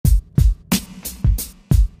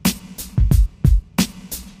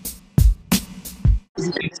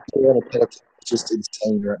It's just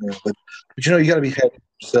insane right now. But you got to be happy with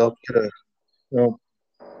yourself. You know,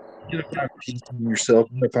 you got to find peace in yourself.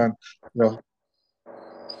 You got to find, you know,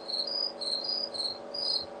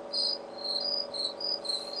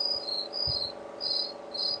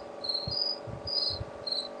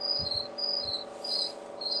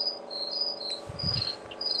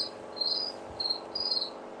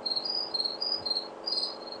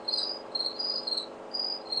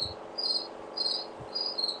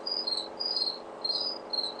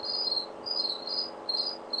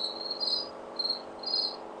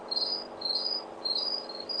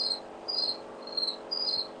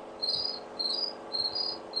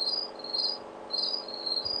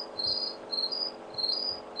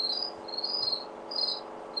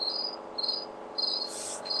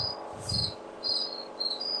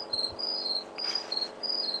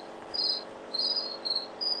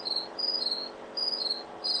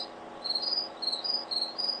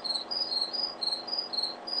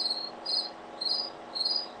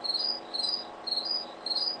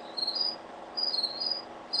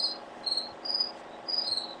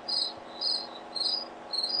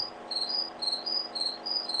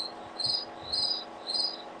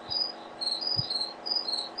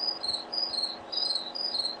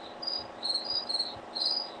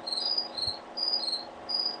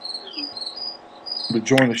 to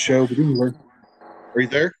join the show. But anyway, are you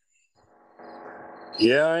there?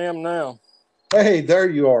 Yeah, I am now. Hey, there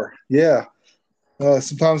you are. Yeah.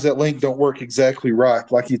 Sometimes that link don't work exactly right,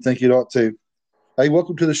 like you think it ought to. Hey,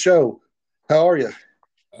 welcome to the show. How are you?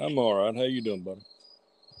 I'm all right. How you doing, buddy?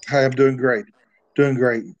 Hey, I'm doing great. Doing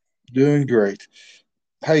great. Doing great.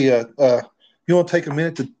 Hey, you want to take a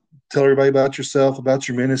minute to tell everybody about yourself, about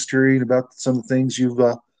your ministry, and about some of the things you've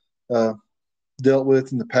uh, dealt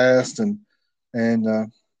with in the past, and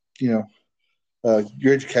you know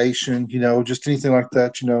your education, just anything like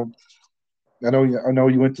that. I know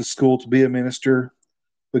you went to school to be a minister,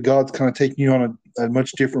 but God's kind of taking you on a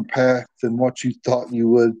much different path than what you thought you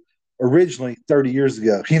would originally 30 years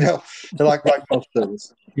ago. Like most of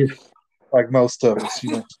us. Yeah, like most of us.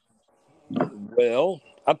 Well,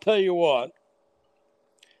 I'll tell you what.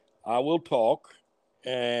 I will talk,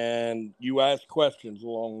 and you ask questions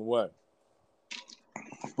along the way.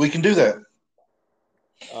 We can do that.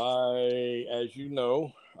 As you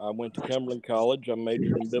know, I went to Cumberland College. I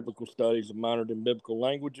majored in biblical studies and minored in biblical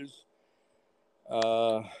languages.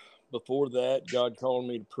 Uh, Before that, God called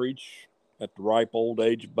me to preach at the ripe old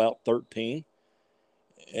age of about 13.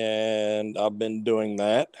 And I've been doing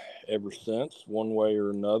that ever since, one way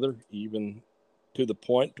or another, even to the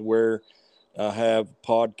point to where I have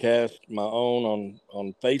podcast my own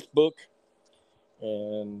on Facebook,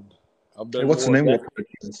 and I've Hey, done what's the more of name of that. that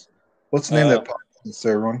podcast? What's the name of Uh, that podcast,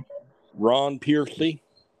 there, Ronnie? Ron Piercy.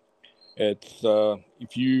 It's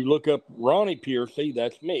if you look up Ronnie Piercy,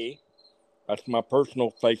 that's me. That's my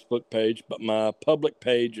personal Facebook page, but my public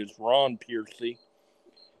page is Ron Piercy,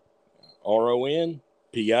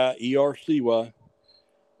 RonPiercy.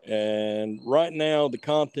 And right now, the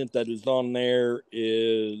content that is on there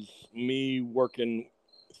is me working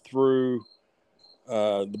through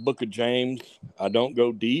the book of James. I don't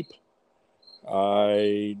go deep,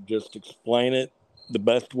 I just explain it the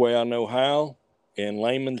best way I know how in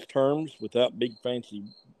layman's terms without big fancy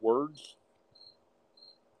words.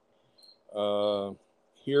 Uh,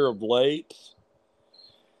 Here of late,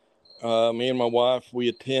 me and my wife, we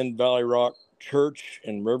attend Valley Rock Church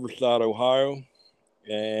in Riverside, Ohio.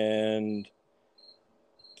 And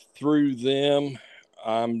through them,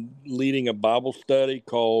 I'm leading a Bible study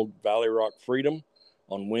called Valley Rock Freedom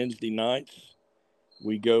on Wednesday nights.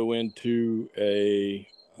 We go into a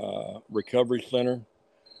recovery center,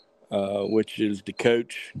 which is the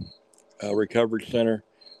Coach Recovery Center.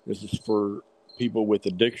 This is for people with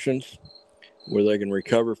addictions where they can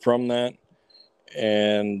recover from that.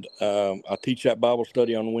 And I teach that Bible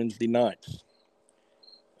study on Wednesday nights.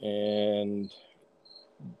 And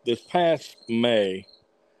this past May,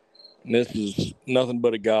 and this is nothing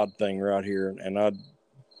but a God thing right here, and I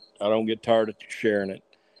don't get tired of sharing it.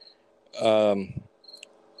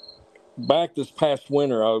 Back this past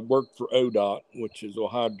winter, I worked for ODOT, which is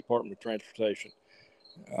Ohio Department of Transportation.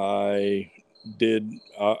 I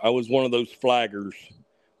I was one of those flaggers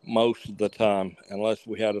most of the time, unless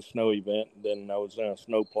we had a snow event. Then I was in a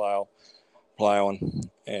snow plowing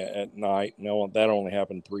at night. No, that only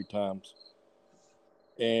happened 3 times.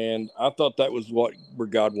 And I thought that was where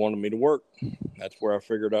God wanted me to work. That's where I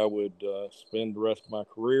figured I would spend the rest of my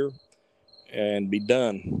career and be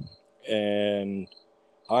done. And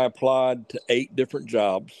I applied to 8 different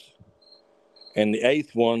jobs, and the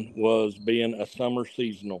eighth one was being a summer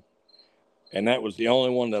seasonal. And that was the only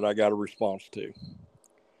one that I got a response to.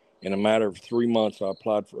 In a matter of 3 months, I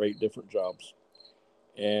applied for 8 different jobs.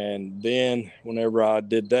 And then whenever I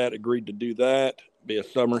did that, agreed to do that, be a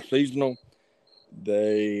summer seasonal,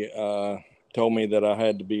 they told me that I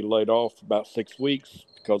had to be laid off for about 6 weeks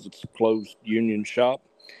because it's a closed union shop.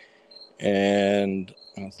 And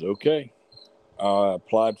I said, okay. I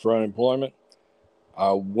applied for unemployment.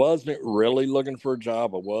 I wasn't really looking for a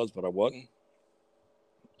job. I was, but I wasn't.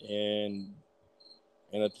 And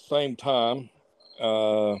at the same time,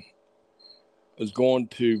 I was going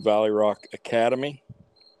to Valley Rock Academy.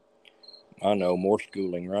 I know, more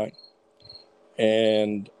schooling, right?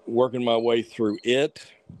 And working my way through it.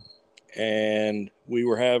 And we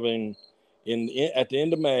were having, at the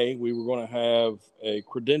end of May, we were going to have a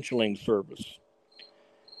credentialing service.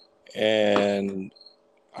 And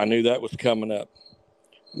I knew that was coming up.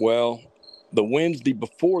 Well, the Wednesday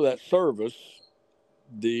before that service,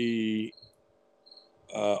 the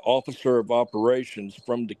officer of operations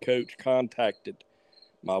from DeCoach contacted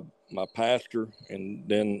my pastor, and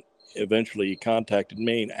then eventually he contacted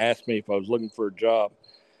me and asked me if I was looking for a job.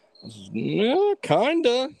 I said, no,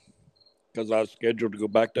 kinda, because I was scheduled to go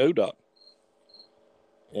back to ODOT.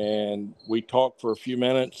 And we talked for a few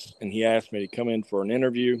minutes, and he asked me to come in for an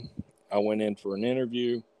interview. I went in for an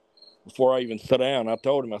interview. Before I even sat down, I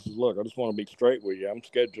told him, I said, look, I just want to be straight with you. I'm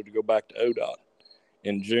scheduled to go back to ODOT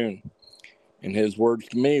in June. And his words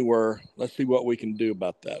to me were, let's see what we can do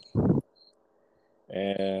about that.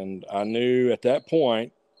 And I knew at that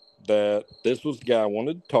point that this was the guy I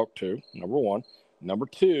wanted to talk to, number one. Number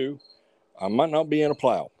two, I might not be in a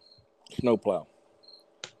plow, snow plow.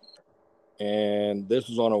 And this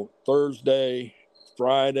was on a Thursday.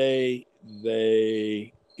 Friday,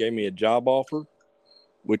 they gave me a job offer,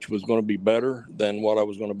 which was going to be better than what I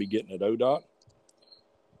was going to be getting at ODOT.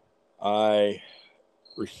 I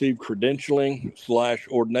received credentialing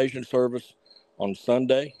 / ordination service on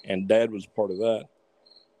Sunday, and Dad was part of that.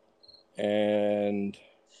 And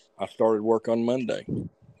I started work on Monday.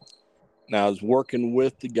 Now, I was working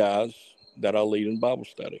with the guys that I lead in Bible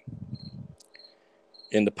study.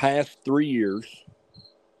 In the past 3 years,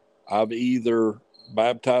 I've either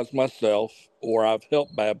baptized myself or I've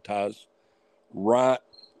helped baptize right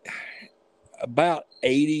about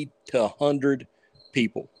 80 to 100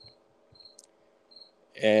 people.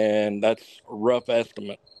 And that's a rough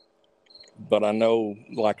estimate. But I know,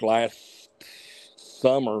 like last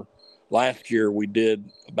year, we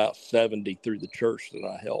did about 70 through the church that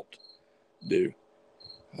I helped do.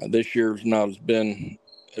 This year's not been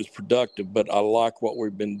as productive, but I like what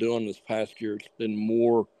we've been doing this past year. It's been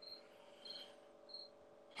more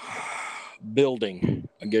building,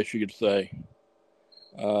 I guess you could say,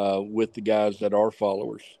 with the guys that are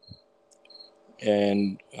followers.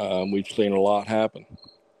 And we've seen a lot happen.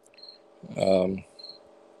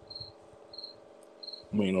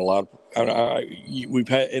 We've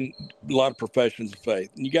had in a lot of professions of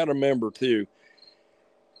faith. And you got to remember, too,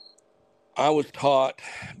 I was taught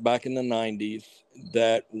back in the 90s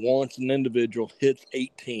that once an individual hits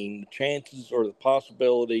 18, the chances or the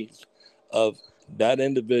possibilities of that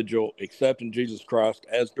individual accepting Jesus Christ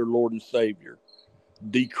as their Lord and Savior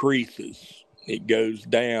decreases. It goes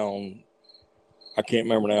down. I can't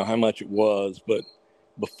remember now how much it was, but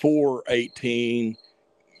before 18,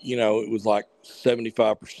 it was like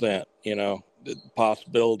 75%, the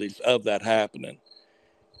possibilities of that happening.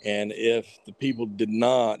 And if the people did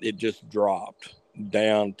not, it just dropped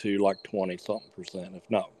down to like 20-something%, if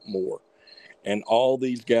not more. And all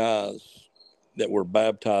these guys that we're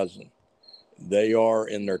baptizing, they are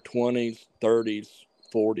in their 20s, 30s,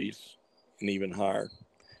 40s, and even higher.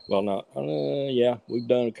 Well, we've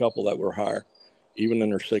done a couple that were higher, even in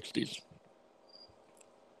their 60s.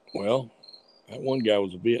 Well, that one guy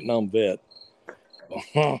was a Vietnam vet,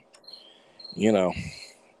 but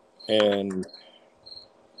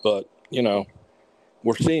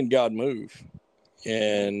we're seeing God move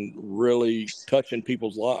and really touching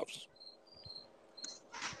people's lives.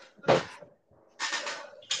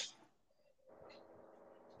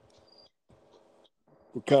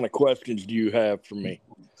 What kind of questions do you have for me?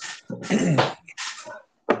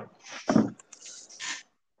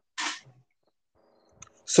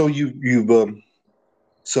 So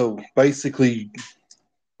so basically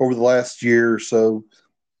over the last year or so,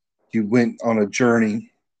 you went on a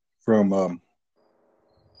journey from,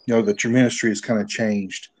 that your ministry has kind of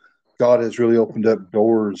changed. God has really opened up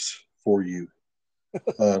doors for you.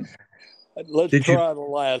 Let's try the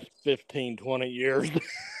last 15, 20 years.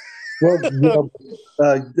 Well,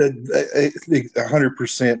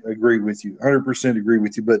 100% agree with you. 100% agree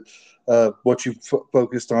with you. But what you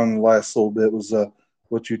focused on the last little bit was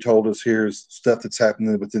what you told us here is stuff that's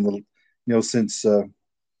happening within the, since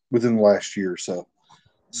within the last year or so.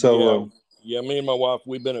 So, yeah. Me and my wife,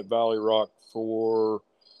 we've been at Valley Rock for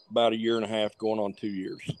about a year and a half, going on 2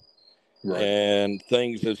 years, right. And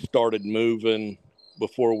things have started moving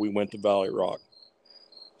before we went to Valley Rock.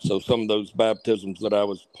 So some of those baptisms that I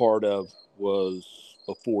was part of was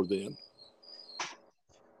before then.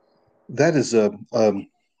 That is a.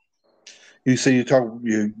 You say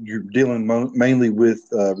you're dealing mainly with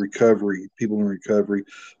recovery, people in recovery,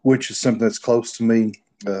 which is something that's close to me.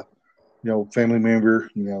 Family member,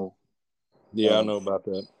 Yeah, I know about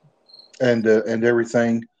that. And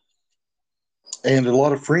everything, and a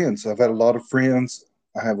lot of friends. I've had a lot of friends.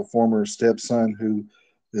 I have a former stepson who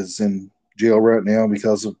is in jail right now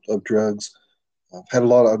because of drugs. I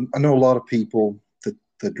know a lot of people that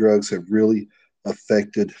the drugs have really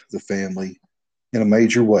affected the family in a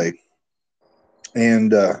major way,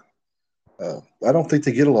 and I don't think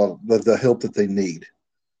they get a lot of the help that they need.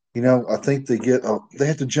 I think they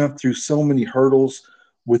have to jump through so many hurdles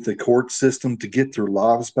with the court system to get their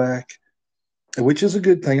lives back, which is a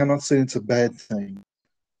good thing. I'm not saying it's a bad thing,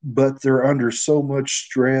 but they're under so much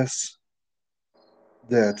stress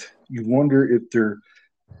that you wonder if they're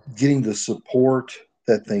getting the support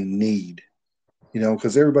that they need.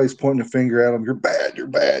 Because everybody's pointing a finger at them. You're bad. You're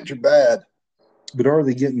bad. You're bad. But are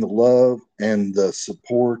they getting the love and the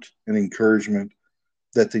support and encouragement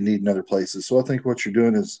that they need in other places? So I think what you're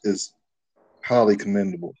doing is highly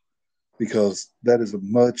commendable, because that is a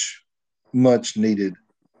much, much needed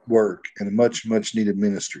work and a much, much needed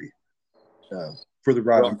ministry for the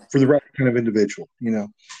right kind of individual.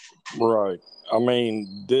 Right. I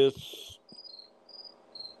mean, this.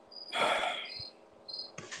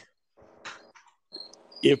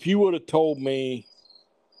 If you would have told me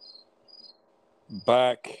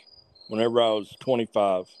back whenever I was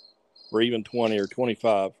 25, or even 20 or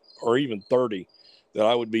 25, or even 30, that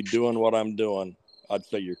I would be doing what I'm doing, I'd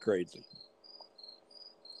say you're crazy.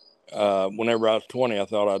 Whenever I was 20, I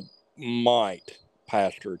thought I might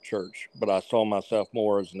pastor a church, but I saw myself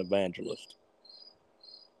more as an evangelist.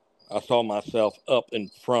 I saw myself up in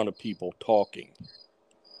front of people talking.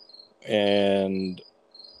 And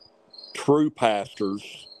true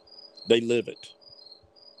pastors, they live it.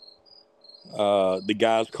 The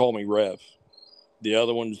guys call me Rev. The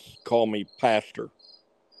other ones call me pastor,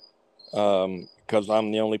 because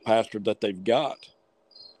I'm the only pastor that they've got.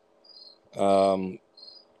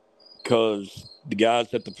 Because the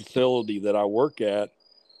guys at the facility that I work at,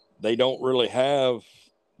 they don't have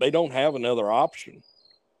another option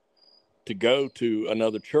to go to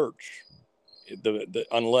another church,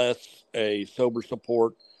 unless a sober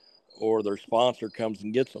support or their sponsor comes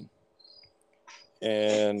and gets them.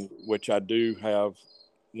 And which I do have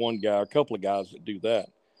a couple of guys that do that.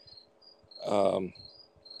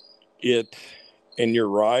 And you're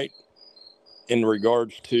right in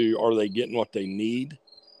regards to, are they getting what they need?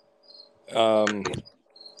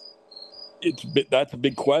 That's a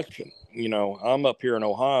big question. I'm up here in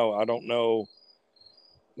Ohio. I don't know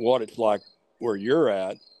what it's like where you're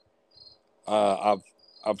at. I've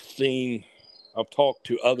talked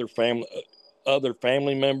to other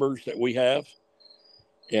family members that we have,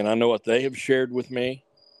 and I know what they have shared with me.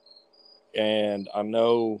 And I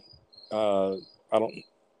know,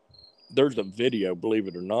 there's a video, believe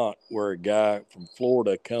it or not, where a guy from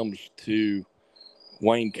Florida comes to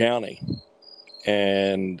Wayne County,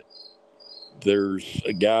 and there's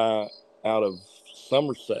a guy out of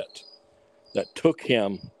Somerset that took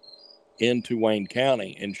him into Wayne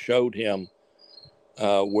County and showed him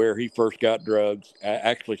where he first got drugs. I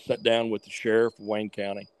actually sat down with the sheriff of Wayne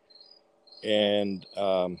County and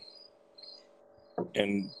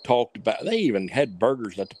talked about. They even had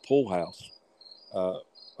burgers at the pool house.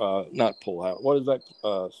 Not pool house. What is that?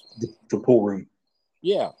 The pool room.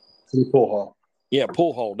 Yeah. The pool hall. Yeah,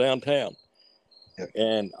 pool hall downtown. Yep.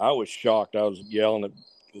 And I was shocked. I was yelling at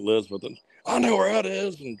Elizabeth, and I know where that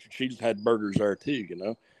is. And she just had burgers there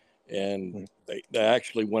too, And they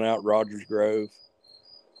actually went out Rogers Grove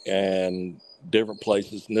and different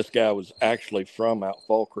places. And this guy was actually from out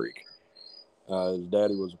Fall Creek. His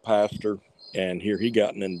daddy was a pastor, and here he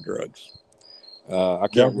gotten into drugs. I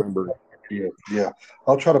can't remember. Yeah.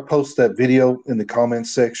 I'll try to post that video in the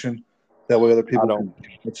comments section. That way other people can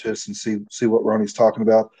watch this and see what Ronnie's talking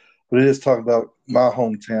about. But it is talking about my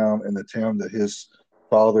hometown and the town that his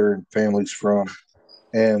father and family's from.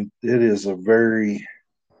 And it is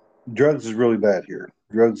drugs is really bad here.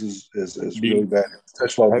 Drugs is really bad. It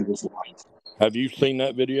touched a lot of people's lives. Have you seen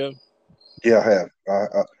that video? Yeah, I have.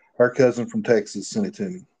 Our cousin from Texas sent it to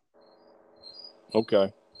me.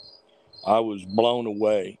 Okay. I was blown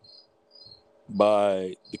away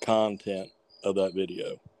by the content of that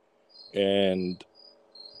video. And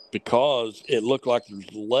because it looked like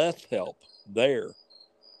there's less help there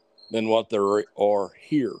than what there are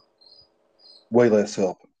here. Way less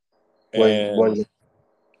help. Way.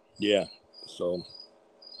 Yeah. So,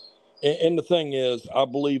 and the thing is, I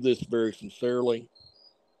believe this very sincerely.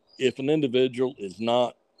 If an individual is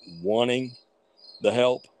not wanting the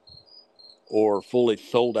help or fully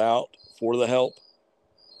sold out for the help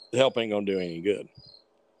ain't going to do any good.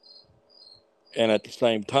 And at the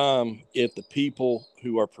same time, if the people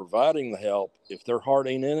who are providing the help, if their heart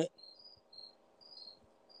ain't in it,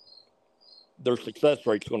 their success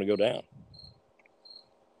rate's going to go down.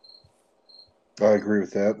 I agree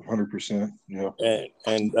with that 100%. Yeah.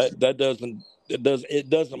 And that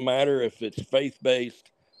doesn't matter if it's faith-based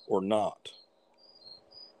or not.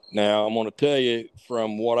 Now, I'm going to tell you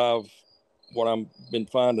from what I've been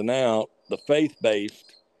finding out, the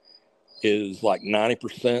faith-based is like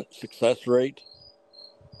 90% success rate.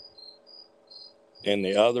 And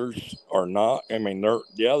the others are not. I mean,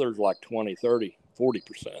 the others like 20, 30,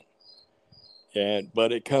 40%.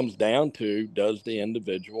 But it comes down to, does the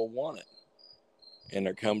individual want it? And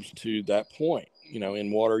it comes to that point,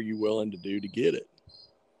 and what are you willing to do to get it?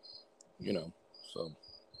 So.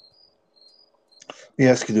 Let me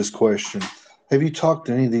ask you this question. Have you talked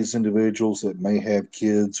to any of these individuals that may have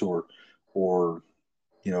kids or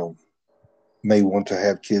may want to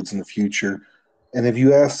have kids in the future? And have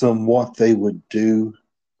you asked them what they would do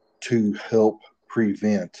to help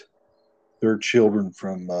prevent their children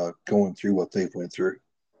from going through what they've went through?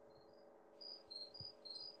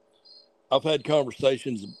 I've had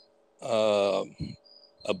conversations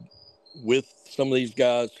with some of these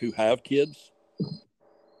guys who have kids.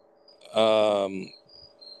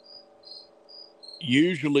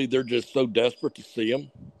 Usually they're just so desperate to see them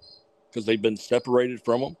because they've been separated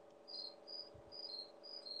from them.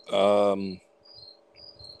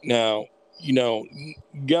 Now, you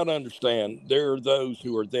got to understand, there are those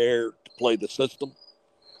who are there to play the system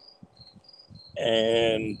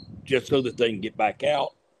and just so that they can get back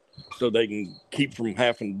out, so they can keep from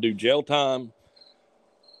having to do jail time.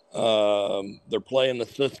 They're playing the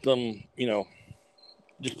system,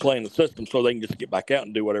 just playing the system so they can just get back out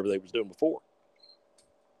and do whatever they was doing before.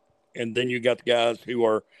 And then you got the guys who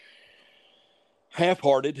are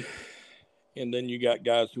half-hearted, and then you got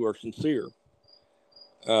guys who are sincere.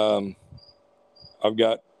 I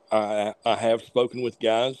have spoken with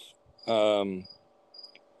guys.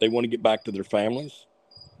 They want to get back to their families.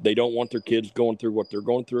 They don't want their kids going through what they're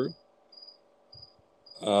going through.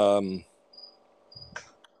 I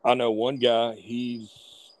know one guy, he's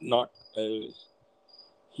not,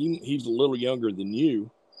 he's a little younger than you.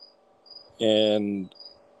 And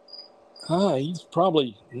he's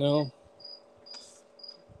probably, no,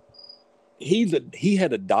 he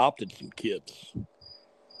had adopted some kids.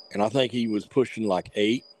 And I think he was pushing like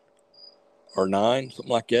 8 or 9,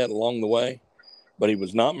 something like that along the way. But he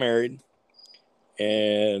was not married.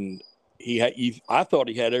 And I thought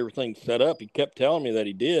he had everything set up. He kept telling me that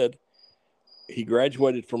he did. He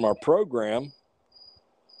graduated from our program.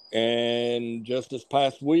 And just this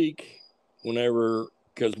past week,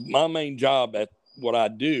 because my main job at what I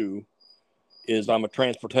do is I'm a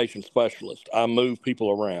transportation specialist. I move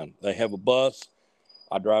people around. They have a bus.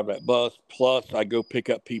 I drive that bus. Plus, I go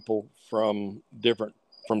pick up people from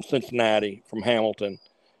Cincinnati, from Hamilton,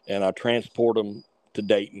 and I transport them to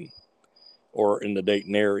Dayton or in the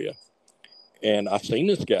Dayton area. And I seen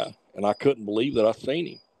this guy, and I couldn't believe that I seen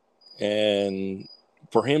him. And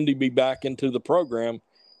for him to be back into the program,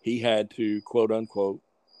 he had to, quote unquote,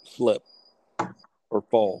 slip or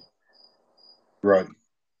fall. Right.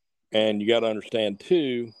 And you got to understand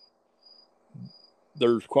too,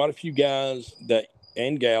 there's quite a few guys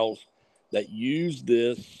and gals that use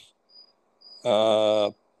the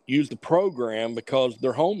program because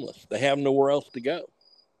they're homeless. They have nowhere else to go.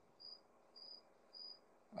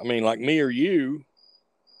 I mean, like me or you,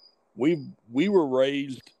 we were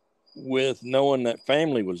raised with knowing that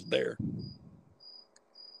family was there.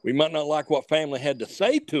 We might not like what family had to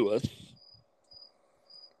say to us,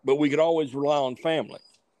 but we could always rely on family.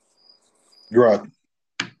 Right.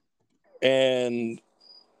 And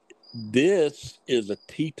this is a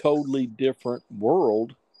totally different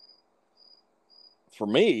world for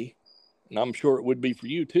me, and I'm sure it would be for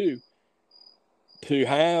you too, to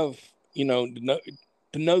have, to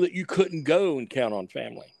know that you couldn't go and count on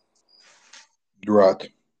family. Right.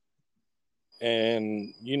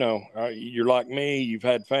 And, you're like me, you've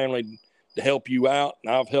had family to help you out,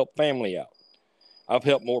 and I've helped family out. I've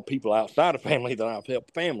helped more people outside of family than I've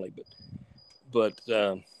helped family, but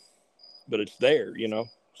it's there,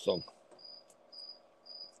 so.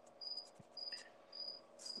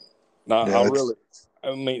 Now, Yeah,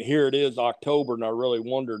 I mean, here it is October, and I really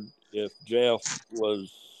wondered if Jeff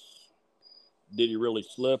did he really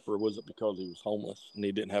slip, or was it because he was homeless and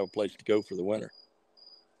he didn't have a place to go for the winter?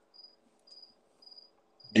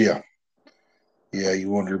 yeah. Yeah, you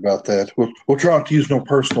wonder about that. We'll try not to use no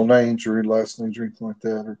personal names or any last names or anything like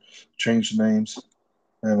that, or change the names.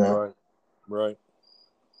 And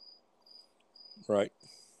Right.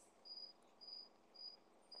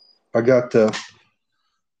 I got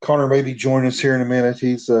Connor maybe join us here in a minute.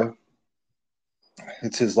 It's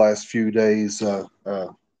his last few days. Uh,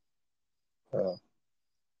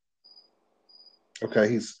 okay,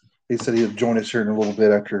 he said he'll join us here in a little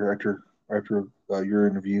bit after your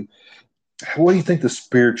interview. What do you think the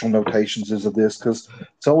spiritual notations is of this? Because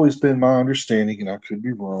it's always been my understanding, and I could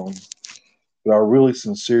be wrong, but I really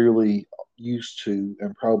sincerely used to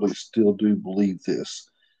and probably still do believe this,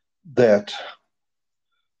 that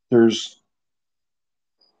there's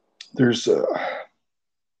there's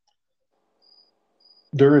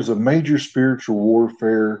there is a major spiritual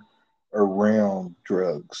warfare around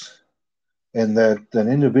drugs, and that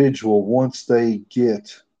an individual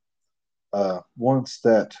uh, once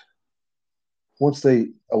that once they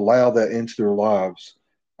allow that into their lives,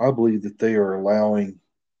 I believe that they are allowing,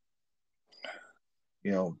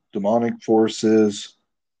 demonic forces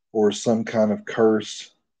or some kind of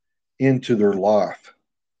curse into their life.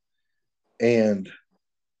 And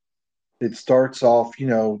it starts off,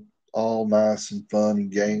 all nice and fun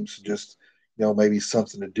and games, just, maybe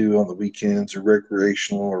something to do on the weekends or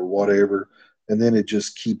recreational or whatever. And then it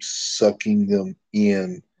just keeps sucking them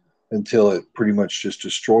in until it pretty much just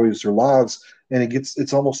destroys their lives. And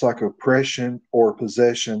it's almost like oppression or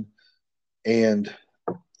possession. And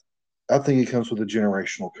I think it comes with a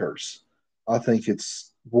generational curse. I think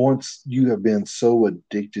it's once you have been so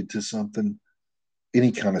addicted to something,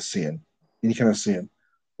 any kind of sin, any kind of sin,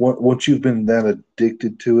 once you've been that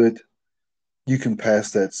addicted to it, you can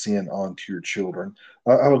pass that sin on to your children.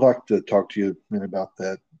 I would like to talk to you a minute about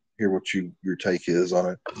that. Hear what your take is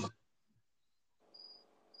on it.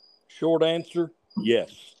 Short answer,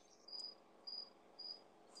 yes.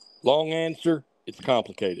 Long answer, it's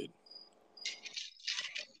complicated.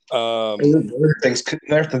 Everything's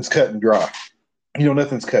cut and dry.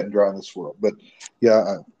 Nothing's cut and dry in this world. But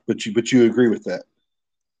yeah, but you agree with that?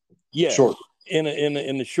 Yes. Short. In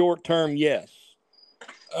the short term, yes.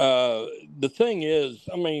 The thing is,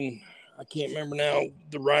 I mean, I can't remember now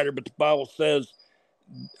the writer, but the Bible says,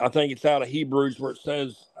 I think it's out of Hebrews where it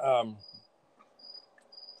says,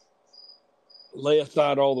 lay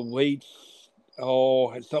aside all the weights.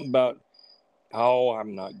 Oh, it's something about,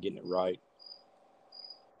 I'm not getting it right.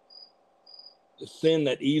 The sin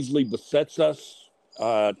that easily besets us,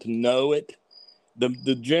 to know it.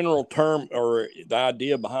 The general term or the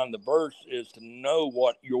idea behind the verse is to know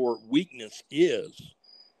what your weakness is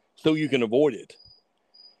so you can avoid it.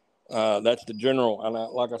 That's the general. And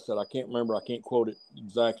like I said, I can't remember. I can't quote it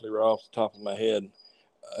exactly right off the top of my head.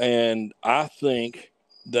 And I think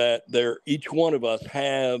that each one of us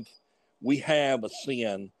we have a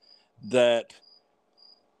sin that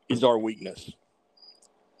is our weakness.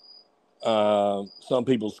 Some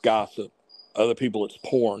people's gossip, other people it's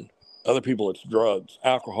porn, other people it's drugs,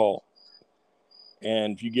 alcohol.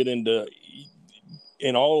 And if you get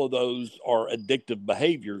and all of those are addictive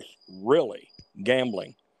behaviors, really,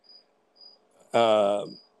 gambling.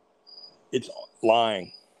 It's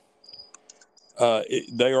lying.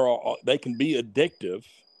 They can be addictive,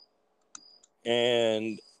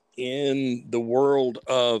 and in the world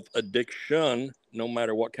of addiction, no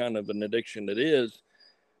matter what kind of an addiction it is,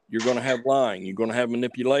 you're going to have lying, you're going to have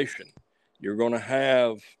manipulation, you're going to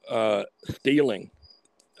have stealing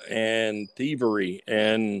and thievery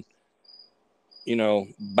and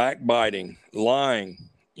backbiting, lying,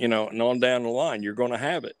 and on down the line. You're going to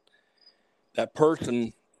have it. That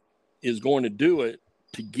person is going to do it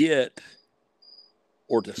to get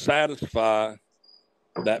or to satisfy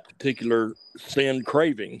that particular sin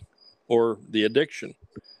craving or the addiction.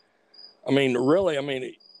 I mean,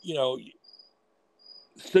 really,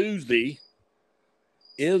 Susie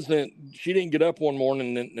she didn't get up one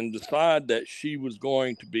morning and decide that she was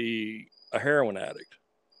going to be a heroin addict.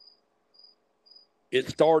 It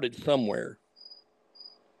started somewhere.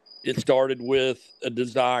 It started with a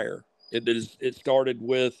desire. It started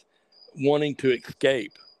with wanting to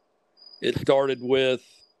escape. It started with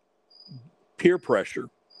peer pressure.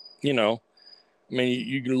 You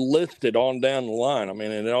can list it on down the line. And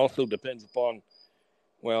it also depends upon,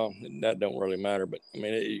 well, that don't really matter. But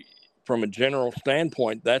from a general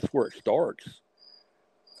standpoint, that's where it starts.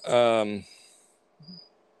 And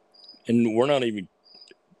we're not even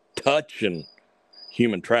touching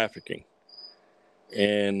human trafficking.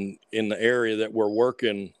 And in the area that we're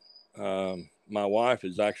working, my wife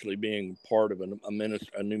is actually being part of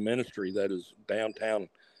a new ministry that is downtown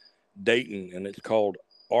Dayton, and it's called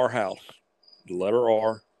Our House, the letter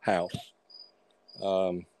R, House.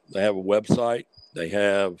 They have a website. They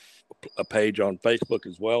have a page on Facebook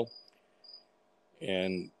as well.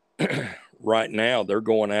 And right now they're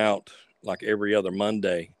going out like every other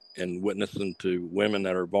Monday and witnessing to women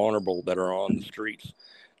that are vulnerable, that are on the streets.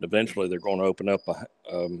 And eventually they're going to open up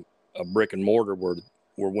a brick and mortar where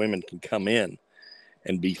women can come in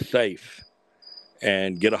and be safe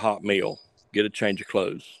and get a hot meal, get a change of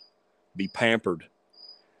clothes, be pampered,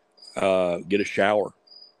 get a shower.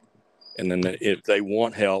 And then if they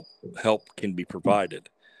want help can be provided.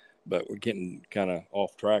 But we're getting kind of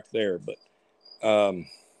off track there. But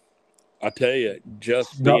I tell you,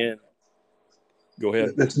 go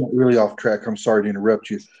ahead. That's not really off track. I'm sorry to interrupt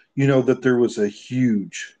you. You know that there was a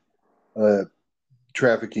huge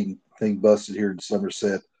trafficking thing busted here in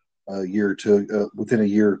Somerset within a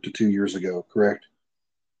year to 2 years ago, correct?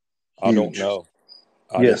 Huge. I don't know.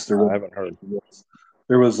 I haven't heard.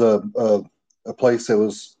 There was a place that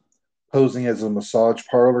was posing as a massage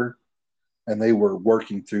parlor, and they were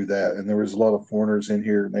working through that. And there was a lot of foreigners in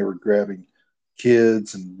here, and they were grabbing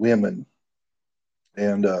kids and women.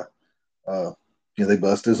 And they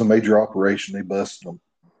busted. It was a major operation. They busted them.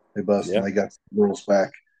 They got the girls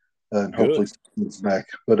back, and hopefully it's back.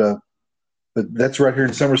 But that's right here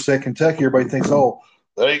in Somerset, Kentucky. Everybody thinks, oh,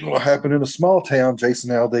 that ain't going to happen in a small town, Jason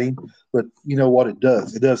Aldean. But you know what? It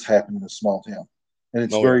does. It does happen in a small town, and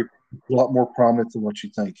it's a lot more prominent than what you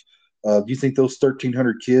think. Do you think those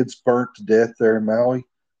 1,300 kids burnt to death there in Maui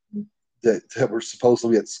that were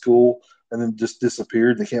supposedly at school and then just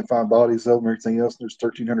disappeared? They can't find bodies of them and everything else. There's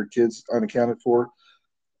 1,300 kids unaccounted for.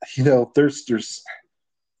 You know, there's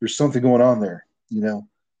something going on there. You know,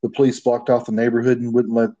 the police blocked off the neighborhood and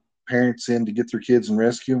wouldn't let parents in to get their kids and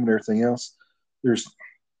rescue them and everything else. There's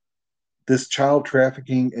this child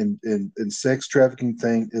trafficking and sex trafficking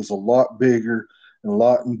thing is a lot bigger and a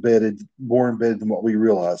lot more embedded than what we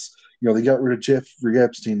realize. You know, they got rid of Jeffrey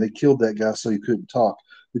Epstein. They killed that guy so he couldn't talk.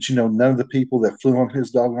 But, you know, none of the people that flew on his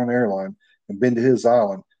doggone airline and been to his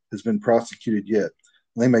island has been prosecuted yet.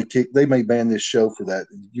 They may ban this show for that.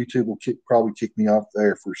 YouTube will probably kick me off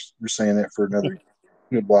there for saying that for another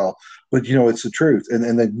good while. But, you know, it's the truth.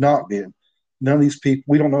 And they've not been. None of these people,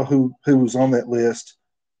 we don't know who was on that list,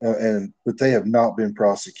 but they have not been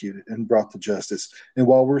prosecuted and brought to justice. And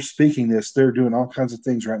while we're speaking this, they're doing all kinds of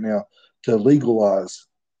things right now to legalize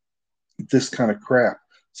this kind of crap.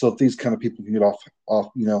 So if these kind of people can get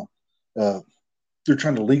off, you know, they're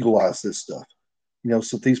trying to legalize this stuff, you know,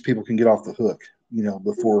 so these people can get off the hook, you know,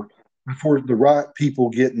 before the right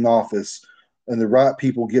people get in office and the right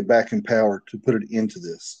people get back in power to put it into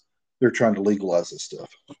this. They're trying to legalize this stuff.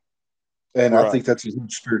 And I think that's a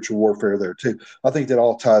huge spiritual warfare there too. I think that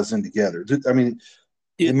all ties in together. I mean,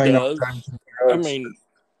 it may does. Not I mean,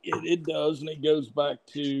 it does, and it goes back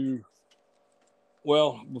to,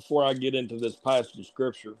 well, before I get into this passage of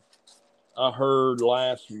scripture, I heard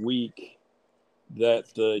last week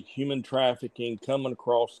that the human trafficking coming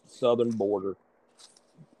across the southern border,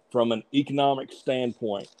 from an economic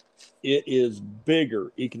standpoint, it is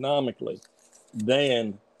bigger economically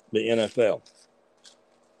than the NFL.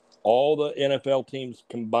 All the NFL teams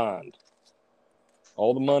combined,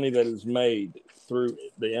 all the money that is made through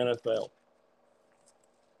the NFL,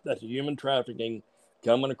 that's human trafficking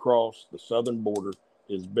coming across the southern border,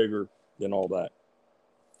 is bigger than all that.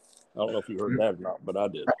 I don't know if you heard that or not, but I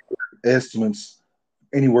did. Estimates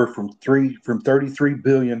anywhere from 33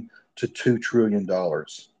 billion to $2 trillion.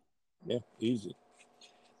 Yeah, easy.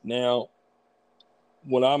 Now,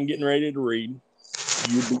 what I'm getting ready to read,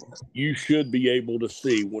 you should be able to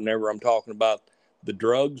see whenever I'm talking about the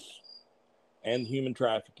drugs and human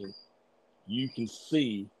trafficking. You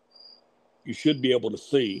should be able to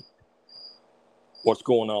see what's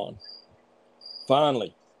going on.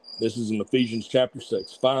 Finally, this is in Ephesians chapter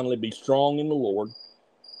 6. Finally, be strong in the Lord,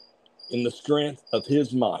 in the strength of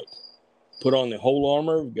his might. Put on the whole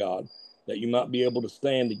armor of God, that you might be able to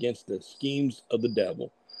stand against the schemes of the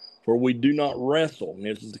devil. For we do not wrestle, and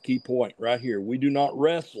this is the key point right here, we do not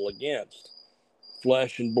wrestle against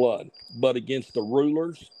flesh and blood, but against the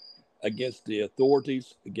rulers, against the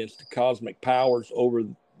authorities, against the cosmic powers over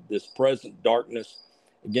this present darkness,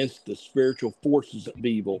 against the spiritual forces of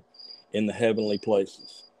evil in the heavenly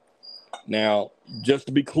places. Now, just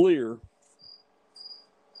to be clear,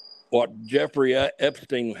 what Jeffrey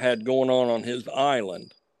Epstein had going on his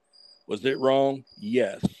island, was it wrong?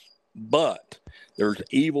 Yes. But there's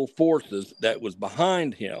evil forces that was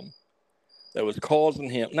behind him that was causing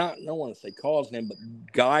him, I don't want to say causing him, but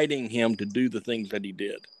guiding him to do the things that he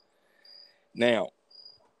did. Now,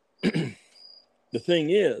 the thing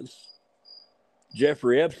is,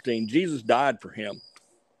 Jeffrey Epstein, Jesus died for him.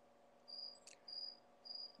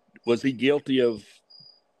 Was he guilty of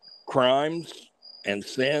crimes and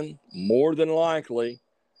sin? More than likely.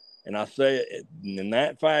 And I say it in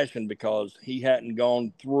that fashion because he hadn't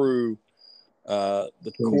gone through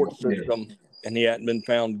the court system and he hadn't been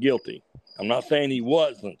found guilty. I'm not saying he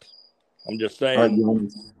wasn't. I'm just saying,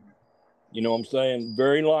 you know what I'm saying?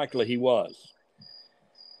 Very likely he was.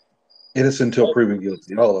 Innocent until proven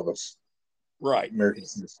guilty, all of us. Right.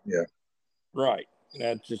 Americans, yeah. Right.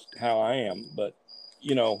 That's just how I am. But,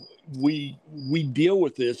 you know, we deal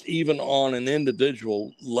with this even on an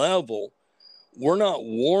individual level. We're not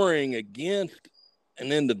warring against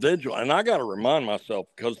an individual. And I got to remind myself,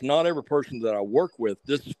 because not every person that I work with,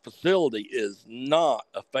 this facility is not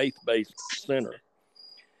a faith-based center.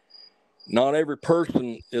 Not every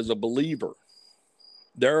person is a believer.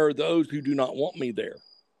 There are those who do not want me there.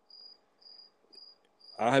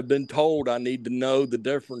 I have been told I need to know the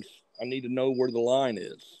difference. I need to know where the line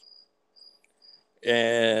is.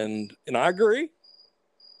 And I agree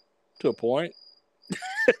to a point.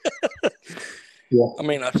 Yeah. I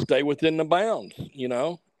mean, I stay within the bounds, you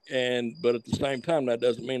know, but at the same time, that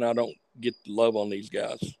doesn't mean I don't get to love on these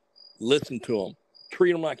guys. Listen to them,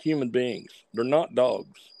 treat them like human beings. They're not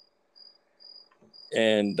dogs.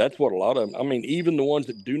 And that's what a lot of them, I mean, even the ones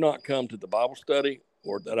that do not come to the Bible study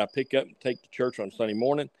or that I pick up and take to church on Sunday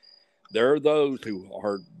morning, there are those who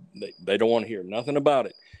are, they don't want to hear nothing about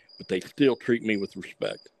it, but they still treat me with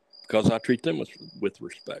respect because I treat them with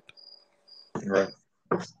respect. Right.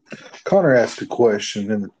 Connor asked a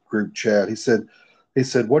question in the group chat. He said,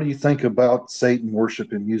 what do you think about Satan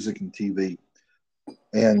worship in music and TV?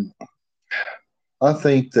 And I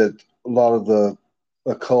think that a lot of the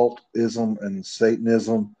occultism and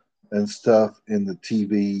Satanism and stuff in the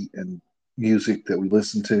TV and music that we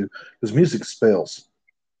listen to, because music spells.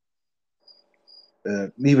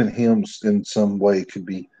 Even hymns in some way could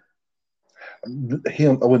be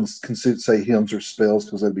hymn. I wouldn't say hymns are spells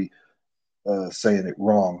because that'd be saying it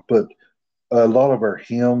wrong. But a lot of our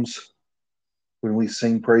hymns, when we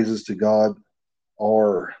sing praises to God,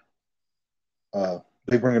 are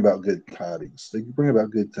they bring about good tidings. They bring about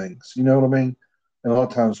good things. You know what I mean? And a lot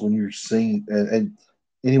of times when you're singing, and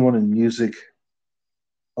anyone in music,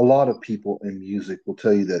 a lot of people in music will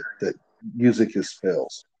tell you that music is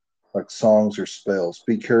spells. Like songs are spells.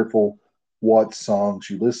 Be careful what songs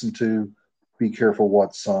you listen to. Be careful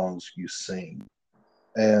what songs you sing.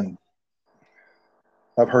 And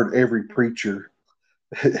I've heard every preacher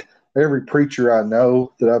I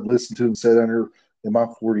know that I've listened to and sat under in my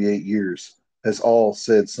 48 years has all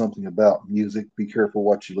said something about music. Be careful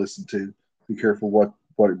what you listen to. Be careful what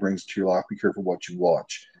it brings to your life. Be careful what you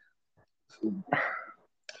watch.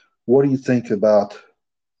 What do you think about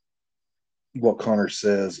what Connor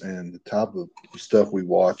says and the type of stuff we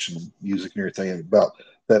watch and music and everything about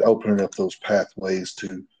that opening up those pathways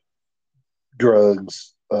to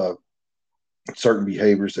drugs, certain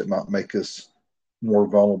behaviors that might make us more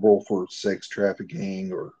vulnerable for sex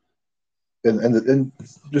trafficking and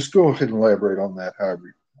just go ahead and elaborate on that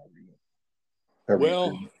however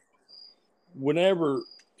well, whenever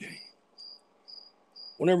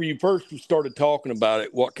you first started talking about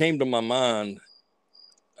it, what came to my mind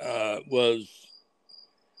was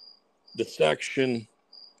the section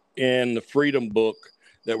in the Freedom Book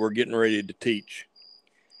that we're getting ready to teach.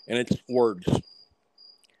 And it's words.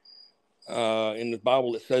 In the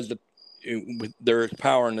Bible, it says that there is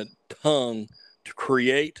power in the tongue to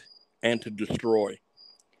create and to destroy.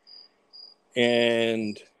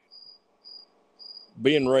 And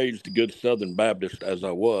being raised a good Southern Baptist as I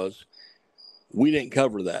was, we didn't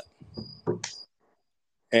cover that.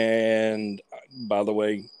 And by the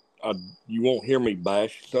way, you won't hear me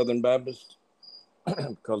bash Southern Baptist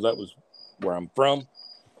because that was where I'm from,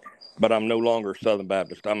 but I'm no longer Southern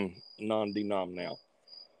Baptist. I'm non-denom now.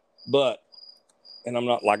 And I'm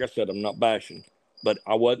not, like I said, I'm not bashing, but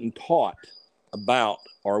I wasn't taught about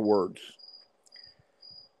our words.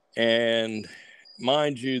 And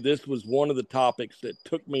mind you, this was one of the topics that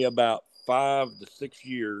took me about 5 to 6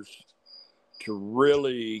 years to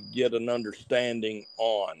really get an understanding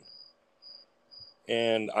on.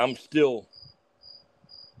 And I'm still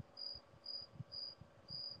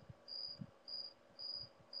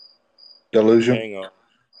delusion. Hang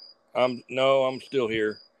on. I'm still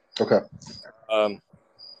here. Okay.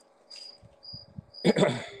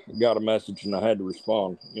 Got a message and I had to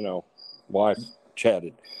respond. You know, wife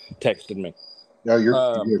texted me. No, you're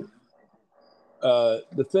good.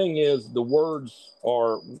 The thing is, the words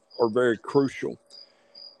are very crucial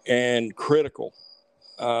and critical.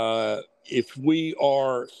 If we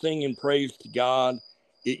are singing praise to God,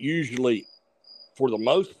 it usually, for the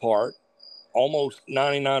most part, almost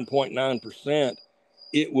 99.9%,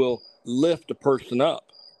 it will lift a person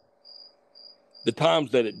up. The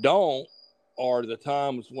times that it don't are the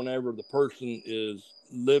times whenever the person is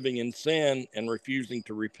living in sin and refusing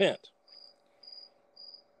to repent.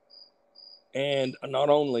 And not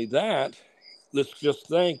only that, let's just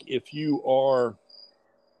think if you are,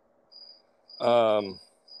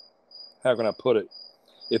 how can I put it?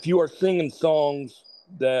 If you are singing songs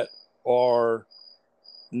that are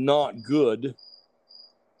not good,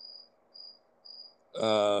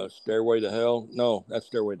 Stairway to Hell. No, that's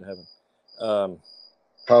Stairway to Heaven.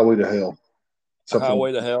 Highway to Hell.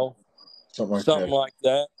 Highway to Hell. Something like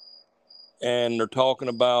that. And they're talking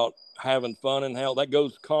about having fun in hell. That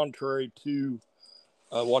goes contrary to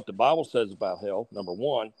what the Bible says about hell, number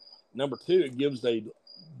one. Number two, it gives a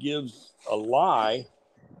lie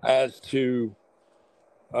as to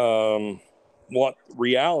what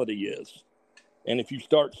reality is. And if you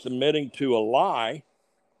start submitting to a lie,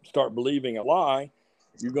 start believing a lie,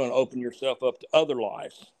 you're going to open yourself up to other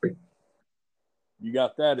lies. You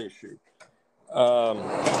got that issue.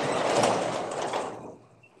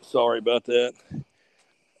 Sorry about that.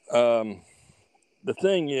 The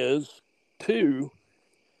thing is, too,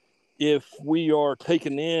 if we are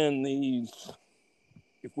taking in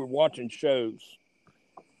if we're watching shows,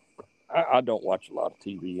 I don't watch a lot of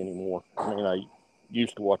TV anymore. I mean, I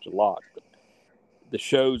used to watch a lot, but the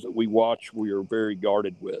shows that we watch, we are very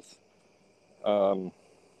guarded with. I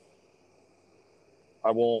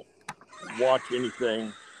won't watch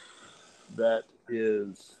anything that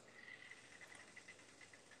is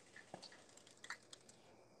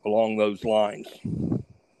along those lines.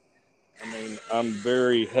 I mean, I'm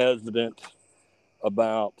very hesitant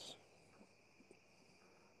about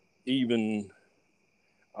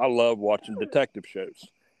I love watching detective shows,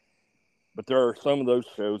 but there are some of those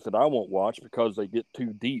shows that I won't watch because they get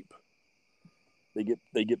too deep. They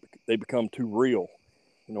become too real.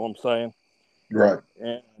 You know what I'm saying? Right.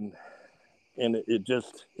 And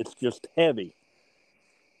it's just heavy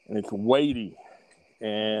and it's weighty.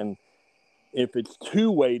 And if it's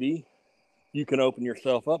too weighty, you can open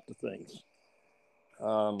yourself up to things.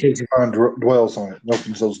 Casey mind dwells on it and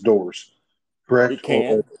opens those doors. Correct? It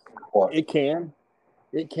can. It can.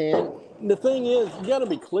 It can. And the thing is, you got to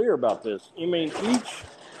be clear about this. I mean,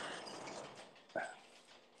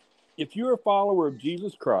 if you're a follower of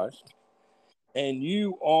Jesus Christ and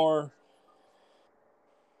you are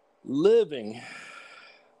living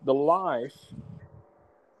the life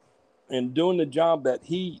and doing the job that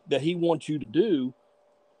he wants you to do,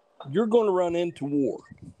 you're going to run into war.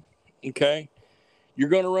 Okay? You're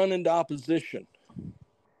going to run into opposition.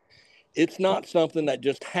 It's not something that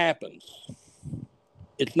just happens.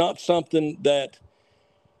 It's not something that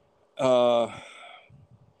I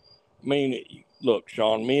mean, look,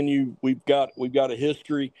 Sean, me and you, we've got a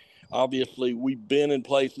history. Obviously, we've been in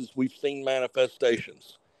places, we've seen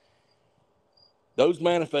manifestations. Those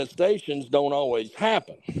manifestations don't always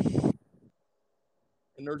happen.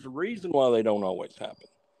 And there's a reason why they don't always happen.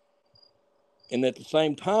 And at the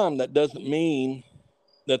same time, that doesn't mean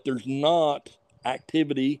that there's not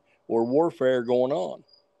activity or warfare going on.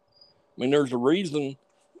 I mean, there's a reason.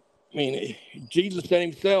 I mean, Jesus said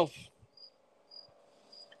himself,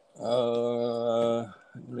 let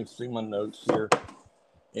me see my notes here.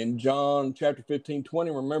 In John chapter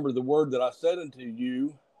 15:20, remember the word that I said unto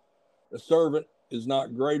you, the servant is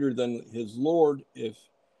not greater than his Lord. If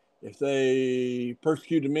they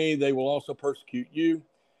persecuted me, they will also persecute you.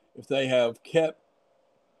 If they have kept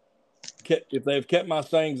my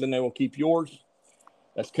sayings, then they will keep yours.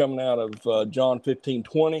 That's coming out of John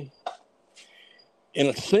 15:20. In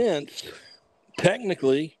a sense,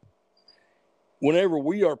 technically, whenever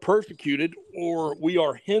we are persecuted or we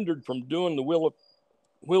are hindered from doing the will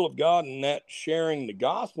of God and that sharing the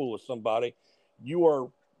gospel with somebody, you are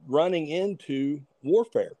running into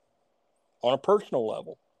warfare on a personal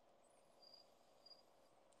level.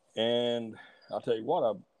 And I'll tell you what,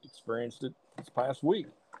 I've experienced it this past week.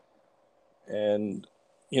 And,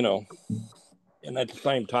 you know, and at the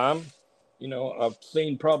same time, you know, I've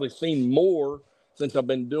probably seen more since I've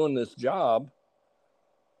been doing this job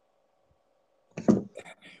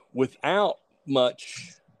without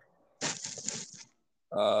much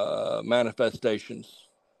manifestations.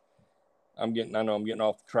 I know I'm getting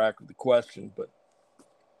off track of the question, but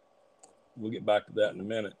we'll get back to that in a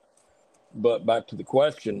minute. But back to the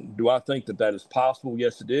question, do I think that is possible?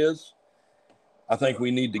 Yes, it is. I think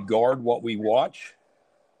we need to guard what we watch.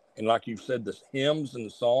 And like you said, the hymns and the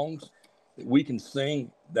songs that we can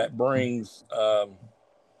sing, that brings,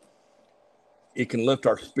 it can lift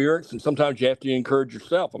our spirits. And sometimes you have to encourage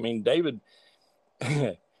yourself. I mean, David,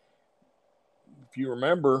 if you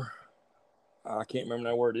remember, I can't remember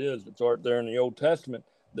now where it is. It's right there in the Old Testament.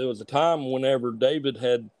 There was a time whenever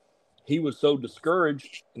he was so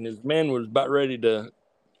discouraged and his men was about ready to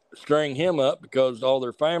string him up because all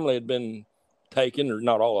their family had been taken, or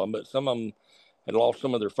not all of them, but some of them had lost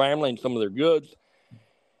some of their family and some of their goods.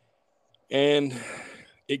 And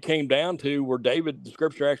it came down to where the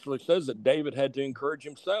scripture actually says that David had to encourage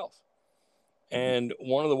himself. And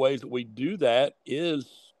one of the ways that we do that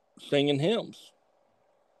is singing hymns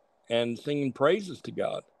and singing praises to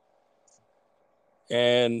God.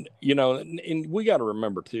 And, and we got to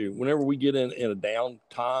remember too, whenever we get in a down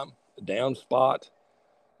time, a down spot,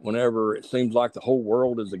 whenever it seems like the whole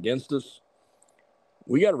world is against us,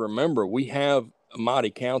 we got to remember we have a mighty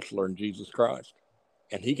counselor in Jesus Christ,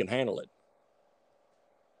 and he can handle it.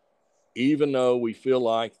 Even though we feel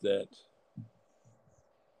like that,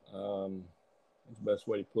 that's the best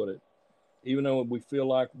way to put it. Even though we feel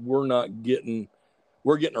like we're getting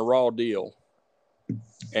a raw deal.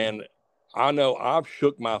 And I know I've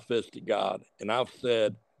shook my fist at God and I've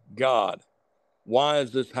said, God, why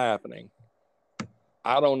is this happening?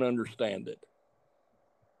 I don't understand it.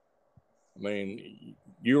 I mean,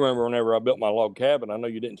 you remember whenever I built my log cabin, I know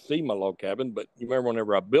you didn't see my log cabin, but you remember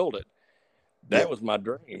whenever I built it, that was my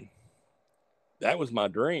dream. That was my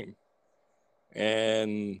dream.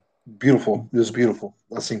 And beautiful. It was beautiful.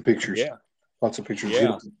 I've seen pictures. Yeah. Lots of pictures. Yeah.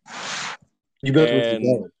 Beautiful. You built with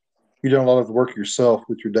your dad. You done a lot of the work yourself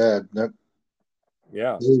with your dad. That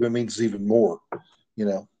even means even more,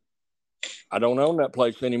 I don't own that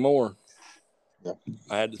place anymore. Yeah.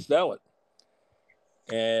 I had to sell it.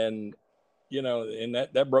 And, and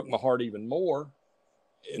that broke my heart even more.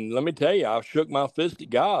 And let me tell you, I shook my fist at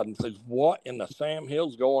God and says, what in the Sam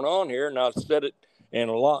Hill's going on here? And I said it in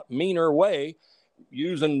a lot meaner way,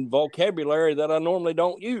 using vocabulary that I normally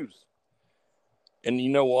don't use. And you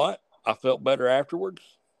know what? I felt better afterwards.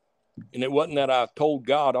 And it wasn't that I told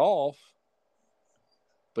God off,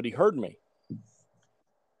 but he heard me.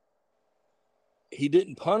 He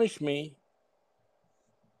didn't punish me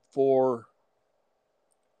for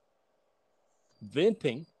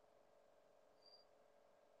venting.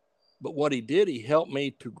 But what he did, he helped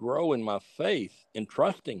me to grow in my faith and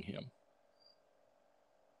trusting him.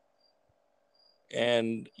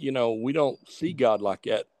 And, we don't see God like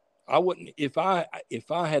that. I wouldn't, if I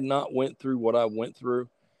had not went through what I went through,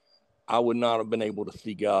 I would not have been able to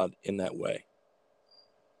see God in that way.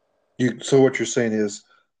 So what you're saying is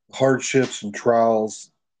hardships and trials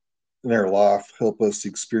in our life help us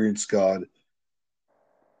experience God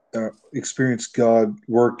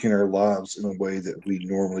work in our lives in a way that we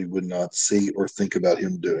normally would not see or think about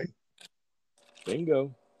him doing.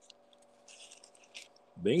 Bingo.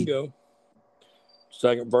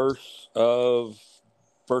 Second verse of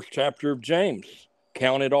first chapter of James.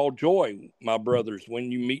 Count it all joy, my brothers,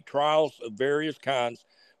 when you meet trials of various kinds,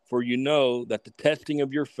 for you know that the testing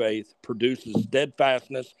of your faith produces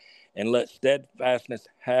steadfastness, and let steadfastness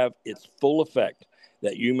have its full effect,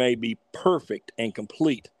 that you may be perfect and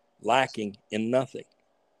complete, lacking in nothing.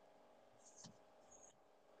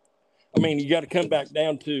 I mean, you got to come back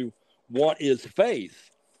down to what is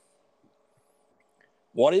faith?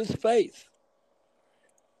 What is faith?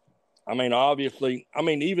 I mean, obviously,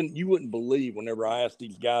 even you wouldn't believe whenever I asked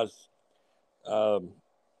these guys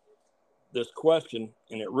this question,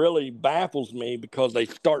 and it really baffles me because they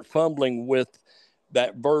start fumbling with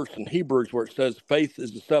that verse in Hebrews where it says faith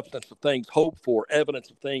is the substance of things hoped for, evidence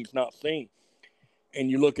of things not seen. And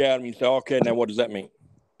you look at them and you say, okay, now what does that mean?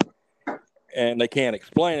 And they can't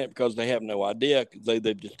explain it because they have no idea.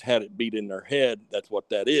 They've just had it beat in their head. That's what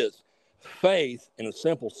that is. Faith, in a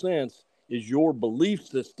simple sense, is your belief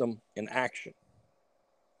system in action.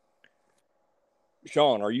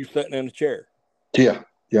 Sean, are you sitting in a chair? Yeah,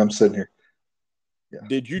 I'm sitting here. Yeah.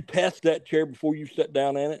 Did you test that chair before you sat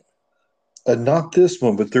down in it? Not this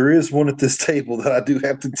one, but there is one at this table that I do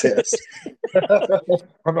have to test.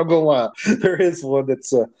 I'm not gonna lie, there is one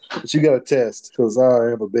that you got to test because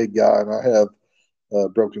I am a big guy and I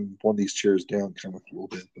have broken one of these chairs down kind of a little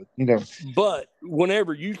bit, but But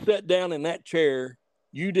whenever you sat down in that chair,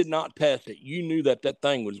 you did not test it. You knew that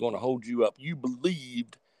thing was going to hold you up. You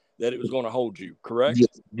believed that it was going to hold you, correct?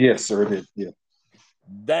 Yes, sir, it did. Yeah.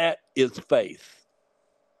 That is faith.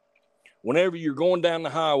 Whenever you're going down the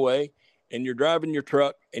highway and you're driving your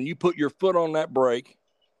truck and you put your foot on that brake,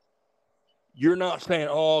 you're not saying,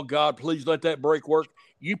 oh, God, please let that brake work.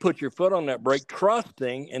 you put your foot on that brake,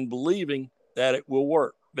 trusting and believing that it will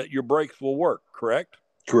work, that your brakes will work, correct?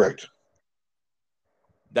 Correct.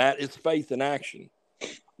 That is faith in action.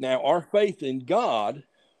 Now, our faith in God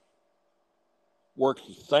works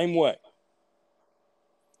the same way.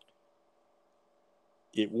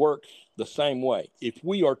 It works the same way. If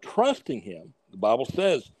we are trusting him, the Bible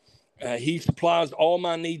says, he supplies all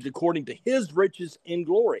my needs according to his riches in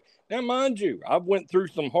glory. Now, mind you, I've went through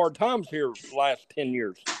some hard times here the last 10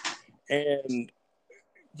 years. And,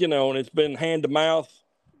 and it's been hand to mouth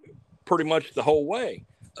pretty much the whole way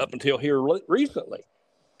up until here recently.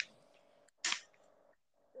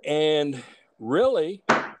 And really,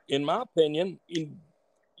 in my opinion,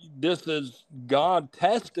 this is God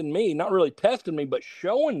testing me, not really testing me, but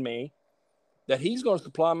showing me that he's going to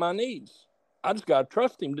supply my needs. I just got to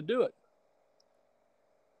trust him to do it.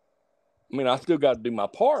 I mean, I still got to do my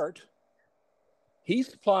part. He's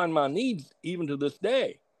supplying my needs even to this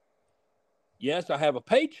day. Yes, I have a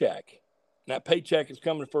paycheck. That paycheck is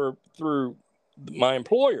coming through my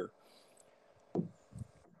employer.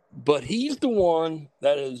 But he's the one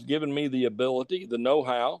that has given me the ability, the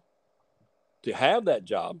know-how to have that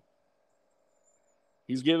job.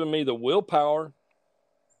 He's given me the willpower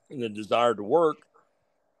and the desire to work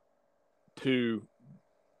to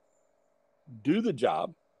do the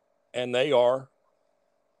job. And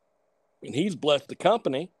he's blessed the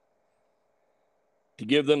company to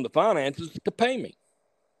give them the finances to pay me,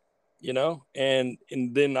 and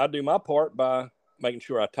then I do my part by making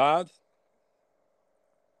sure I tithe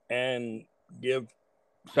and give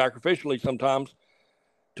sacrificially sometimes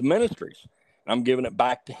to ministries. I'm giving it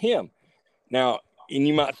back to him. Now, and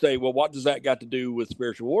you might say, well, what does that got to do with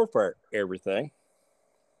spiritual warfare? Everything.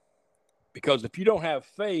 Because if you don't have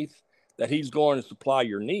faith that he's going to supply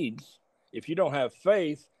your needs, if you don't have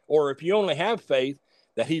faith, or if you only have faith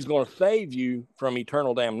that he's going to save you from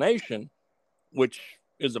eternal damnation, which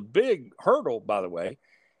is a big hurdle, by the way,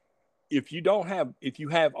 if you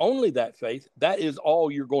have only that faith, that is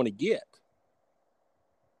all you're going to get.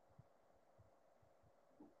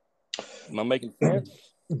 Am I making sense?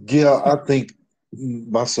 Yeah, I think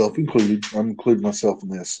myself included, I'm including myself in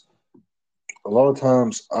this. A lot of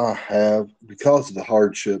times I have, because of the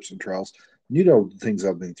hardships and trials, the things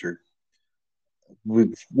I've been through.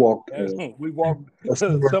 We've walked. We've walked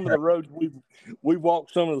some of the roads. We've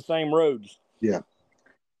walked some of the same roads. Yeah.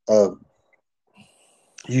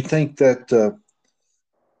 You think that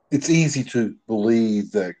it's easy to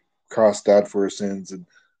believe that Christ died for our sins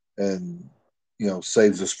and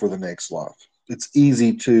saves us for the next life. It's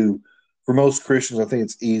easy for most Christians, I think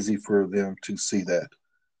it's easy for them to see that.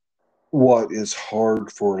 What is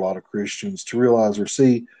hard for a lot of Christians to realize or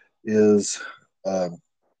see is,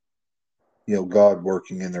 God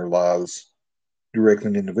working in their lives directly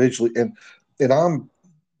and individually. And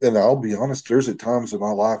I'll be honest, there's at times in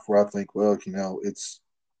my life where I think, well, it's,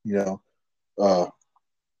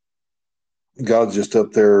 God's just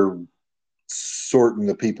up there sorting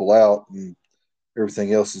the people out, and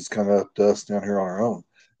everything else is kind of up to us down here on our own.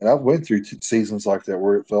 And I've went through seasons like that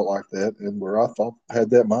where it felt like that, and where I had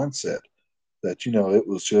that mindset that it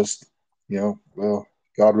was just well,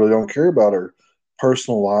 God really don't care about our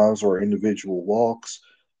personal lives or our individual walks.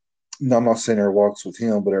 No, I'm not saying our walks with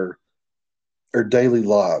Him, but our daily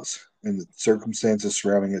lives and the circumstances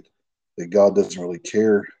surrounding it, that God doesn't really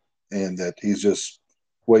care, and that He's just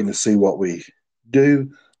waiting to see what we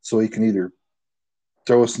do so He can either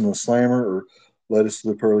throw us in the slammer or let us to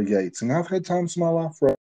the pearly gates. And I've had times in my life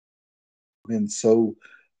where I've been so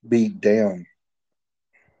beat down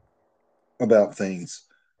about things.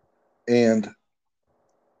 And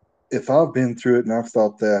if I've been through it and I've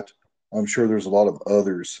thought that, I'm sure there's a lot of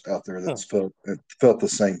others out there that's felt the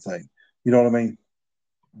same thing. You know what I mean?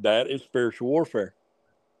 That is spiritual warfare.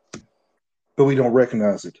 But we don't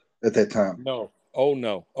recognize it at that time. No. Oh,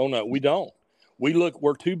 no. We don't.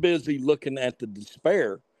 We're too busy looking at the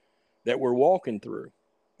despair that we're walking through.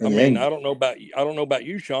 And I don't know about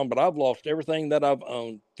you, Sean, but I've lost everything that I've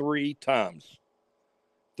owned 3 times.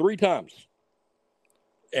 3 times.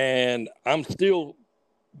 And I'm still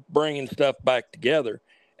bringing stuff back together.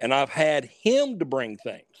 And I've had him to bring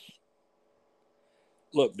things.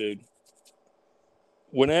 Look, dude,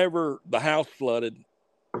 whenever the house flooded,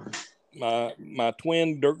 my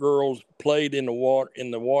twin girls played in the water in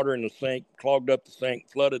the sink, clogged up the sink,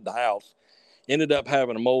 flooded the house, ended up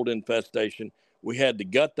having a mold infestation. We had to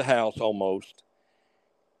gut the house almost,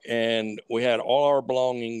 and we had all our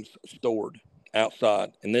belongings stored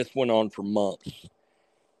outside, and this went on for months.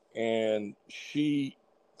 And she,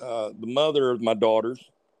 the mother of my daughters,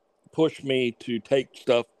 pushed me to take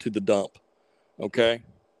stuff to the dump. Okay.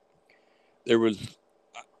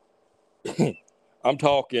 I'm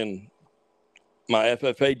talking my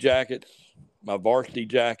FFA jackets, my varsity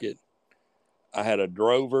jacket. I had a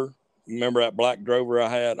Drover. Remember that black Drover I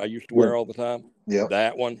had? I used to wear all the time. Yeah.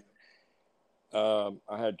 That one. I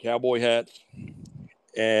had cowboy hats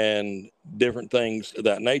and different things of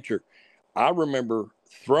that nature. I remember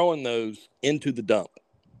throwing those into the dump.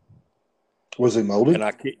 Was it molded?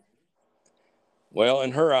 And well,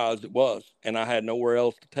 in her eyes, it was, and I had nowhere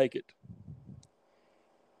else to take it.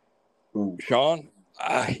 Ooh. Sean,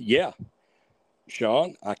 yeah,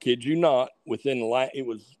 Sean, I kid you not. It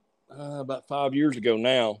was about 5 years ago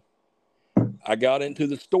now. I got into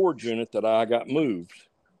the storage unit that I got moved,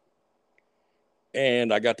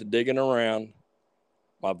 and I got to digging around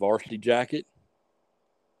my varsity jacket.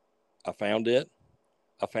 I found it.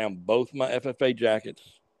 I found both my FFA jackets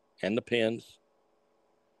and the pins,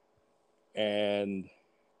 and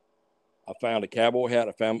I found a cowboy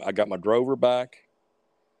hat. I got my Drover back.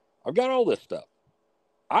 I've got all this stuff.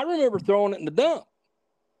 I remember throwing it in the dump,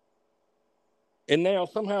 and now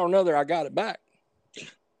somehow or another I got it back.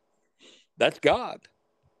 That's God.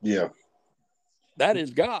 Yeah. That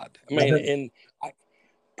is God. I mean, and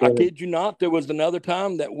I kid you not, there was another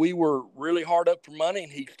time that we were really hard up for money,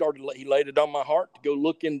 and he laid it on my heart to go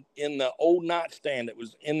look in the old nightstand that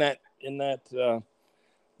was in that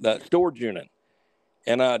storage unit.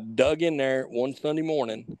 And I dug in there one Sunday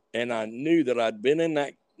morning, and I knew that I'd been in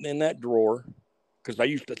that drawer because I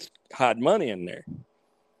used to hide money in there.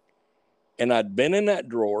 And I'd been in that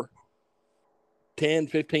drawer 10,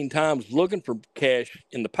 15 times looking for cash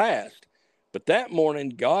in the past. But that morning,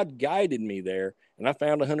 God guided me there, and I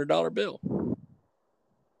found a $100 bill.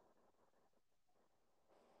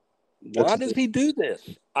 Why does he do this?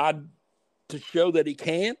 To show that he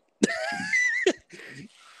can.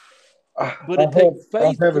 But it takes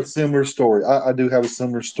faith. I have a similar story. I do have a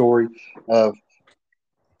similar story of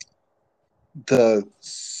the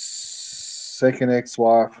second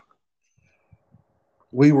ex-wife.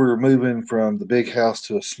 We were moving from the big house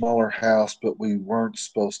to a smaller house, but we weren't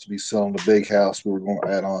supposed to be selling the big house. We were going to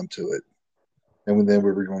add on to it. And then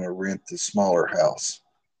we were going to rent the smaller house.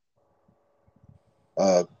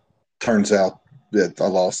 Turns out that I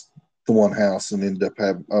lost the one house and ended up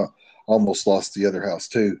having almost lost the other house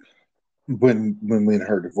too when we and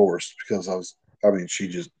her divorced because I put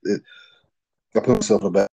myself in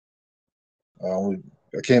a bad.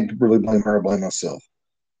 I can't really blame her. I blame myself.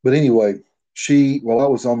 But anyway, while I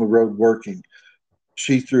was on the road working,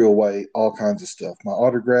 she threw away all kinds of stuff. My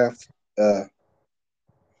autographed,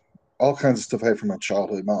 all kinds of stuff I had from my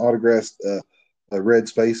childhood. My autographs,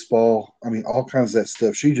 Reds baseball. I mean, all kinds of that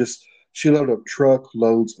stuff. She loaded up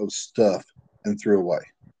truckloads of stuff and threw away.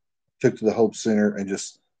 Took to the Hope Center and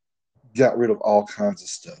just got rid of all kinds of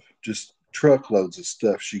stuff. Just truckloads of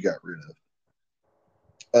stuff she got rid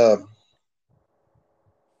of.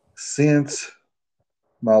 Since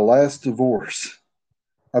my last divorce,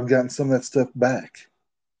 I've gotten some of that stuff back.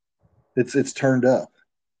 It's turned up.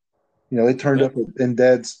 It turned up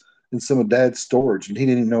in some of Dad's storage, and he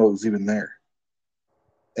didn't even know it was even there.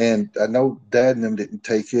 And I know Dad and them didn't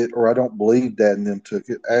take it, or I don't believe Dad and them took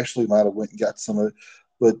it. Ashley might have went and got some of it,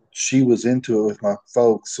 but she was into it with my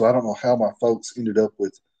folks, so I don't know how my folks ended up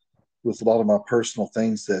with a lot of my personal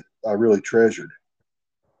things that I really treasured.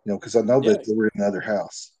 Because I know that they were in another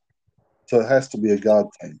house. So it has to be a God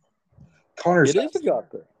thing. It is a God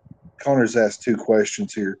thing. Connor's asked two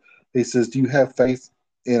questions here. He says, do you have faith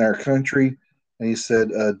in our country? And he said,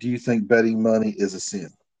 do you think betting money is a sin?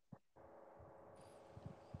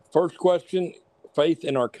 First question, faith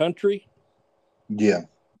in our country? Yeah.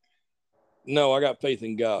 No, I got faith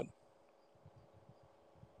in God.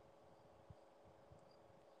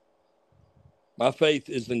 My faith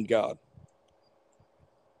is in God.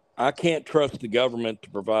 I can't trust the government to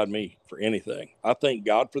provide me for anything. I thank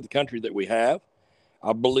God for the country that we have.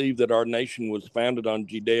 I believe that our nation was founded on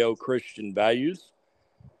Judeo-Christian values.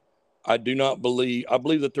 I believe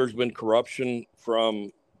that there's been corruption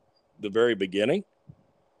from the very beginning.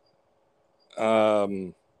 I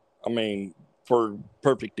mean, for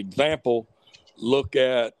perfect example,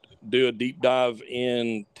 do a deep dive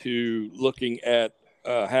into looking at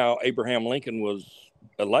how Abraham Lincoln was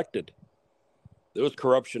elected. There was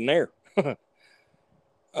corruption there.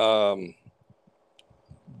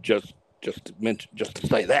 Just to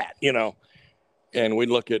say that, and we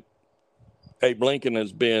look at Abe Lincoln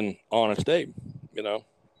as being honest Abe,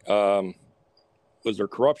 was there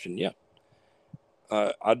corruption? Yeah.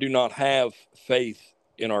 I do not have faith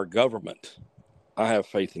in our government. I have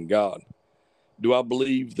faith in God. Do I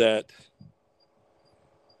believe that?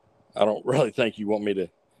 I don't really think you want me to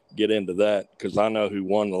get into that because I know who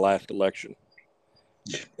won the last election.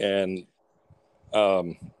 And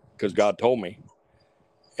because God told me.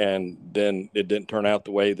 And then it didn't turn out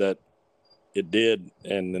the way that it did.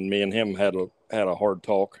 And then me and him had a hard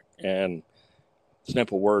talk. And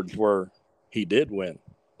simple words were, he did win.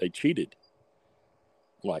 They cheated.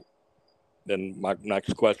 Like, then my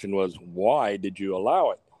next question was, why did you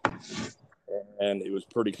allow it? And it was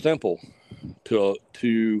pretty simple,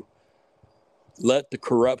 to let the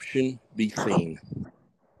corruption be seen.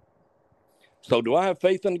 So do I have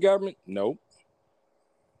faith in the government? No.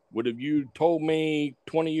 Would have you told me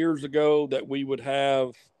 20 years ago that we would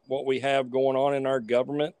have what we have going on in our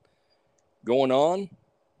government going on?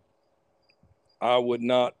 I would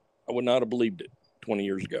not have believed it 20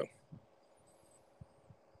 years ago.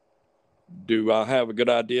 Do I have a good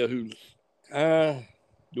idea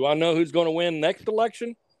do I know who's going to win next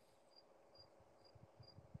election?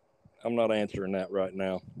 I'm not answering that right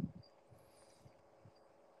now.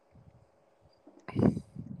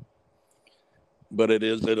 But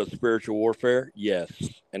is it a spiritual warfare? Yes.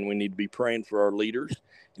 And we need to be praying for our leaders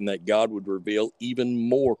and that God would reveal even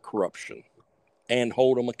more corruption and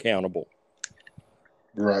hold them accountable.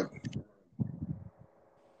 Right.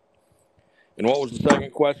 And what was the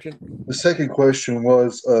second question? The second question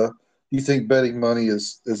was, do you think betting money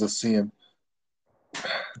is a sin?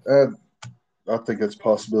 I think that's a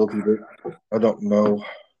possibility, but I don't know.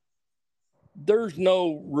 There's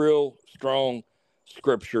no real strong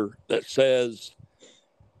scripture that says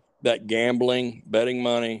that gambling, betting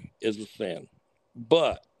money is a sin.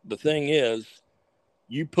 But the thing is,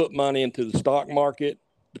 you put money into the stock market,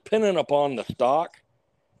 depending upon the stock,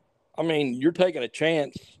 I mean, you're taking a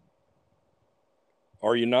chance.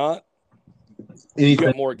 Are you not? You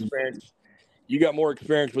got more experience. You got more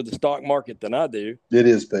experience with the stock market than I do. It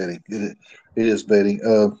is betting. It is betting.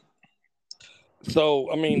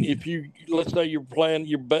 So, I mean, if let's say you're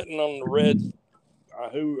betting on the Reds, I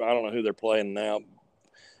don't know who they're playing now.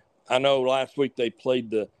 I know last week they played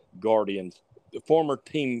the Guardians, the former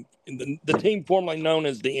team, the team formerly known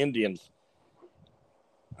as the Indians.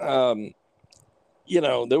 There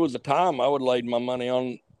was a time I would have laid my money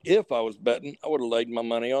on, if I was betting, I would have laid my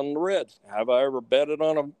money on the Reds. Have I ever betted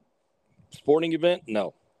on a sporting event?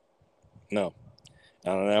 No. And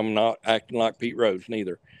I'm not acting like Pete Rose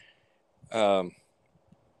neither. But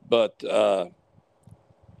the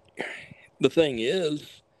thing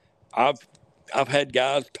is, I've had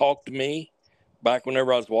guys talk to me back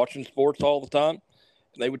whenever I was watching sports all the time.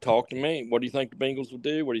 They would talk to me. What do you think the Bengals would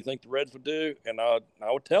do? What do you think the Reds would do? And I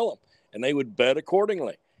would tell them, and they would bet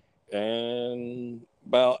accordingly. And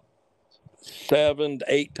about 7 to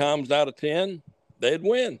 8 times out of 10, they'd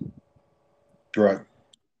win. Right.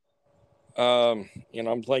 I'm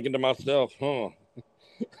thinking to myself,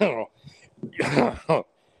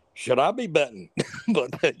 should I be betting?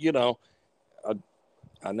 But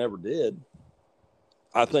I never did.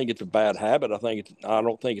 I think it's a bad habit. I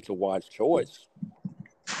don't think it's a wise choice.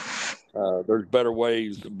 There's better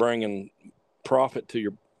ways of bringing profit to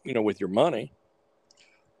your, with your money.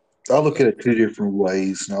 I'll look at it 2 different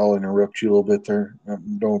ways, and I'll interrupt you a little bit there.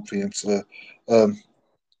 No offense.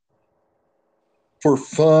 For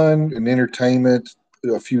fun and entertainment,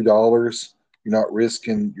 a few dollars, you're not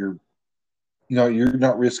risking your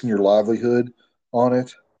livelihood on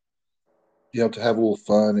it. To have a little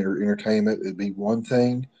fun or entertainment, it'd be one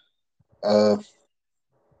thing. What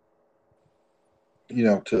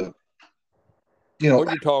you're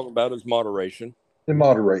talking about is moderation. In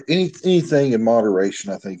moderate anything in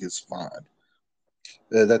moderation, I think is fine.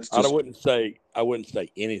 That's just, I wouldn't say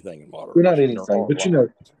anything in moderation. Well, not anything,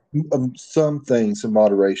 but some things in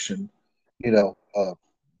moderation. I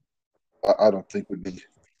don't think would be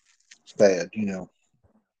bad.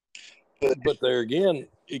 But there again,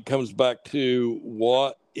 it comes back to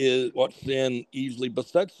what sin easily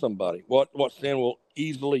besets somebody. What sin will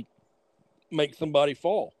easily make somebody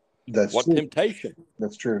fall. That's what true. Temptation.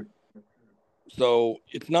 That's true. So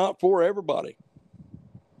it's not for everybody.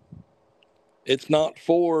 It's not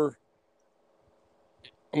for.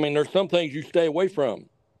 There's some things you stay away from.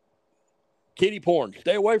 Kiddie porn,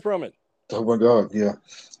 stay away from it. Oh my God, yeah.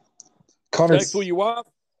 Sex with your wife,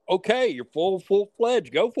 okay, you're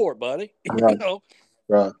full-fledged. Go for it, buddy. Right.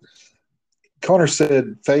 Right. Connor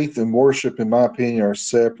said, "Faith and worship, in my opinion, are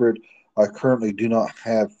separate. I currently do not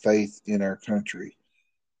have faith in our country."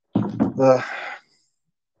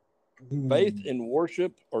 Faith and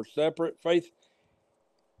worship are separate. Faith.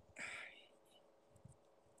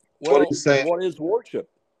 Well, what is worship?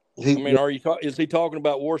 Is he talking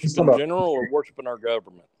about worship in general or worship in our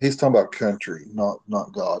government? He's talking about country, not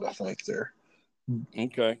God, I think there.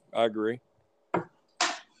 Okay, I agree.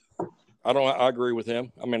 I agree with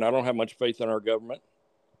him. I don't have much faith in our government.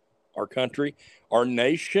 our country, our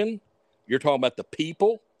nation. You're talking about the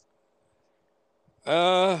people.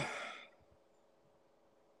 I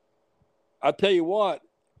tell you what,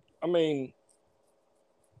 I mean,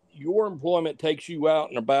 your employment takes you out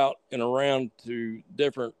and about and around to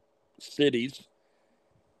different cities.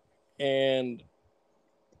 And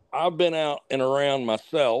I've been out and around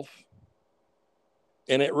myself,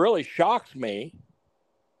 and it really shocks me.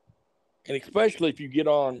 And especially if you get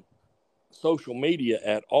on social media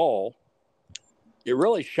at all, it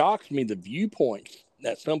really shocks me the viewpoints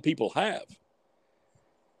that some people have.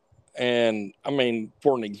 And I mean,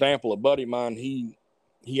 for an example, a buddy of mine, he's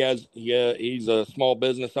a small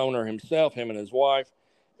business owner himself, him and his wife,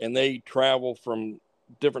 and they travel from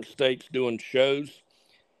different states doing shows.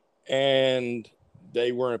 And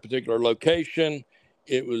they were in a particular location.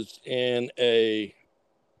 It was they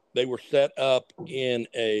were set up in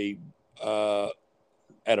at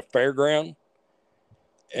a fairground,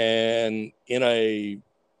 and I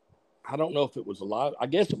don't know if it was I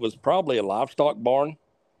guess it was probably a livestock barn,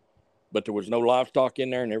 but there was no livestock in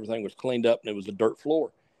there, and everything was cleaned up, and it was a dirt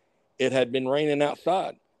floor. It had been raining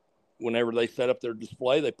outside. Whenever they set up their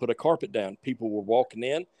display, they put a carpet down. People were walking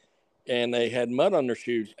in, and they had mud on their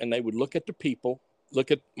shoes, and they would look at the people,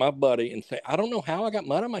 look at my buddy, and say, I don't know how I got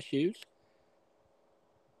mud on my shoes.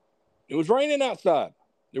 It was raining outside.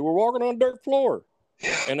 They were walking on a dirt floor,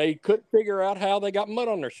 and they couldn't figure out how they got mud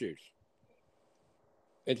on their shoes.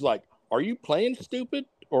 It's like, are you playing stupid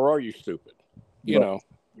or are you stupid? You know?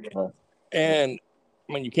 And,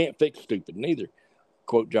 I mean, you can't fix stupid neither,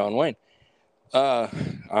 quote John Wayne.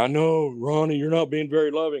 I know, Ronnie, you're not being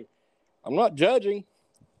very loving. I'm not judging.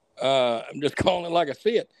 I'm just calling it like I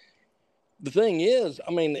see it. The thing is,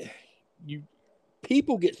 I mean,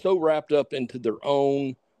 people get so wrapped up into their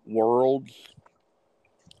own worlds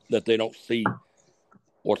that they don't see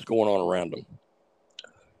what's going on around them.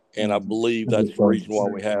 And I believe that's the reason why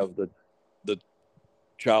we have the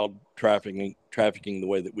child trafficking the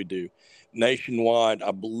way that we do. Nationwide,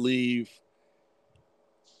 I believe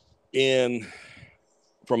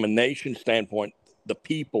from a nation standpoint, the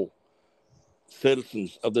people,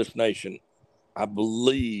 citizens of this nation, I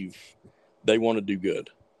believe they want to do good,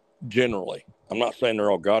 generally. I'm not saying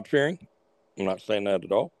they're all God-fearing. I'm not saying that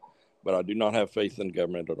at all, but I do not have faith in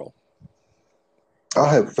government at all.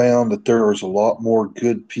 I have found that there is a lot more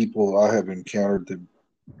good people I have encountered than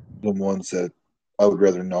the ones that I would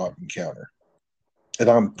rather not encounter. And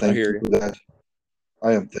I'm thankful for that.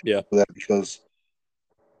 I am thankful for that, because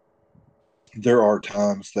there are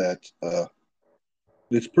times that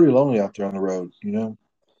it's pretty lonely out there on the road, you know?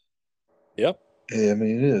 Yep. Yeah, I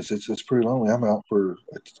mean, it is. It's pretty lonely. I'm out for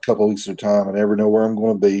a couple of weeks at a time. I never know where I'm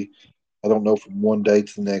going to be. I don't know from one day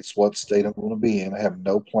to the next what state I'm going to be in. I have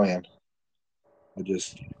no plan. I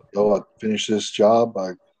just go, I finish this job,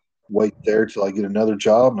 I wait there till I get another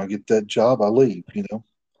job, and I get that job, I leave, you know?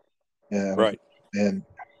 And, right. And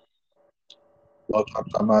well, I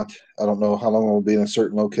don't know how long I'll be in a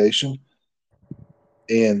certain location.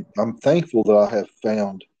 And I'm thankful that I have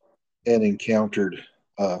found and encountered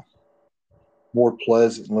more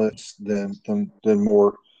pleasantness than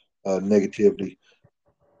more negativity.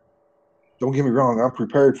 Don't get me wrong, I'm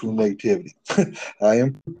prepared for the negativity. I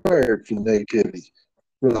am prepared for the negativity.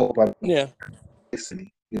 Really hope I don't face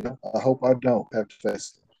any. You know, I hope I don't have to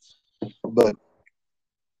face it. But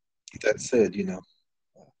that said, you know,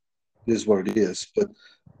 it is what it is. But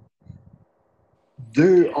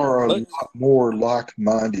there are a lot more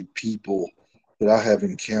like-minded people that I have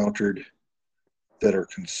encountered that are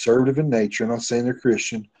conservative in nature. I'm not saying they're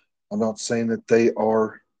Christian. I'm not saying that they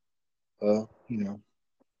are, you know.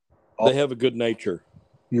 They have a good nature.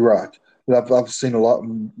 You're right. But I've seen a lot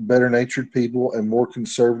better-natured people and more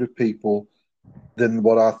conservative people than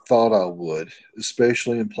what I thought I would,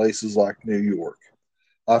 especially in places like New York.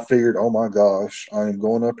 I figured, oh my gosh, I am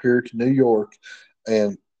going up here to New York,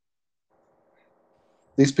 and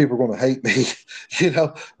these people are going to hate me, you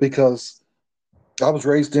know, because I was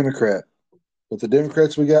raised Democrat. But the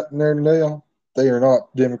Democrats we got in there now, they are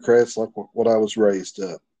not Democrats like what I was raised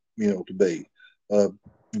up, you know, to be.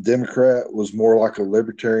 Democrat was more like a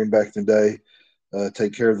libertarian back in the day,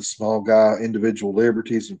 take care of the small guy, individual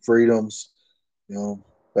liberties and freedoms. You know,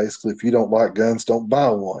 basically, if you don't like guns, don't buy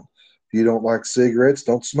one. If you don't like cigarettes,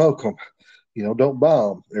 don't smoke them. You know, don't buy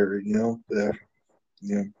them. Or you know,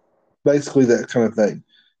 basically that kind of thing.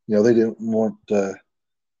 You know, they didn't want,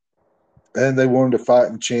 and they wanted to fight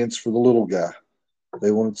and chance for the little guy.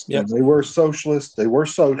 They wanted, and they were socialists. They were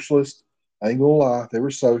socialists. I ain't gonna lie, they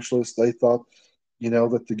were socialists. They thought, you know,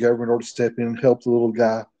 that the government ought to step in and help the little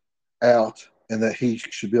guy out, and that he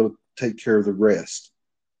should be able to take care of the rest.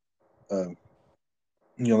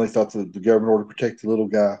 They thought the government ought to protect the little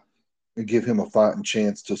guy and give him a fighting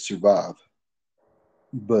chance to survive.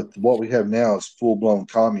 But what we have now is full blown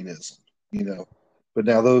communism. You know, but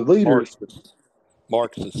now the leaders,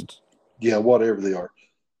 Marxist. yeah, whatever they are,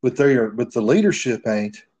 but they are. But the leadership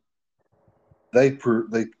ain't. They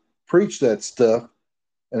preach that stuff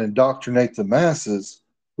and indoctrinate the masses,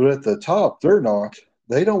 but at the top, they're not.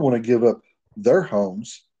 They don't want to give up their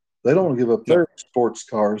homes. They don't want to give up No. their sports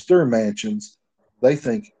cars, their mansions. They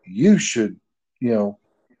think you should, you know,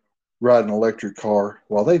 ride an electric car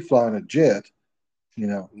while they fly in a jet,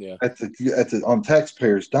 Yeah. at the on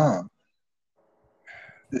taxpayers' dime.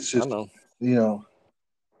 It's I just, know. you know,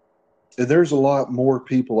 there's a lot more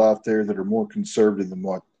people out there that are more conservative than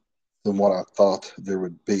what I thought there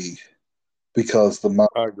would be, because the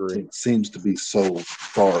I agree. mindset seems to be so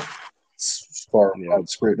far Yeah.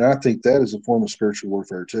 widespread. And I think that is a form of spiritual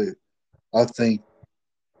warfare too. I think,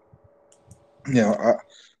 you know,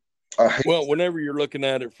 I hate, Well, whenever you're looking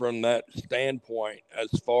at it from that standpoint, as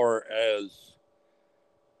far as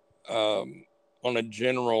on a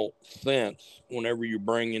general sense, whenever you're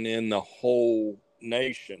bringing in the whole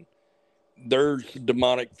nation, there's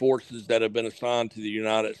demonic forces that have been assigned to the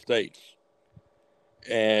United States.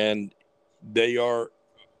 And they are,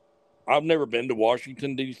 I've never been to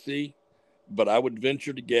Washington, D.C., but I would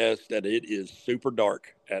venture to guess that it is super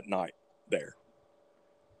dark at night there.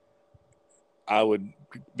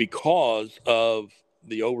 Because of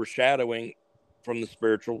the overshadowing from a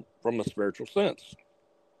spiritual sense.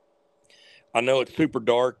 I know it's super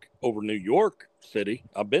dark over New York City.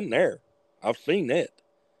 I've been there. I've seen it.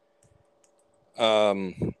 I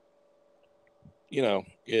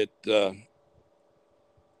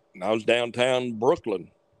was downtown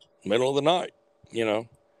Brooklyn, middle of the night, you know,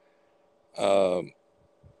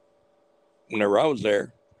 whenever I was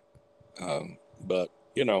there. But,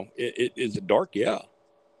 is it dark? Yeah.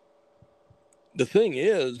 The thing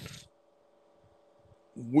is,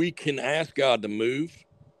 we can ask God to move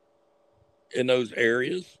in those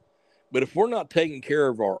areas, but if we're not taking care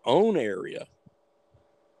of our own area,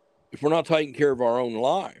 if we're not taking care of our own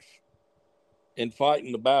life and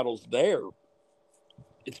fighting the battles there,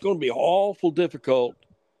 it's going to be awful difficult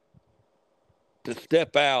to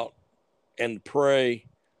step out and pray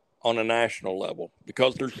on a national level,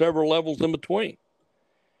 because there's several levels in between.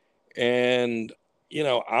 And,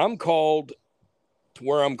 I'm called to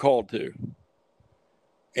where I'm called to.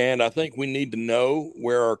 And I think we need to know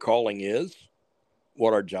where our calling is,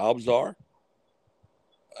 what our jobs are.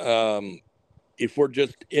 If we're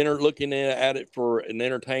just looking at it for an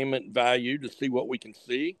entertainment value to see what we can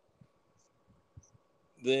see,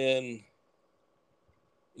 then,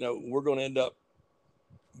 we're going to end up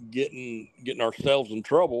getting ourselves in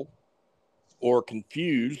trouble, or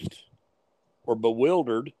confused, or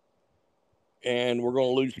bewildered, and we're going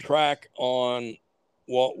to lose track on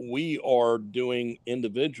what we are doing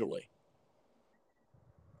individually.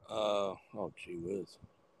 Oh, gee whiz.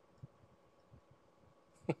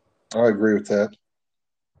 I agree with that.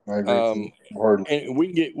 I agree hardly. And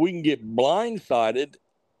we can get blindsided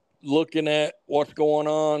looking at what's going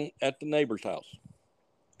on at the neighbor's house.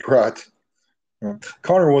 Right.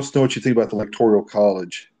 Connor wants to know what you think about the Electoral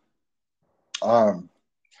College.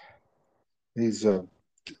 He's For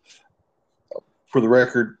the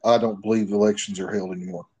record, I don't believe elections are held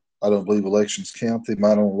anymore. I don't believe elections count. They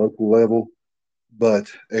might on a local level,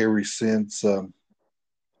 but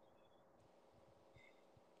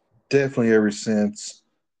definitely ever since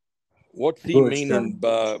What's he Bush meaning term,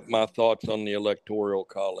 by my thoughts on the Electoral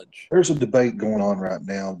College? there's a debate going on right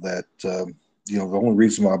now that the only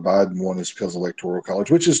reason why Biden won is because of Electoral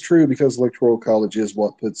College, which is true, because Electoral College is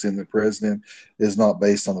what puts in the president, is not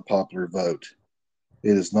based on the popular vote.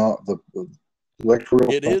 It is not the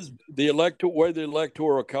electoral. It is the way the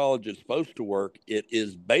Electoral College is supposed to work. It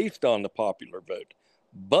is based on the popular vote,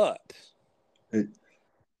 but the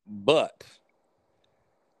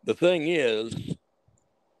thing is,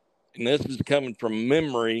 and this is coming from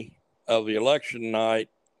memory of the election night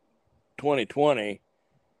 2020,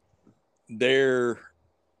 there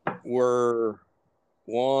were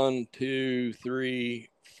 4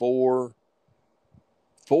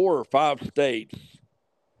 or 5 states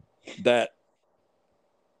that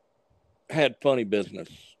had funny business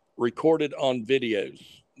recorded on videos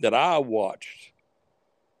that I watched,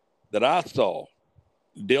 that I saw,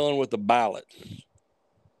 dealing with the ballots.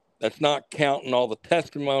 That's not counting all the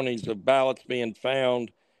testimonies of ballots being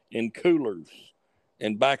found in coolers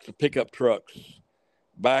and backs of pickup trucks,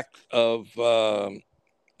 backs of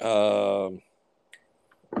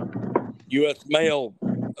U.S. mail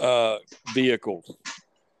vehicles.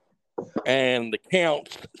 and the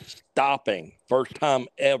counts stopping, first time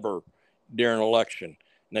ever during an election.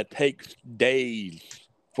 And it takes days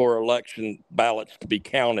for election ballots to be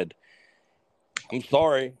counted. I'm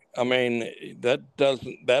sorry. I mean,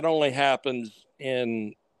 that only happens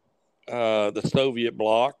in the Soviet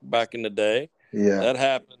bloc back in the day. Yeah. That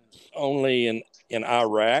happens only in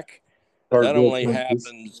Iraq. Third That world only countries.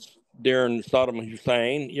 happens during Saddam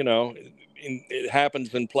Hussein. It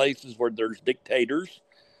happens in places where there's dictators.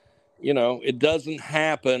 It doesn't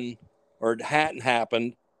happen, or it hadn't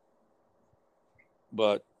happened.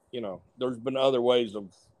 But there's been other ways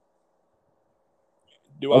of.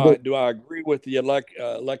 Do I agree with the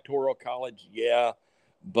electoral college? Yeah,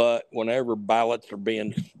 but whenever ballots are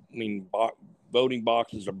being, voting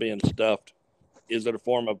boxes are being stuffed, is it a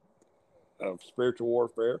form of spiritual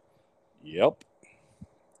warfare? Yep.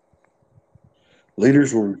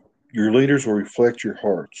 Your leaders will reflect your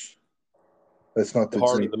hearts. That's not The the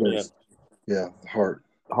heart same of the men. place. Yeah, the heart.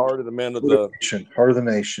 The heart of the men of the nation. Heart of the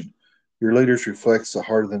nation. Your leaders reflects the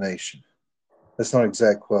heart of the nation. That's not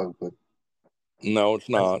exact quote, but no, it's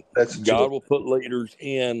not. That's God will put leaders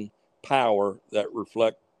in power that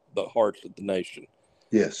reflect the hearts of the nation.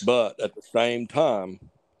 Yes. But at the same time,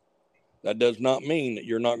 that does not mean that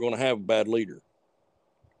you're not going to have a bad leader.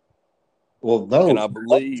 Well, no, and I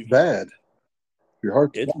believe it's bad. Your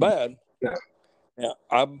heart's it's bad. Yeah.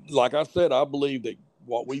 Like I said, I believe that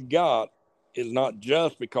what we've got is not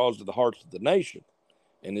just because of the hearts of the nation.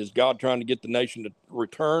 And is God trying to get the nation to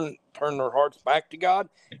turn their hearts back to God?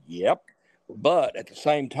 Yep. But at the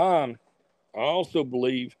same time, I also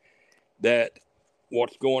believe that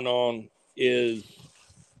what's going on is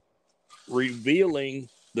revealing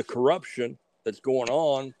the corruption that's going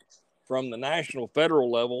on from the national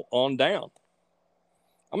federal level on down.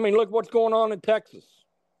 I mean, look what's going on in Texas.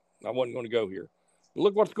 I wasn't going to go here.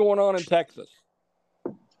 Look what's going on in Texas.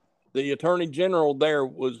 The attorney general there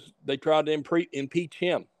they tried to impeach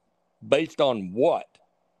him based on what?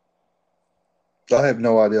 I have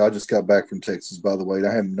no idea. I just got back from Texas, by the way.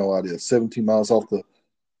 I have no idea. 17 miles off the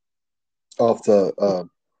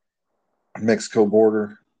Mexico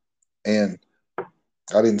border, and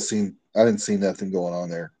I didn't see nothing going on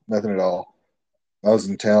there. Nothing at all. I was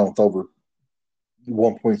in town with over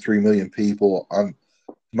 1.3 million people. To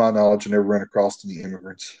my knowledge, I never ran across any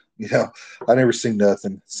immigrants. I never seen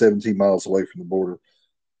nothing 17 miles away from the border.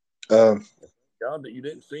 God, that you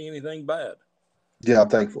didn't see anything bad. Yeah, I'm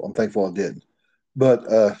thankful. I'm thankful I didn't. But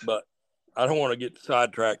I don't want to get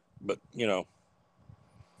sidetracked. But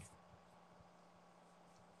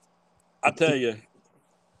I tell you,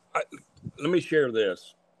 let me share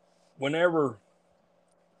this. Whenever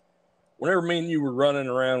me and you were running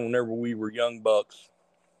around, whenever we were young bucks,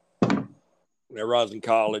 whenever I was in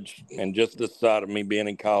college, and just this side of me being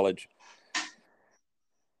in college,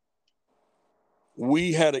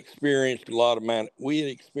 we had experienced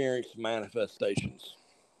manifestations.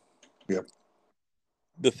 Yep.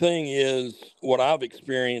 The thing is, what I've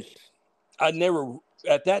experienced, at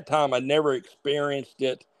that time, I never experienced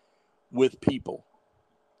it with people.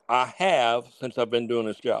 I have since I've been doing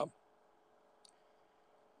this job.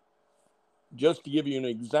 Just to give you an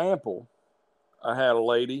example, I had a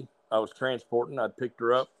lady I was transporting. I'd picked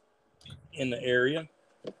her up in the area,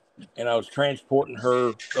 and I was transporting her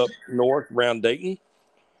up north around Dayton,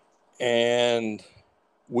 and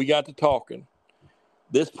we got to talking.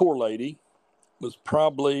 This poor lady was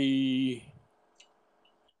probably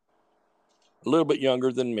a little bit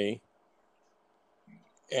younger than me,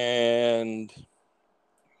 and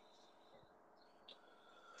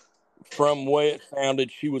from the way it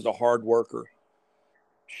sounded, she was a hard worker.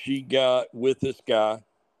 She got with this guy,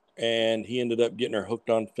 and he ended up getting her hooked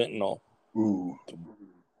on fentanyl. Ooh.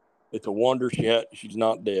 It's a wonder she's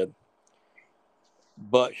not dead.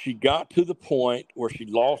 But she got to the point where she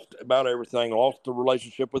lost about everything, lost the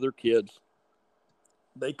relationship with her kids.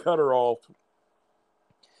 They cut her off.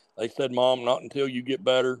 They said, "Mom, not until you get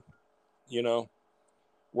better.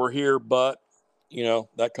 We're here," but,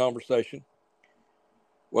 that conversation.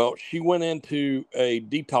 Well, she went into a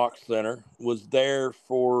detox center, was there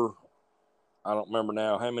for, I don't remember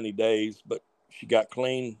now how many days, but she got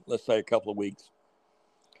clean, let's say a couple of weeks.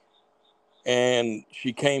 And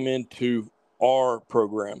she came into our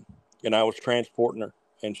program, and I was transporting her,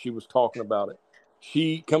 and she was talking about it.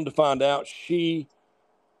 She come to find out she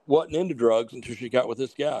wasn't into drugs until she got with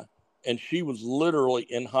this guy, and she was literally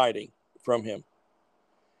in hiding from him.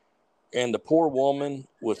 And the poor woman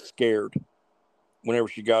was scared whenever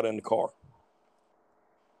she got in the car.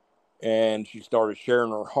 And she started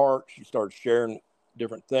sharing her heart. She started sharing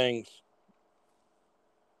different things.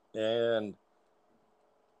 And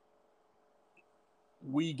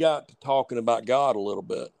we got to talking about God a little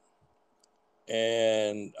bit,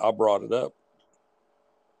 and I brought it up,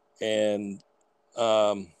 and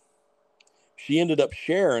she ended up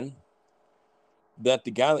sharing that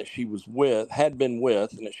the guy that she was with, had been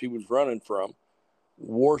with, and that she was running from,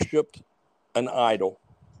 worshipped an idol.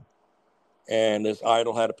 And this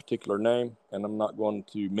idol had a particular name, and I'm not going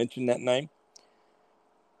to mention that name,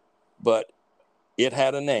 but it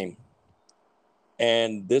had a name.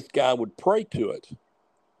 And this guy would pray to it.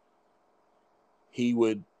 He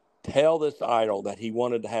would tell this idol that he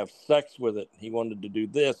wanted to have sex with it. He wanted to do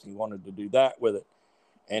this. He wanted to do that with it.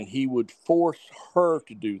 And he would force her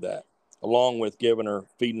to do that, along with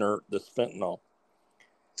feeding her this fentanyl.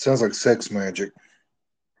 Sounds like sex magic.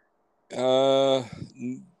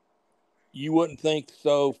 You wouldn't think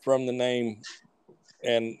so from the name,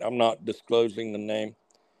 and I'm not disclosing the name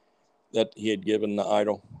that he had given the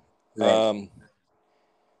idol. Right.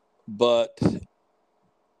 But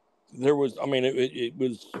there was, I mean, it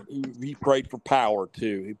was, he prayed for power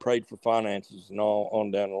too. He prayed for finances and all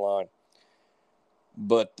on down the line.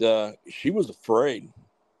 But she was afraid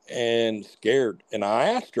and scared. And I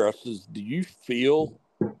asked her, I says, do you feel,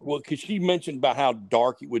 well, because she mentioned about how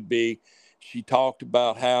dark it would be. She talked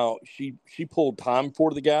about how she pulled time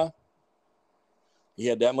for the guy. He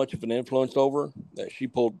had that much of an influence over her that she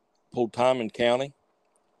pulled time and counting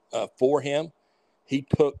for him. She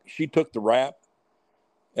took the rap.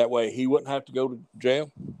 That way he wouldn't have to go to jail.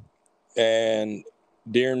 And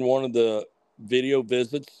during one of the video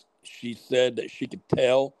visits, she said that she could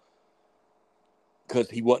tell because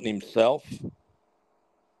he wasn't himself,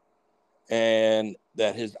 and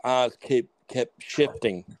that his eyes kept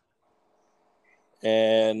shifting,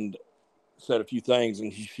 and said a few things,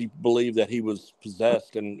 and she believed that he was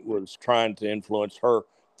possessed and was trying to influence her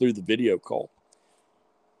through the video call.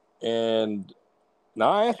 And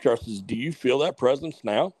now I asked her, I says, do you feel that presence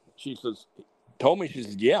now? She says,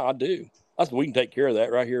 yeah, I do. I said, we can take care of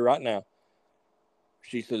that right here, right now.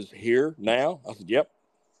 She says, here, now? I said, yep.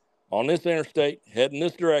 On this interstate, heading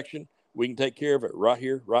this direction, we can take care of it right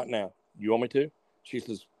here, right now. You want me to? She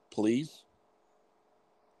says, please.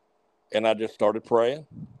 And I just started praying.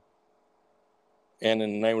 And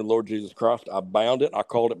in the name of the Lord Jesus Christ, I bound it. I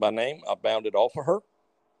called it by name. I bound it off of her.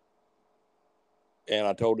 And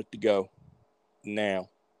I told it to go now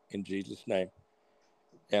in Jesus' name.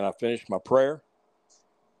 And I finished my prayer.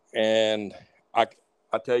 And I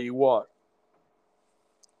tell you what,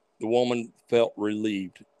 the woman felt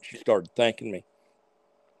relieved. She started thanking me.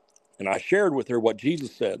 And I shared with her what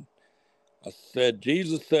Jesus said. I said,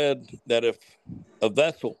 Jesus said that if a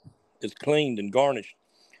vessel is cleaned and garnished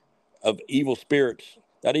of evil spirits,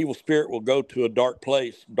 that evil spirit will go to a dark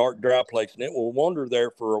place, dark, dry place, and it will wander there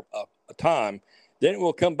for a time. Then it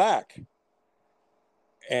will come back.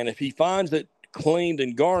 And if he finds it cleaned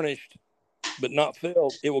and garnished, but not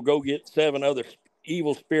filled, it will go get 7 other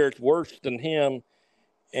evil spirits worse than him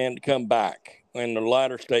and come back. And the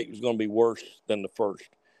latter state is going to be worse than the first.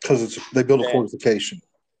 Because they build a fortification.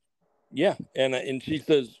 Yeah. And she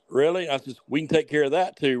says, really? I says, we can take care of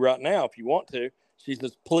that too right now if you want to. She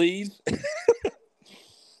says, please. And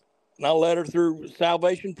I led her through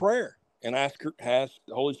salvation prayer and asked the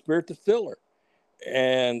Holy Spirit to fill her.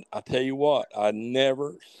 And I tell you what, I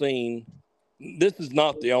never seen, this is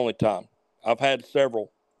not the only time. I've had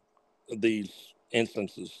several of these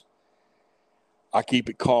instances. I keep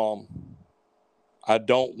it calm. I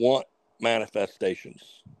don't want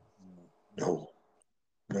manifestations. No.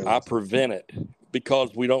 I prevent it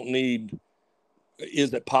because we don't need,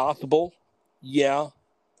 is it possible? Yeah,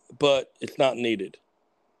 but it's not needed.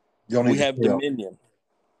 We have dominion.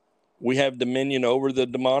 We have dominion over the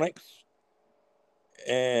demonics.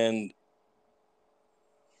 And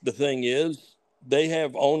the thing is, they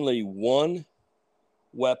have only one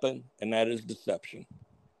weapon, and that is deception.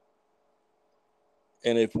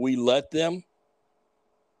 And if we let them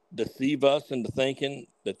deceive us into thinking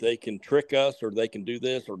that they can trick us or they can do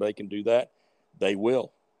this or they can do that, they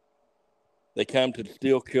will. They come to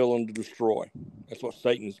steal, kill, and to destroy. That's what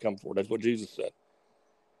Satan's come for. That's what Jesus said.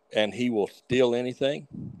 And he will steal anything.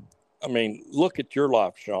 I mean, look at your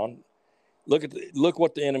life, Sean. Look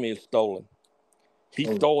what the enemy has stolen.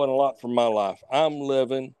 He's stolen a lot from my life. I'm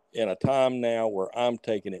living in a time now where I'm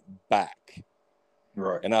taking it back.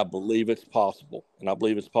 Right. And I believe it's possible. And I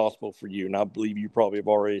believe it's possible for you. And I believe you probably have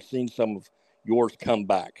already seen some of yours come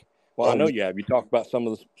back. Well, I know you have. You talked about some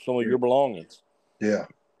of your belongings. Yeah.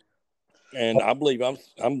 And I believe I'm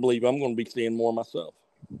going to be seeing more myself.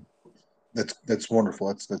 That's wonderful.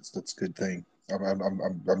 That's a good thing.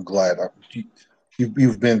 I'm glad.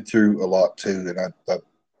 You've been through a lot too, and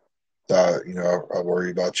I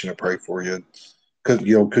worry about you and I pray for you.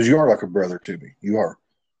 because you are like a brother to me. You are.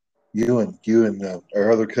 You and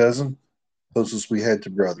our other cousin, closest we had to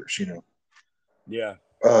brothers. Yeah,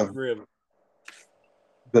 all Uh, three of them.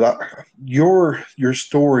 but your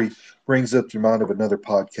story brings up the mind of another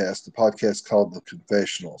podcast, the podcast called The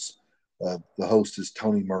Confessionals. The host is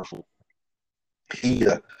Tony Merkel. He,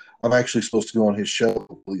 I'm actually supposed to go on his show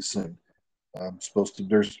really soon. They're supposed to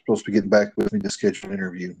be getting back with me to schedule an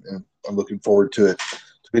interview, and I'm looking forward to it,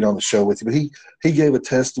 to being on the show with you. But he gave a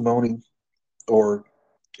testimony, or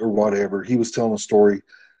whatever. He was telling a story.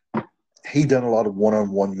 He done a lot of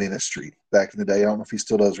one-on-one ministry back in the day. I don't know if he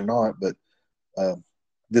still does or not, but um,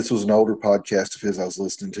 this was an older podcast of his I was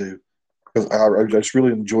listening to, because I just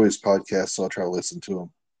really enjoy his podcast, so I try to listen to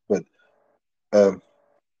him. But um,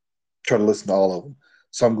 try to listen to all of them.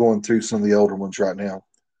 So I'm going through some of the older ones right now.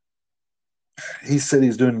 He said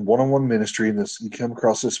he's doing one-on-one ministry, and he came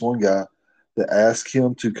across this one guy that asked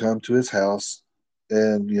him to come to his house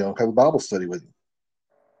and have a Bible study with him.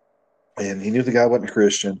 And he knew the guy wasn't a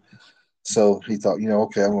Christian, so he thought,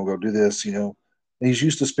 okay, I'm gonna go do this. And he's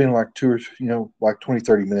used to spending like like 20,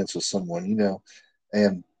 30 minutes with someone,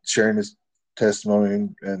 and sharing his testimony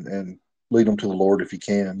and lead them to the Lord if he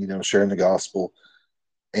can, sharing the gospel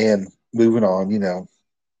and moving on.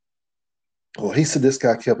 Well, he said this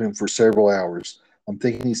guy kept him for several hours. I'm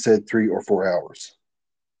thinking he said 3 or 4 hours,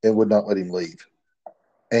 and would not let him leave.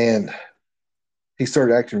 And he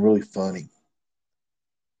started acting really funny.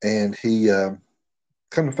 And he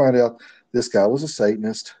come to find out, this guy was a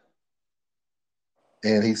Satanist,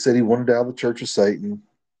 and he said he wanted out of the Church of Satan.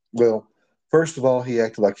 Well, first of all, he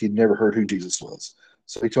acted like he'd never heard who Jesus was.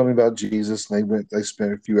 So he told me about Jesus, and they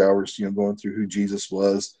spent a few hours, going through who Jesus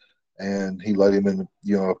was, and he led him in,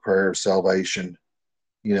 a prayer of salvation,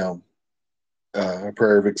 you know, a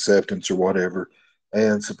prayer of acceptance or whatever.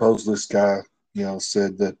 And suppose this guy,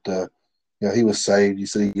 said that, he was saved. He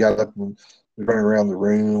said he got up and running around the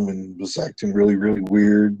room and was acting really, really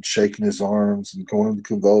weird, shaking his arms and going into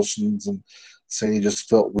convulsions, and saying he just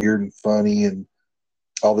felt weird and funny and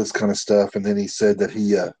all this kind of stuff. And then he said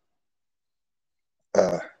that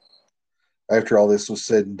uh, after all this was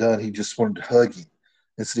said and done, he just wanted to hug him.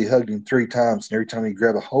 And said he hugged him 3 times, and every time he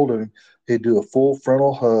grabbed a hold of him, he'd do a full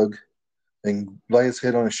frontal hug and lay his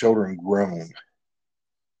head on his shoulder and groan,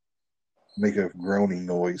 make a groaning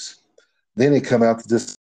noise. Then he come out to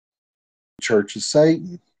this Church of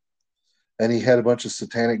Satan, and he had a bunch of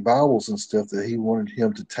satanic Bibles and stuff that he wanted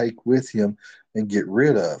him to take with him and get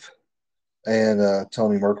rid of. And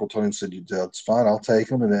Tony Merkel told him, said, "It's fine, I'll take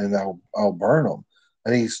them, and then I'll burn them."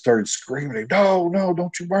 And he started screaming, "No, no,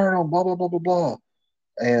 don't you burn them!" Blah blah blah blah blah.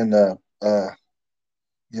 And uh,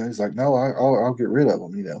 he's like, "No, I'll get rid of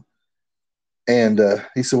them." And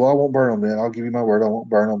he said, "Well, I won't burn them, man. I'll give you my word. I won't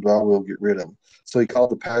burn them, but I will get rid of them." So he called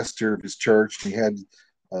the pastor of his church,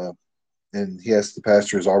 uh, and he asked the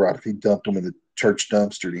pastor, "Is all right if he dumped them in the church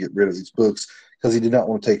dumpster to get rid of these books?" Because he did not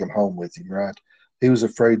want to take them home with him, right? He was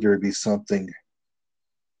afraid there would be something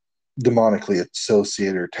demonically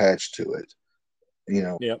associated or attached to it.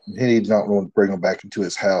 Yep. He did not want to bring them back into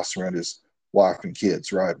his house around his wife and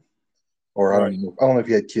kids, right? Or Right. I don't know if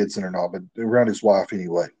he had kids in or not, but around his wife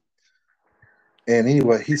anyway. And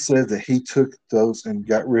anyway, he said that he took those and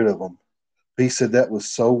got rid of them. He said that was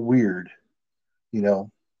so weird, you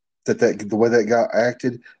know, that the way that guy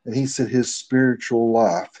acted, and he said his spiritual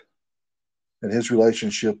life and his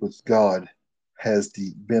relationship with God has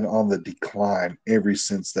been on the decline ever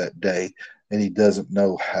since that day, and he doesn't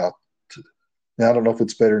know how to. Now I don't know if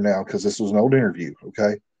it's better now because this was an old interview,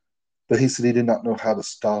 okay? But he said he did not know how to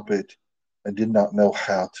stop it and did not know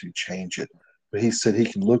how to change it. But he said he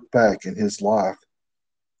can look back in his life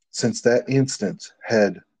since that instant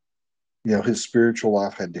had, his spiritual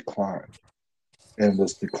life had declined and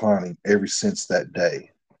was declining ever since that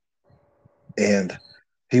day. And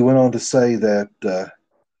he went on to say that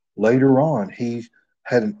later on he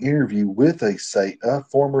had an interview with a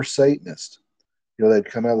former Satanist. They'd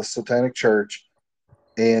come out of the Satanic Church,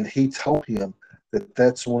 and he told him that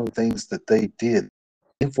that's one of the things that they did.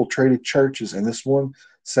 Infiltrated churches, and this one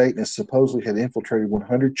Satanist supposedly had infiltrated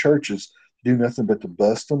 100 churches to do nothing but to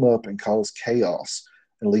bust them up and cause chaos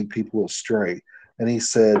and lead people astray. And he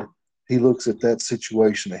said he looks at that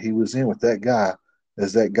situation that he was in with that guy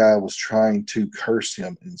as that guy was trying to curse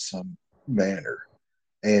him in some manner.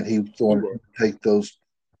 And he wanted to take those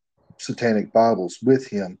satanic Bibles with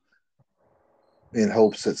him in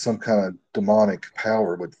hopes that some kind of demonic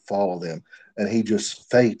power would follow them. And he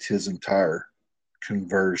just faked his entire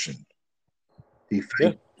conversion.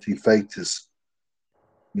 Yeah, He faked his,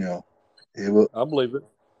 it was I believe it.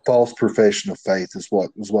 false profession of faith is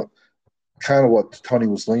what kind of what Tony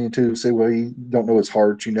was leaning to. Say, well, you don't know his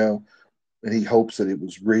heart, and he hopes that it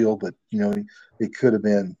was real, but it could have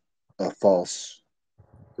been a false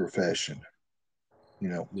profession.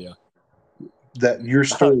 Yeah. That your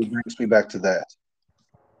story brings me back to that.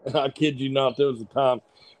 I kid you not. There was a time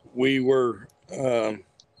we were,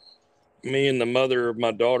 me and the mother of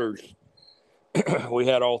my daughters, we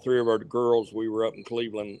had all three of our girls. We were up in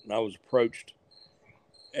Cleveland, and I was approached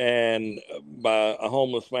by a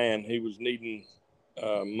homeless man. He was needing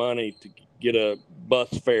money to get a bus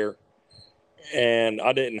fare, and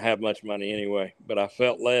I didn't have much money anyway, but I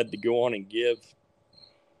felt led to go on and give.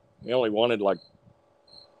 We only wanted like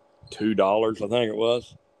 $2, I think it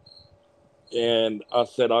was. And I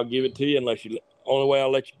said, I'll give it to you only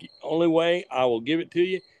way I will give it to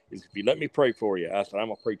you is if you let me pray for you. I said,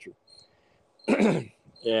 I'm a preacher.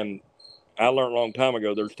 And I learned a long time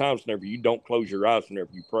ago, there's times whenever you don't close your eyes whenever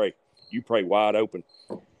you pray wide open.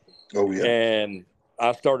 Oh, yeah. And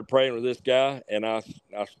I started praying with this guy, and I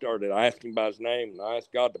started asking by his name, and I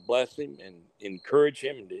asked God to bless him and encourage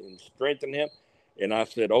him and strengthen him. And I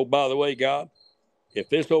said, oh, by the way, God, if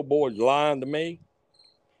this old boy's lying to me,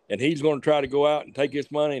 and he's going to try to go out and take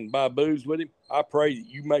his money and buy booze with him, I pray that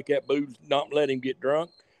you make that booze, not let him get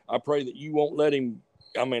drunk. I pray that you won't let him.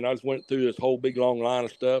 I just went through this whole big long line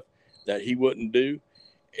of stuff that he wouldn't do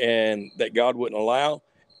and that God wouldn't allow.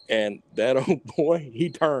 And that old boy,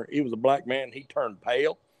 he was a black man. He turned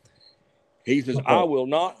pale. He says, I will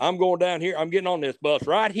not. I'm going down here. I'm getting on this bus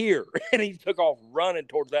right here. And he took off running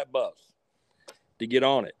towards that bus to get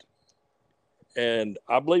on it. And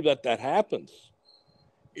I believe that happens.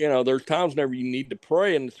 There's times whenever you need to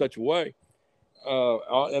pray in such a way.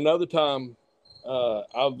 Another time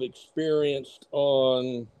I've experienced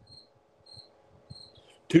on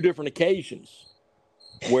 2 different occasions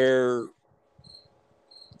where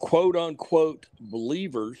quote unquote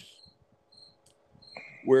believers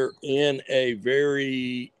were in a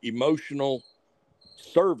very emotional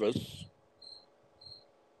service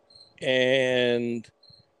and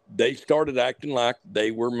they started acting like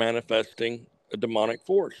they were manifesting a demonic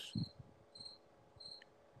force.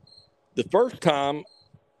 The first time,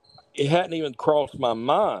 it hadn't even crossed my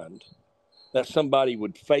mind that somebody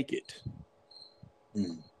would fake it.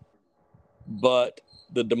 But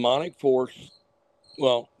the demonic force,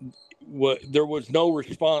 there was no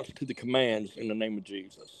response to the commands in the name of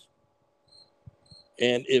Jesus.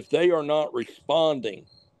 And if they are not responding,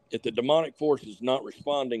 if the demonic force is not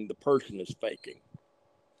responding, the person is faking.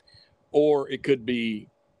 Or it could be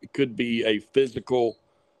a physical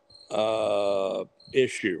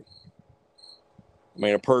issue.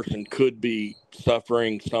 A person could be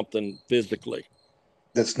suffering something physically.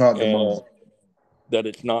 That's not demonic.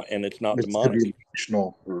 It's not demonic. Could be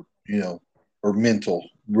emotional or mental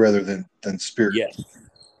rather than spiritual.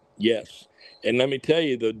 Yes. And let me tell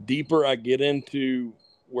you, the deeper I get into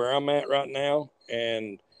where I'm at right now,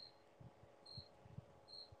 and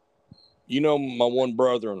my one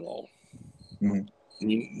brother-in-law, mm-hmm.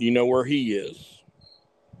 you know where he is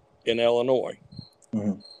in Illinois,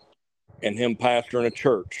 mm-hmm. and him pastoring a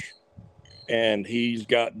church, and he's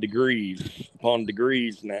got degrees upon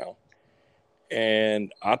degrees now.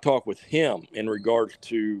 And I talk with him in regards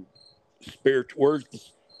to spiritual.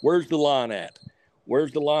 Where's the line at?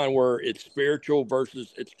 Where's the line where it's spiritual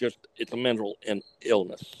versus it's a mental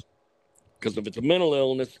illness? Because if it's a mental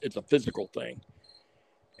illness, it's a physical thing.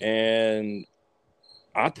 And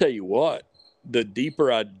I tell you what, the deeper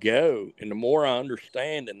I go and the more I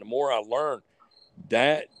understand and the more I learn,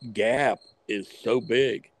 that gap is so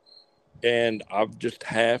big. And I just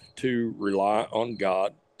have to rely on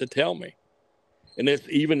God to tell me. And it's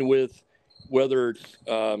even with whether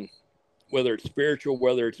it's spiritual,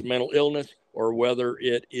 whether it's mental illness, or whether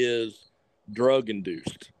it is drug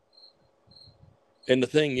induced. And the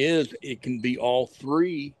thing is, it can be all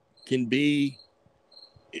three can be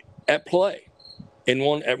at play in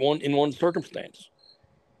one circumstance.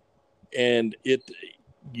 And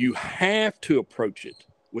you have to approach it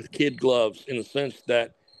with kid gloves in the sense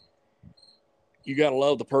that you got to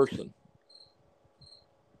love the person,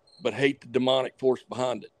 but hate the demonic force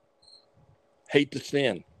behind it. Hate the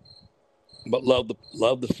sin, but love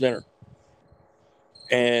the sinner.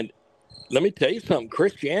 And let me tell you something,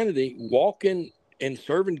 Christianity, walking and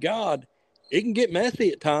serving God, it can get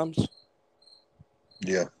messy at times.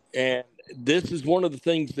 Yeah. And this is one of the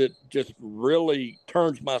things that just really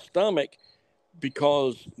turns my stomach,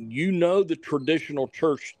 because the traditional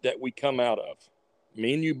church that we come out of,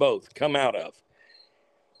 me and you both come out of.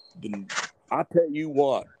 I tell you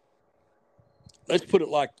what, let's put it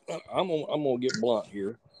like, I'm gonna get blunt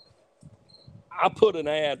here. I put an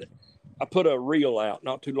ad I put a reel out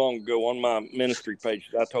not too long ago on my ministry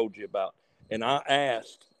page that I told you about, and I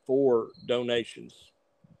asked for donations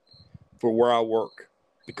for where I work,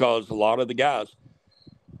 because a lot of the guys,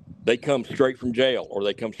 they come straight from jail or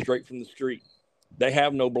they come straight from the street. They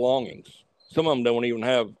have no belongings. Some of them don't even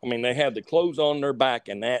have, they have the clothes on their back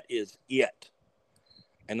and that is it.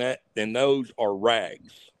 And those are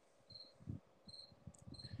rags.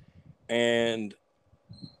 And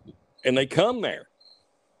they come there.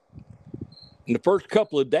 In the first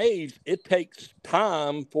couple of days, it takes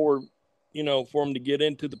time for them to get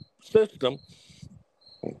into the system.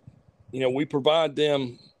 We provide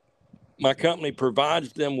them, my company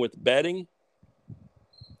provides them with bedding,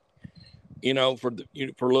 for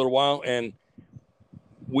a little while. And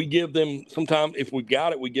we give them, sometimes if we've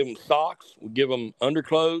got it, we give them socks, we give them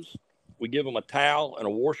underclothes, we give them a towel and a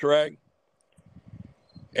wash rag.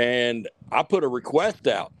 And I put a request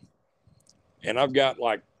out, and I've got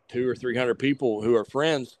like 200 or 300 people who are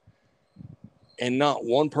friends, and not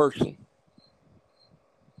one person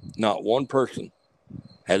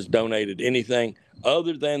has donated anything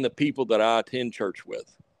other than the people that I attend church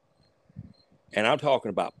with. And I'm talking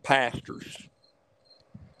about pastors.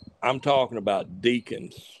 I'm talking about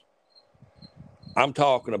deacons. I'm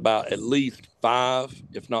talking about at least 5,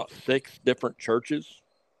 if not 6 different churches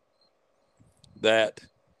that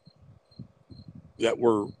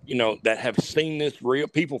were, that have seen this reel.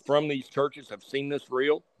 People from these churches have seen this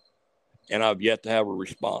reel, and I've yet to have a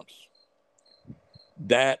response.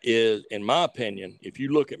 That is, in my opinion, if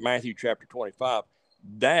you look at Matthew chapter 25,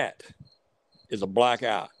 that is a black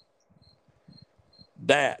eye.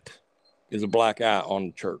 That is a black eye on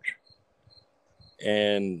the church.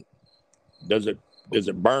 And does it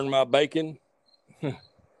burn my bacon?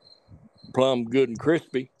 Plumb good and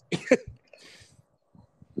crispy.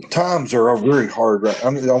 Times are very hard, right?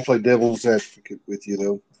 I'll play devil's advocate with you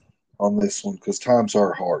though on this one, because times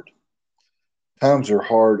are hard. Times are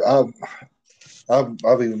hard. I've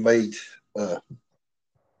even made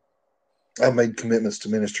I've made commitments to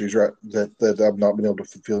ministries, right, that I've not been able to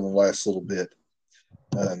fulfill in the last little bit.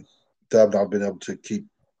 That I've not been able to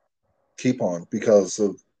keep on because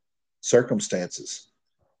of circumstances.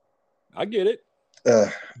 I get it.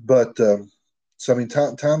 But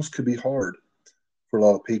times could be hard for a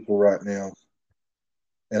lot of people right now,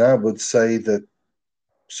 and I would say that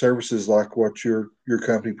services like what your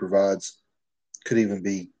company provides could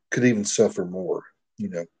even suffer more.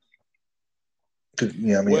 Well,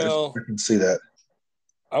 I can see that.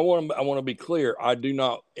 I want to be clear. I do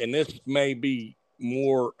not, and this may be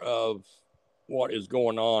more of what is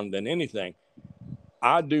going on than anything.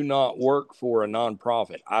 I do not work for a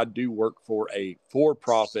nonprofit. I do work for a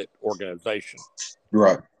for-profit organization.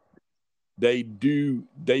 Right. They bill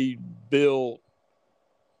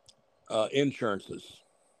insurances.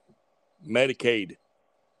 Medicaid,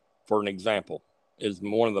 for an example, is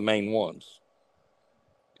one of the main ones.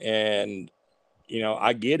 And,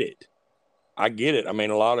 I get it. A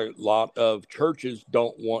lot of churches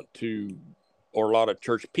don't want to, or a lot of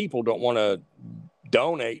church people don't want to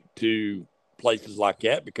donate to places like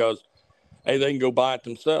that because, hey, they can go buy it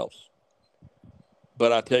themselves.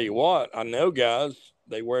 But I tell you what, I know guys,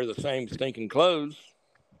 they wear the same stinking clothes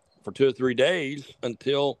for 2 or 3 days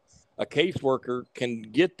until a caseworker can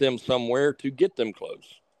get them somewhere to get them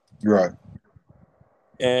clothes. Right.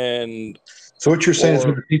 And so what you're saying is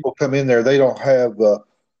when the people come in there, they don't have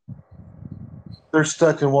they're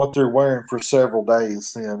stuck in what they're wearing for several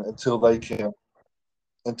days then until they can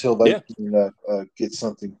get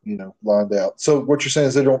something, lined out. So what you're saying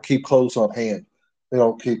is they don't keep clothes on hand. They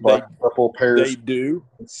don't keep like a couple pairs.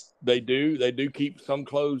 They do. They do keep some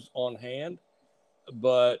clothes on hand,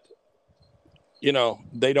 but they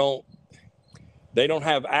don't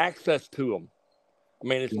have access to them.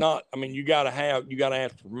 It's not. You got to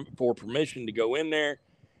ask for permission to go in there.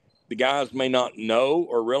 The guys may not know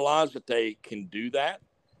or realize that they can do that.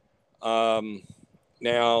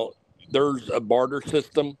 Now, there's a barter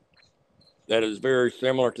system that is very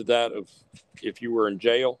similar to that of if you were in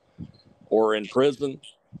jail or in prison.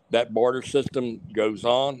 That barter system goes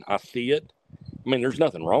on. I see it. There's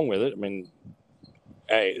nothing wrong with it.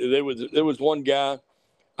 Hey, there was one guy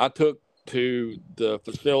I took to the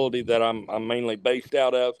facility that I'm mainly based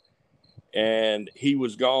out of, and he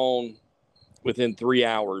was gone within 3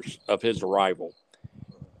 hours of his arrival.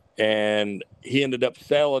 And he ended up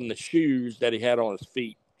selling the shoes that he had on his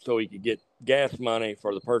feet so he could get gas money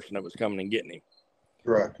for the person that was coming and getting him.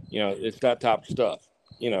 Right. It's that type of stuff,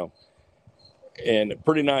 and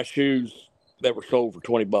pretty nice shoes that were sold for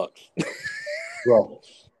 $20. Well,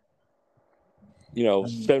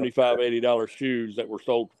 $75, $80 shoes that were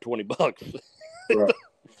sold for $20. Right.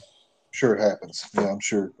 sure it happens. Yeah, I'm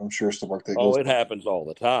sure stuff like that Oh, goes. it happens all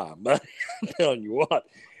the time. But I'm telling you what.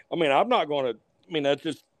 I mean, I'm not going to. I mean, that's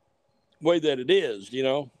just the way that it is, you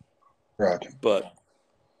know. Right. But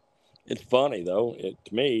it's funny though,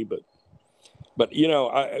 to me. But you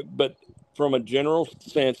know, but from a general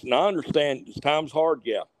sense, and I understand this time's hard,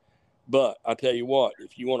 yeah. But I tell you what,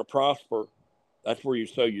 if you want to prosper, that's where you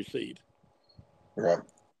sow your seed. Right.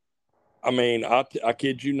 I mean, I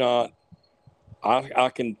kid you not. I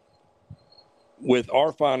can, with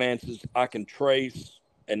our finances, I can trace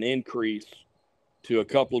an increase to a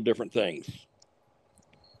couple of different things.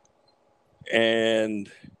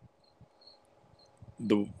 And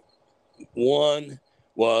the one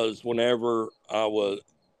was whenever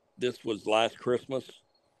this was last Christmas,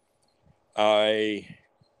 I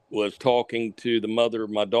was talking to the mother of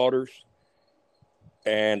my daughters,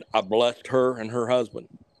 and I blessed her and her husband.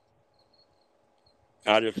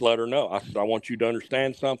 I just let her know. I said, I want you to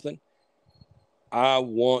understand something. I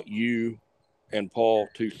want you and Paul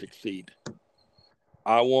to succeed.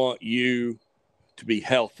 I want you to be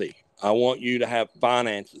healthy. I want you to have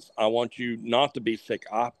finances. I want you not to be sick.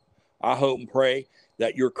 I hope and pray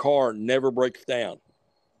that your car never breaks down.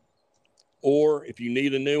 Or if you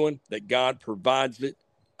need a new one, that God provides it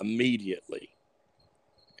immediately.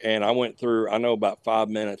 And I went through, I know about 5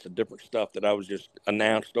 minutes of different stuff that I was just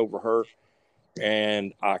announced over her.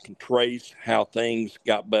 And I can trace how things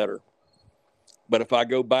got better. But if I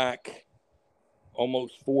go back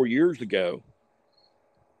almost 4 years ago,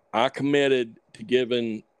 I committed to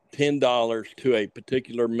giving $10 to a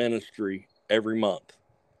particular ministry every month.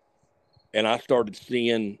 And I started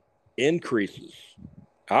seeing increases.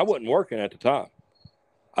 I wasn't working at the time.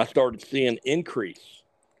 I started seeing increase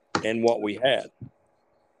in what we had.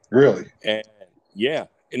 Really? And yeah,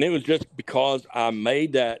 and it was just because I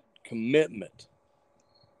made that commitment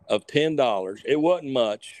of $10. It wasn't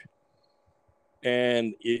much.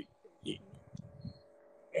 And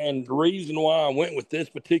and the reason why I went with this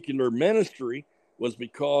particular ministry was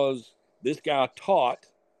because this guy taught.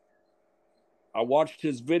 I watched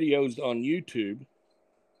his videos on YouTube,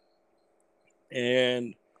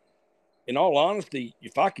 and in all honesty,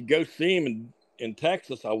 if I could go see him in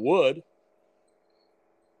Texas, I would.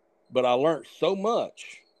 But I learned so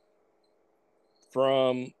much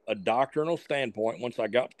from a doctrinal standpoint once I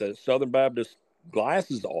got the Southern Baptist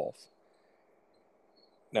glasses off.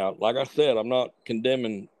 Now, like I said, I'm not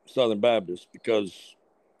condemning Southern Baptist, because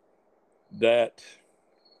that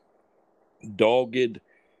dogged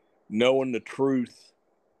knowing the truth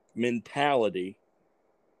mentality,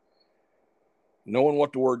 knowing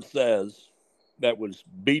what the word says, that was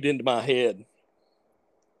beat into my head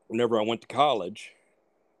whenever I went to college,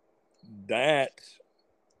 that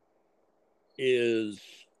is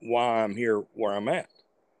why I'm here where I'm at.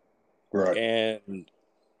 Right. And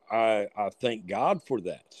I thank God for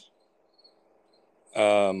that.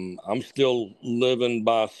 I'm still living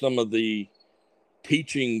by some of the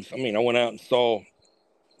teachings. I mean, I went out and saw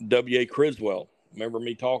W.A. Criswell. Remember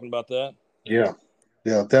me talking about that? Yeah.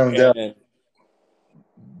 Yeah. Down and down. And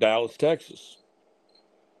Dallas, Texas.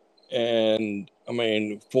 And I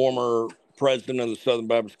mean, former president of the Southern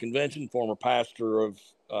Baptist Convention, former pastor of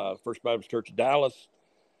First Baptist Church of Dallas.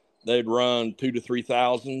 They'd run 2,000 to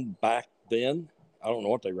 3,000 back then. I don't know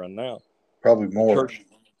what they run now. Probably more.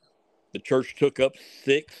 The church took up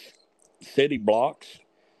 6 city blocks.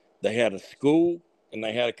 They had a school and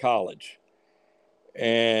they had a college.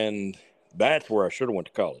 And that's where I should have went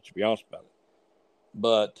to college, to be honest about it.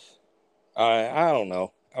 But I don't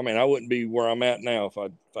know. I mean, I wouldn't be where I'm at now if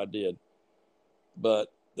I did.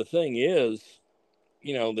 But the thing is,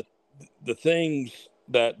 you know, the things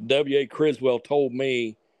that W.A. Criswell told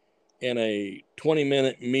me in a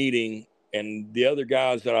 20-minute meeting, and the other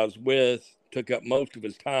guys that I was with took up most of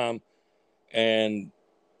his time, and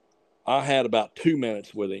I had about 2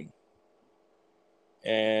 minutes with him,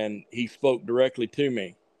 and he spoke directly to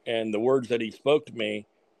me, and the words that he spoke to me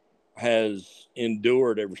has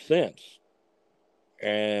endured ever since.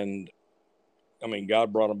 And I mean,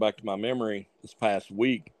 God brought them back to my memory this past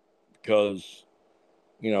week, because,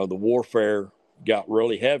 you know, the warfare got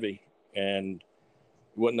really heavy, and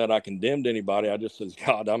it wasn't that I condemned anybody. I just said,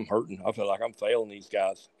 God, I'm hurting. I feel like I'm failing these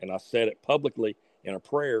guys. And I said it publicly in a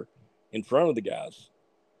prayer in front of the guys.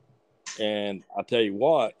 And I tell you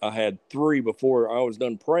what, I had 3 before I was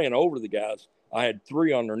done praying over the guys. I had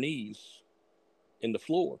 3 on their knees in the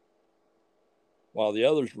floor while the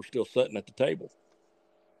others were still sitting at the table.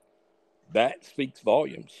 That speaks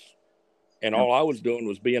volumes. And all I was doing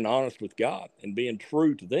was being honest with God and being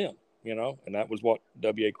true to them, you know, and that was what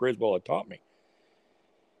W.A. Criswell had taught me.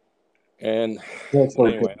 And That's so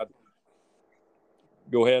anyway,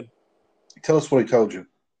 go ahead. Tell us what he told you.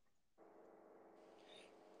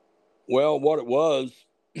 Well, what it was,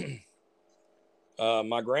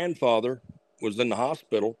 my grandfather was in the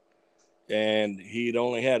hospital, and he'd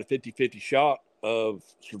only had a 50-50 shot of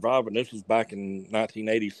surviving. This was back in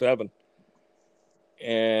 1987.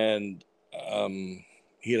 And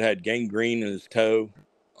he had gangrene in his toe,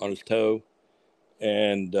 on his toe,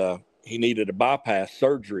 and he needed a bypass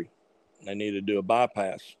surgery. They needed to do a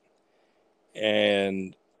bypass.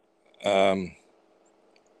 And now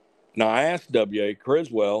I asked W.A.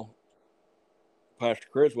 Criswell, Pastor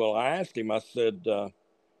Criswell, I asked him, I said, do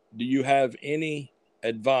you have any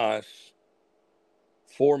advice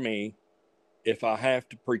for me if I have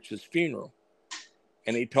to preach this funeral?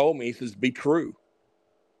 And he told me, he says, be true.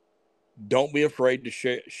 Don't be afraid to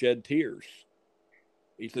shed tears.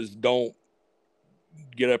 He says, don't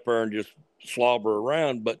get up there and just slobber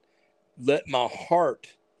around, but let my heart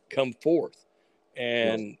come forth.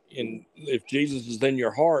 And if Jesus is in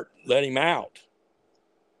your heart, let him out.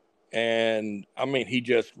 And I mean, he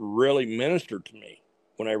just really ministered to me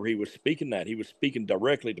whenever he was speaking that. He was speaking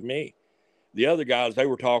directly to me. The other guys, they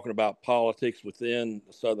were talking about politics within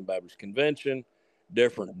the Southern Baptist Convention,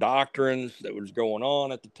 different doctrines that was going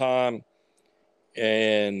on at the time,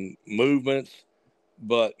 and movements.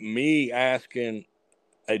 But me asking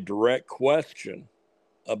a direct question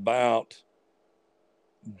about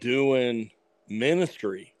doing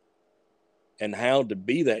ministry and how to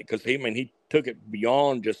be that, because he took it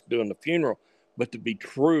beyond just doing the funeral, but to be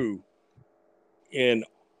true in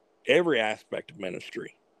every aspect of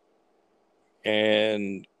ministry.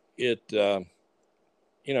 And it blew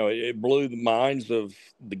the minds of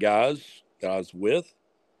the guys that I was with,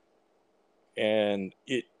 and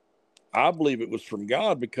I believe it was from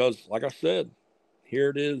God, because like I said, here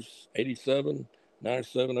it is, 87,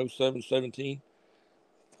 97, 07, 17,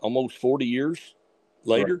 almost 40 years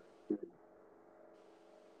later. Right.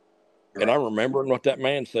 And I remember what that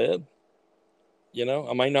man said.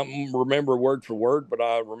 I may not remember word for word, but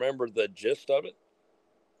I remember the gist of it.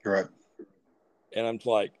 Right. And I'm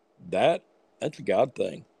like, that's a God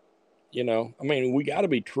thing. We got to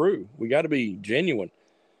be true. We got to be genuine.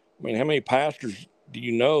 I mean, how many pastors do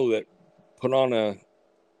you know that put on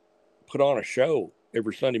a show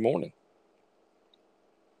every Sunday morning?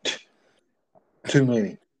 Too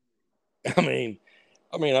many. I mean,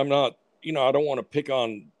 I'm not, I don't want to pick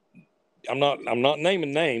on, I'm not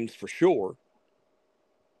naming names for sure.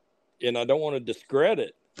 And I don't want to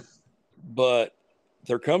discredit, but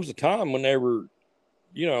there comes a time whenever,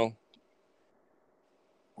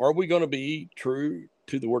 are we going to be true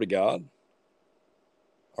to the Word of God?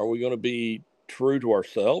 Are we going to be true to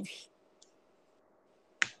ourselves?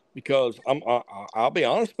 Because I'll be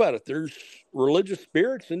honest about it. There's religious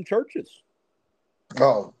spirits in churches.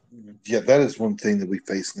 Oh, yeah, that is one thing that we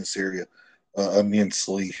face in this area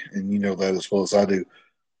immensely, and you know that as well as I do.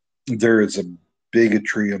 There is a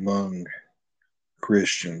bigotry among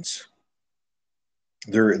Christians.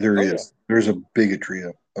 There is. Yeah. There's a bigotry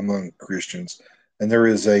among Christians, and there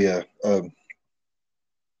is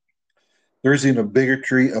there's even a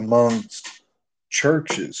bigotry amongst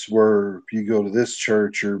churches where if you go to this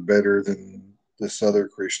church, you're better than this other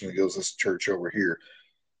Christian that goes to this church over here.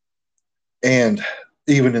 And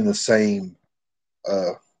even in the same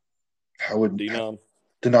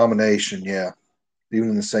denomination, yeah. Even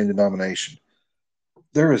in the same denomination.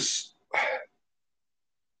 There is,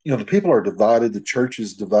 the people are divided, the church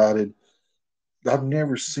is divided. I've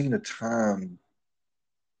never seen a time,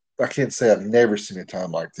 I can't say I've never seen a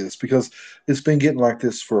time like this, because it's been getting like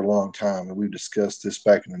this for a long time, and we've discussed this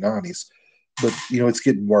back in the 90s. But, it's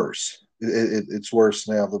getting worse. It's worse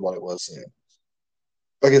now than what it was then.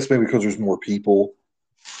 I guess maybe because there's more people,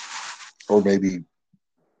 or maybe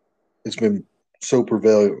it's been so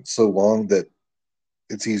prevalent so long that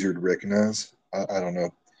it's easier to recognize. I don't know.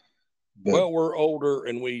 But, well, we're older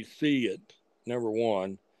and we see it, number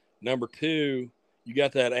one. Number two, you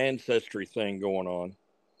got that ancestry thing going on,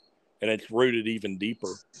 and it's rooted even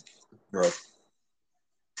deeper. Right.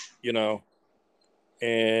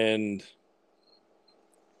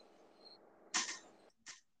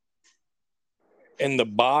 And the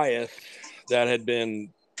bias that had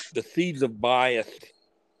been, the seeds of bias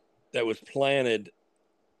that was planted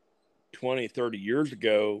 20, 30 years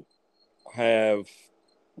ago have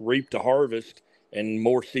reaped a harvest, and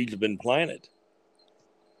more seeds have been planted.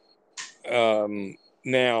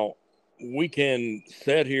 Now, we can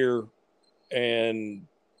sit here and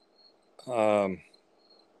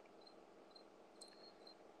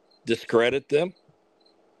discredit them.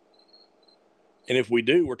 And if we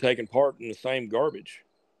do, we're taking part in the same garbage.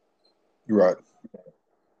 Right.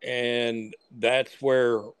 And that's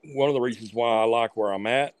where one of the reasons why I like where I'm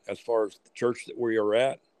at as far as the church that we are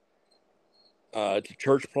at. It's a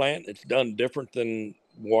church plant. It's done different than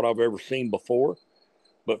what I've ever seen before.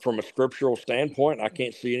 But from a scriptural standpoint, I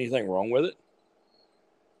can't see anything wrong with it.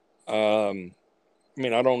 I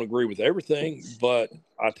mean, I don't agree with everything, but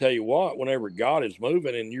I tell you what, whenever God is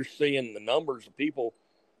moving and you're seeing the numbers of people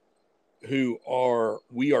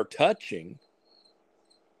we are touching,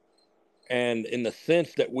 and in the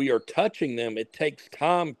sense that we are touching them, it takes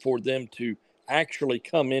time for them to actually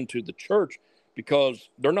come into the church because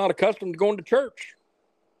they're not accustomed to going to church.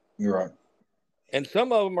 You're right. And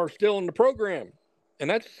some of them are still in the program, and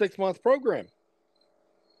that's a 6-month program.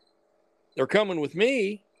 They're coming with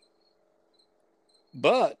me,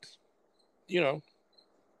 but, you know,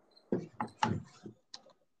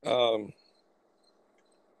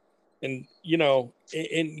 and, you know,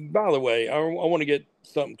 and by the way, I want to get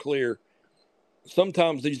something clear.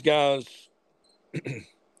 Sometimes these guys,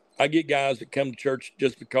 I get guys that come to church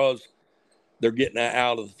just because they're getting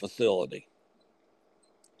out of the facility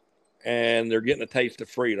and they're getting a taste of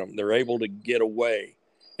freedom. They're able to get away.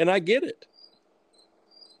 And I get it.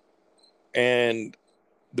 And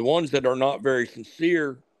the ones that are not very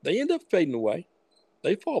sincere, they end up fading away.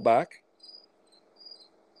 They fall back.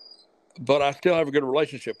 But I still have a good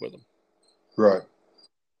relationship with them. Right.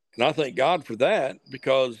 And I thank God for that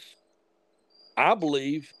because I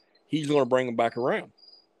believe he's going to bring them back around.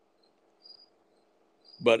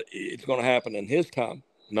 But it's going to happen in his time,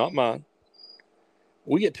 not mine.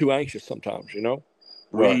 We get too anxious sometimes, you know.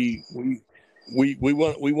 Right. We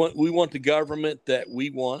want the government that we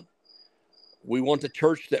want. We want the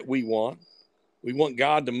church that we want. We want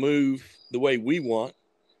God to move the way we want.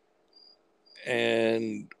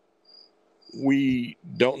 And we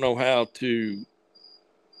don't know how to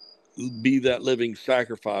be that living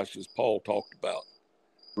sacrifice as Paul talked about.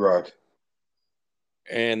 Right.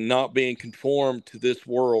 And not being conformed to this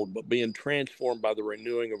world, but being transformed by the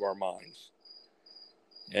renewing of our minds.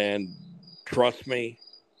 And trust me,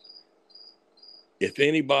 if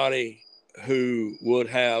anybody who would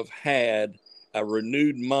have had a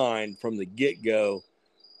renewed mind from the get-go,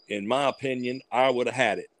 in my opinion, I would have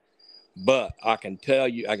had it. But I can tell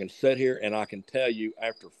you, I can sit here and I can tell you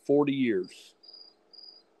after 40 years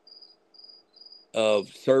of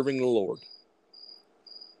serving the Lord,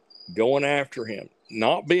 going after him,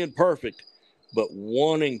 not being perfect, but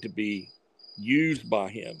wanting to be used by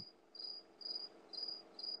him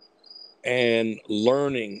and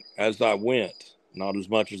learning as I went, not as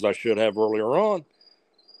much as I should have earlier on,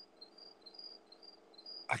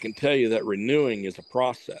 I can tell you that renewing is a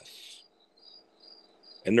process.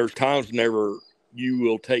 And there's times whenever you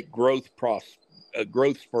will take growth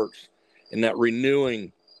spurts, and that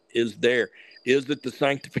renewing is there. Is it the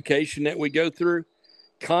sanctification that we go through?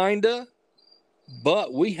 Kinda,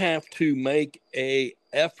 but we have to make a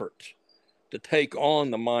effort to take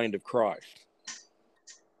on the mind of Christ.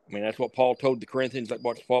 I mean, that's what Paul told the Corinthians. That's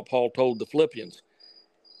what Paul told the Philippians.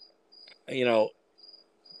 You know,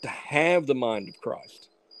 to have the mind of Christ.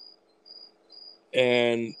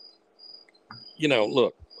 And, you know,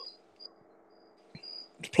 look,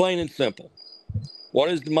 it's plain and simple.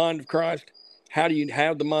 What is the mind of Christ? How do you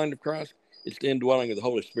have the mind of Christ? It's the indwelling of the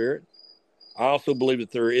Holy Spirit. I also believe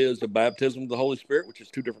that there is a baptism of the Holy Spirit, which is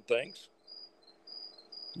two different things.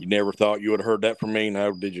 You never thought you would have heard that from me,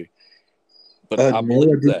 now did you? But I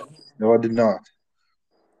believe that. No, I did not.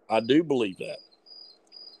 I do believe that.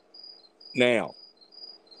 Now,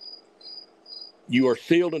 you are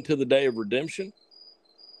sealed until the day of redemption.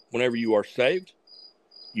 Whenever you are saved,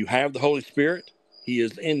 you have the Holy Spirit. He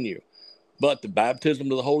is in you. But the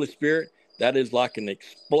baptism of the Holy Spirit, that is like an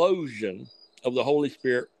explosion of the Holy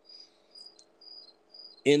Spirit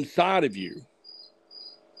inside of you.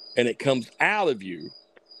 And it comes out of you.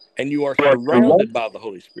 And you are surrounded by the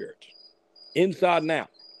Holy Spirit. Inside and out.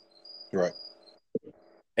 Right.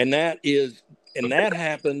 And that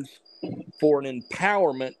happens for an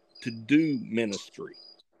empowerment to do ministry.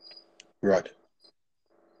 Right.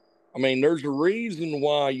 I mean, there's a reason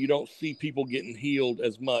why you don't see people getting healed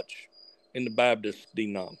as much in the Baptist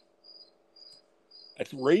denom.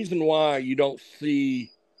 That's the reason why you don't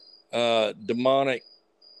see demonic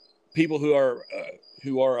people who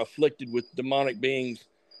are afflicted with demonic beings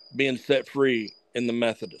being set free in the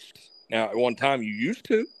Methodists. Now, at one time you used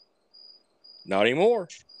to, not anymore.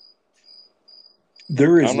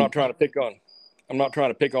 I'm not trying to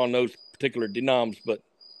pick on those particular denoms, but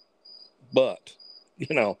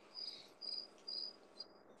you know.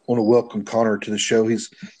 I want to welcome Connor to the show.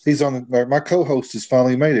 He's on my co-host has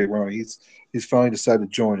finally made it, Ronnie. He's finally decided to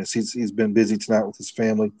join us. He's been busy tonight with his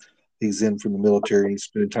family. He's in from the military. He's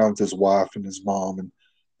spending time with his wife and his mom,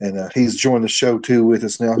 and he's joined the show too with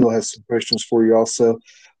us now. He'll have some questions for you also.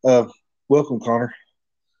 Welcome, Connor.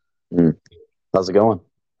 How's it going?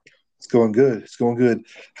 It's going good. It's going good.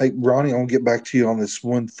 Hey, Ronnie, I want to get back to you on this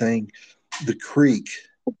one thing. The Creek.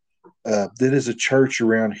 That is a church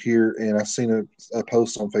around here, and I seen a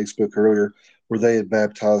post on Facebook earlier where they had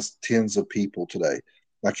baptized tens of people today.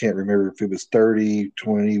 I can't remember if it was 30,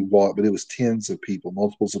 20, what, but it was tens of people,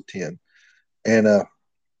 multiples of 10. And I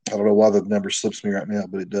don't know why the number slips me right now,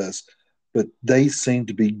 but it does. But they seem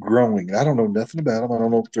to be growing. I don't know nothing about them. I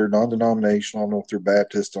don't know if they're non-denominational. I don't know if they're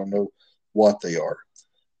Baptist. I don't know what they are.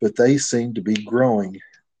 But they seem to be growing.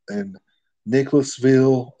 And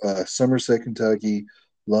Nicholasville, Somerset, Kentucky,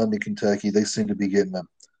 London, Kentucky, they seem to be getting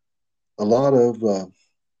a lot of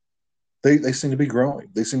they seem to be growing.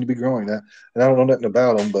 They seem to be growing. And I don't know nothing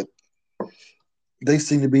about them, but they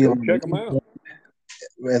seem to be Go on check them out.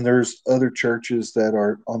 And there's other churches that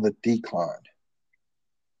are on the decline.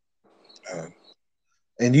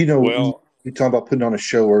 And Well, you talking about putting on a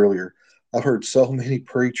show earlier. I've heard so many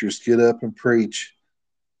preachers get up and preach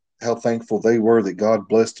how thankful they were that God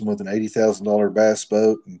blessed them with an $80,000 bass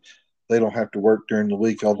boat, and they don't have to work during the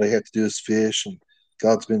week. All they have to do is fish, and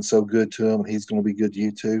God's been so good to them, and He's going to be good to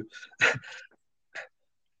you too.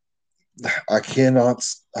 I cannot.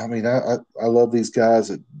 I mean, I love these guys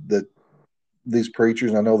that these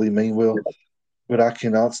preachers. And I know they mean well, but I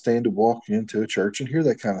cannot stand to walk into a church and hear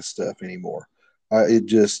that kind of stuff anymore. It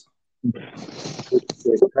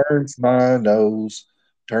turns my nose,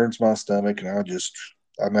 turns my stomach, and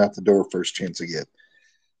I'm out the door first chance I get.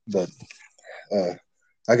 But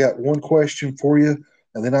I got one question for you,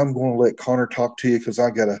 and then I'm going to let Connor talk to you because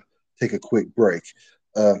I got to take a quick break.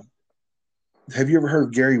 Have you ever heard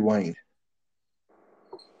of Gary Wayne?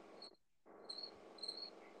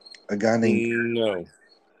 A guy named no.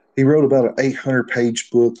 He wrote about an 800-page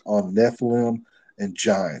book on Nephilim and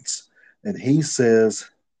giants, and he says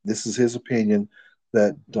this is his opinion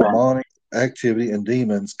that demonic activity and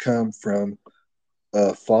demons come from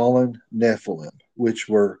fallen Nephilim, which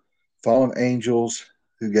were fallen angels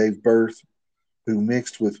who gave birth, who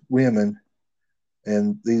mixed with women,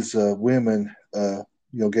 and these women,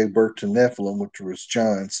 gave birth to Nephilim, which was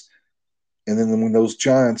giants. And then when those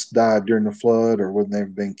giants died during the flood or when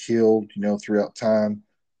they've been killed, throughout time,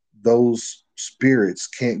 those spirits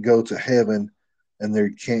can't go to heaven and they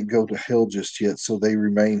can't go to hell just yet. So they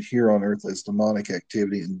remain here on earth as demonic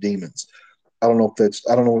activity and demons. I don't know.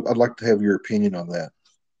 I'd like to have your opinion on that.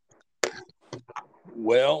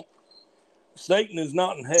 Well, Satan is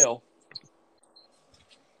not in hell.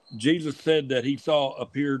 Jesus said that he saw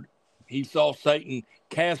Satan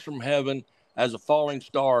cast from heaven as a falling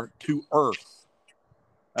star to earth.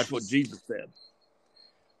 That's what Jesus said.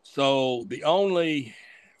 So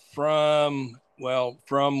from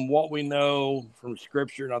what we know from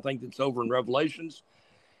Scripture, and I think it's over in Revelations,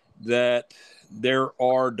 that there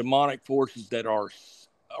are demonic forces that are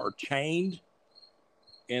chained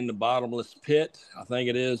in the bottomless pit. I think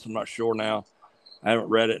it is. I'm not sure now. I haven't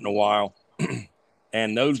read it in a while.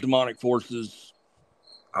 And those demonic forces,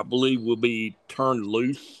 I believe, will be turned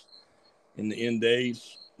loose in the end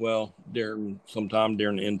days. Well, sometime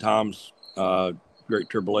during the end times, Great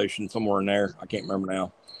Tribulation, somewhere in there. I can't remember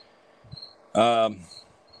now.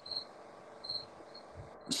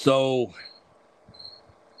 So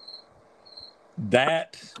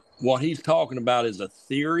what he's talking about is a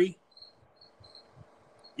theory.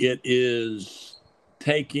 It is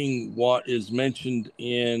taking what is mentioned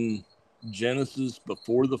in Genesis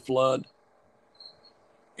before the flood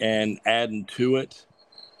and adding to it.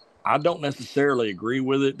 I don't necessarily agree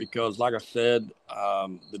with it because, like I said,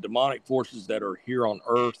 the demonic forces that are here on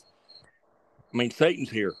earth, I mean, Satan's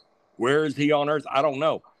here. Where is he on earth? I don't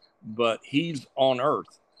know, but he's on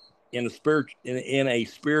earth in a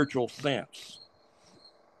spiritual sense.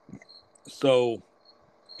 So,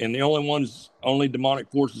 and the only demonic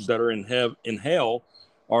forces that are in hell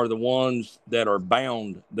are the ones that are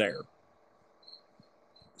bound there.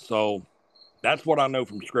 So that's what I know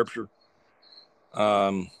from Scripture.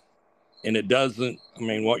 And it doesn't, I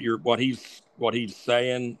mean, what he's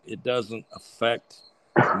saying, it doesn't affect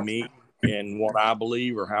me and what I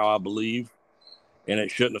believe or how I believe. And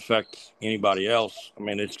it shouldn't affect anybody else. I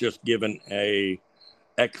mean, it's just given a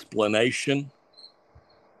explanation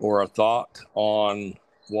or a thought on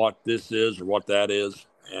what this is or what that is.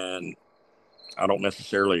 And I don't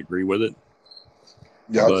necessarily agree with it.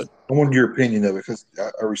 Yeah, but I wanted your opinion of it because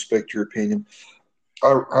I respect your opinion.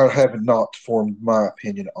 I have not formed my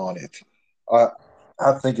opinion on it. I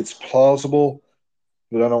think it's plausible,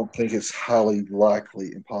 but I don't think it's highly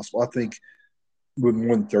likely impossible. I think when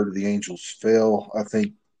 1/3 of the angels fell. I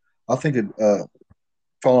think a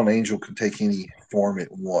fallen angel can take any form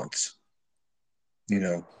it wants. You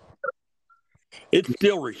know, It's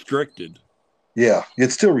still restricted. yeah,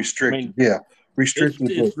 it's still I restricted. mean, Yeah,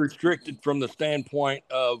 restricted. it's restricted from the standpoint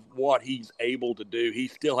of what he's able to do. He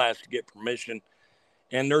still has to get permission,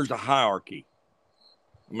 and there's a hierarchy.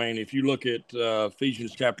 I mean, if you look at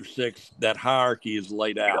Ephesians chapter 6, that hierarchy is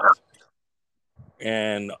laid out,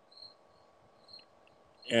 and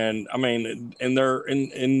I mean, and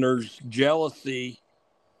there's jealousy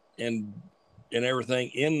and everything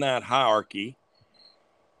in that hierarchy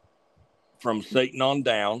from Satan on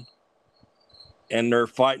down, and they're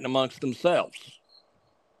fighting amongst themselves,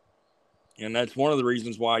 and that's one of the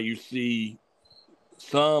reasons why you see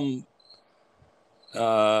some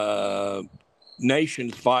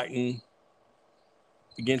nations fighting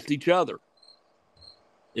against each other.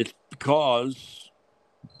 It's because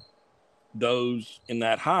those in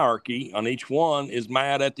that hierarchy on each one is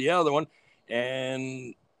mad at the other one,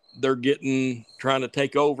 and they're trying to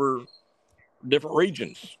take over different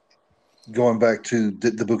regions. Going back to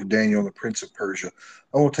the book of Daniel and the Prince of Persia,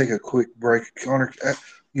 I want to take a quick break. Connor,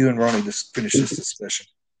 you and Ronnie just finish this discussion.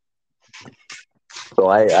 So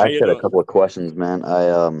I How actually you had a doing? couple of questions, man.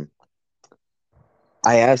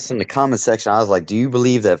 I asked in the comment section. I was like, "Do you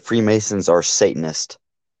believe that Freemasons are Satanist?"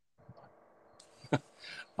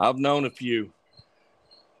 I've known a few.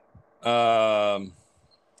 On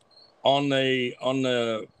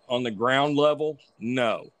the ground level,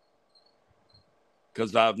 no,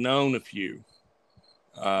 because I've known a few.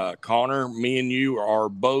 Connor, me and you are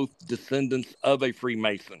both descendants of a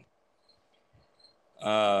Freemason.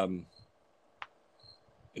 And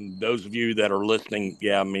those of you that are listening,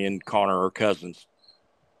 yeah, me and Connor are cousins.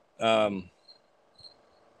 And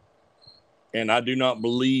I do not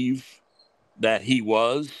believe that he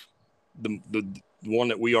was the one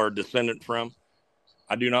that we are a descendant from.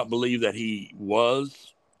 I do not believe that he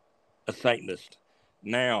was a Satanist.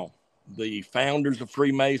 Now, the founders of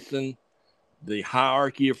Freemason, the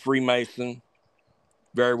hierarchy of Freemason,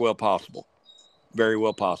 very well possible. Very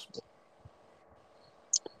well possible.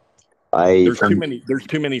 There's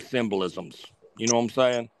too many symbolisms. You know what I'm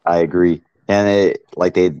saying? I agree, and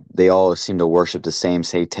they all seem to worship the same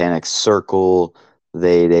satanic circle.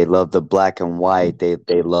 They love the black and white. They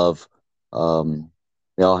love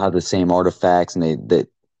they all have the same artifacts, and they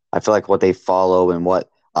I feel like what they follow and what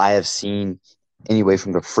I have seen anyway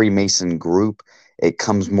from the Freemason group, it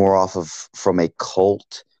comes more off of from a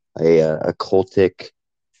cult, a cultic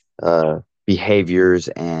behaviors,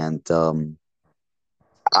 and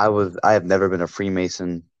I have never been a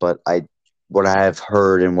Freemason, but what I have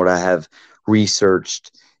heard and what I have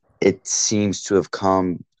researched, it seems to have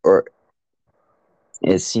come, or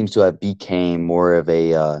it seems to have became more of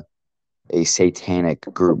a satanic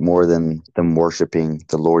group more than them worshiping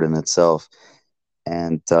the Lord in itself.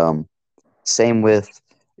 And same with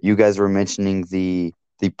you guys were mentioning the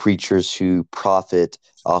preachers who profit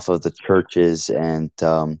off of the churches, and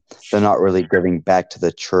they're not really giving back to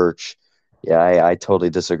the church. Yeah, I totally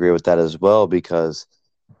disagree with that as well, because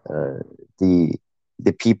uh, the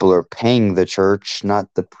the people are paying the church,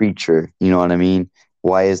 not the preacher. You know what I mean?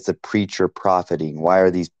 Why is the preacher profiting? Why are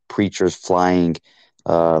these preachers flying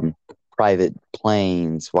um, private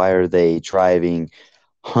planes? Why are they driving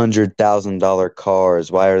 $100,000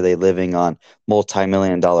 cars? Why are they living on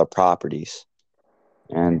multi-million-dollar properties?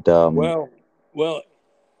 And Well,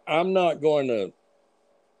 I'm not going to.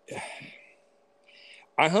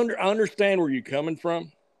 I understand where you're coming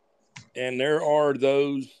from, and there are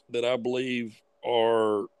those that I believe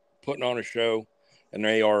are putting on a show, and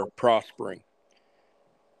they are prospering.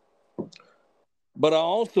 But I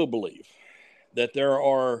also believe that there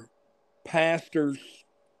are pastors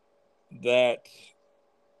that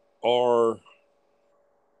are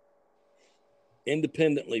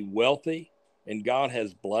independently wealthy, and God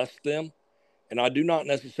has blessed them. And I do not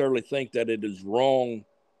necessarily think that it is wrong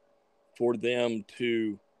for them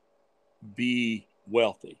to be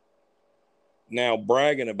wealthy. Now,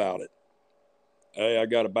 bragging about it, hey, I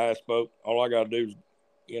got a bass boat. All I got to do is,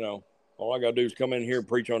 all I got to do is come in here and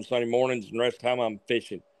preach on Sunday mornings, and the rest of the time I'm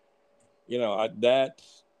fishing.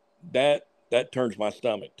 That turns my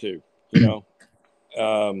stomach too. Because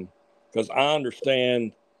I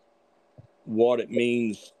understand what it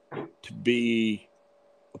means to be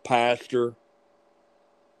a pastor,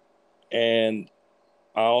 and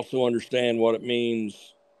I also understand what it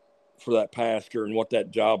means for that pastor and what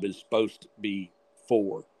that job is supposed to be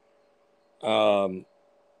for. Um,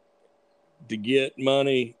 to get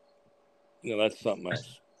money, that's something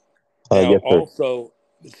else. I Now, guess also,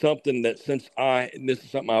 something that and this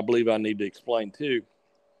is something I believe I need to explain too.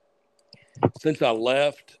 Since I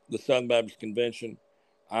left the Southern Baptist Convention,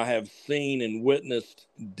 I have seen and witnessed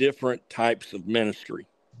different types of ministry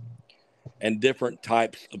and different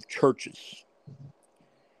types of churches.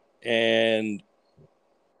 And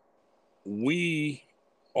we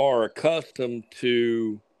are accustomed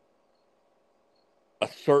to a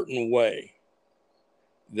certain way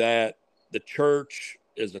that the church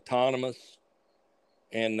is autonomous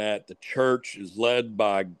and that the church is led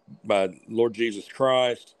by Lord Jesus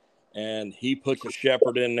Christ, and he puts a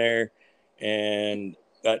shepherd in there, and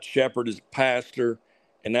that shepherd is a pastor,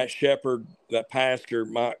 and that pastor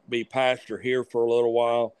might be pastor here for a little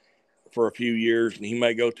while, for a few years, and he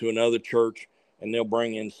may go to another church and they'll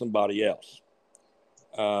bring in somebody else.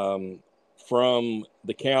 From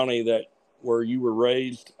the county where you were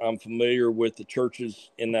raised, I'm familiar with the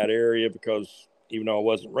churches in that area because even though I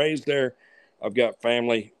wasn't raised there, I've got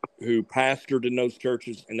family who pastored in those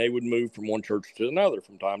churches, and they would move from one church to another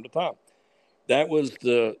from time to time. That was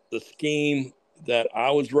the scheme that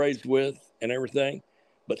I was raised with and everything.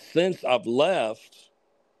 But since I've left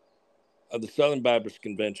the Southern Baptist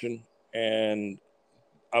Convention, and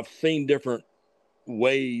I've seen different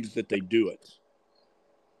ways that they do it.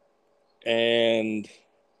 And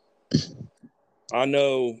I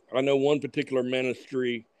know one particular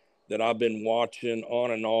ministry that I've been watching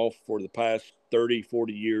on and off for the past 30,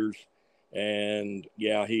 40 years. And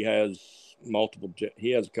yeah, he has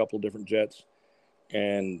he has a couple of different jets,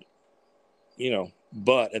 and,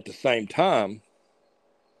 but at the same time,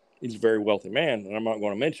 he's a very wealthy man, and I'm not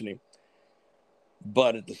going to mention him,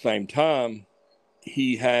 but at the same time,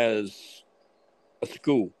 he has a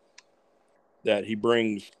school that he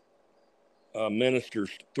brings ministers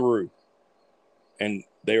through, and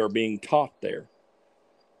they are being taught there.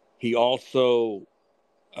 He also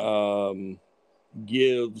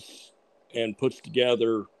gives and puts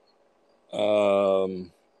together,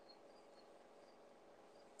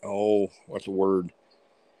 what's the word?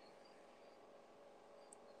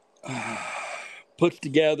 Puts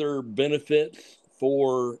together benefits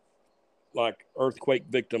for like earthquake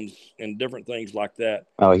victims and different things like that.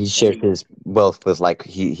 Oh, he shares And his wealth with like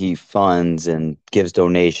he funds and gives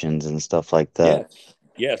donations and stuff like that.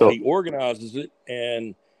 yes, So, he organizes it,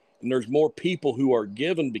 and there's more people who are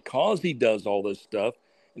given because he does all this stuff,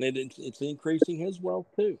 and it's increasing his wealth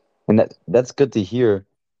too. and that's good to hear.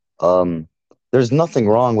 Um, there's nothing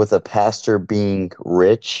wrong with a pastor being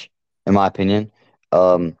rich, in my opinion.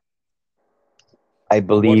 I What's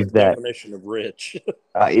believe the that. definition of rich?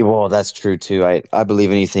 Well, that's true too. I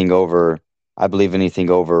believe anything over. I believe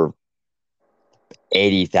anything over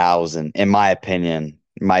 80,000, in my opinion,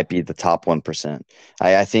 might be the top 1%.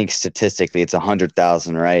 I think statistically it's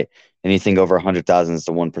 100,000, right? Anything over 100,000 is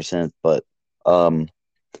the 1%. But um,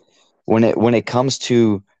 when it comes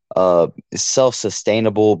to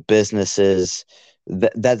self-sustainable businesses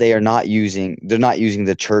that they're not using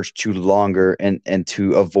the church to longer and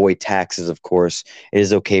to avoid taxes, of course, it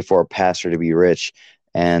is okay for a pastor to be rich.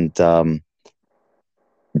 And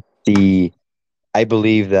the I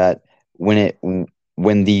believe that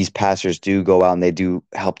when these pastors do go out and they do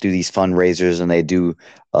help do these fundraisers and they do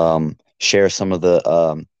share some of the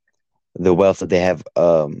wealth that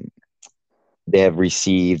they have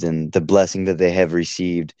received and the blessing that they have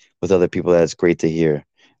received with other people, that's great to hear.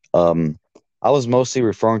 Um, I was mostly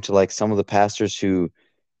referring to like some of the pastors who,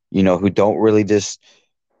 who don't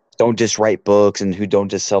just write books and who don't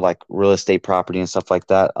just sell like real estate property and stuff like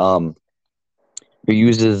that. Who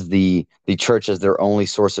uses the church as their only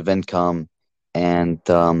source of income, and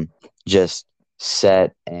just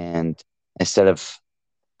set and instead of,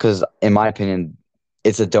 because in my opinion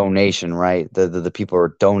it's a donation, right? The people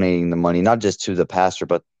are donating the money not just to the pastor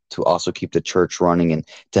but to also keep the church running and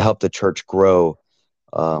to help the church grow.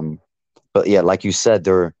 But yeah, like you said,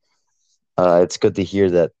 it's good to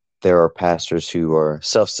hear that there are pastors who are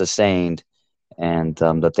self-sustained and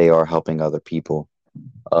that they are helping other people.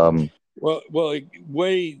 Well, what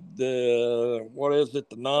is it?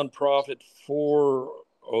 The nonprofit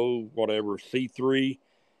whatever C3.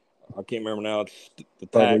 I can't remember now. It's the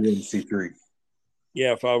tax. 501c3.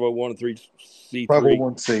 Yeah, 501c3.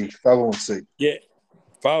 501c. Yeah,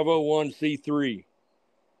 501c3.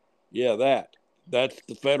 Yeah, that's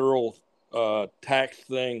the federal tax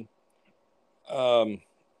thing. The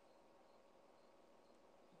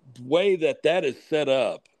way that is set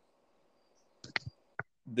up,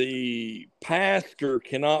 the pastor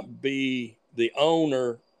cannot be the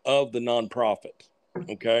owner of the nonprofit,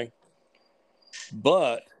 okay?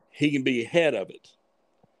 But he can be head of it.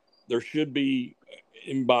 There should be,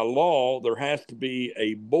 and by law, there has to be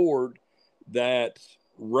a board that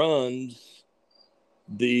runs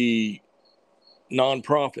the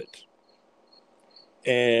nonprofit.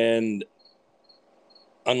 And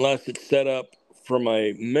unless it's set up from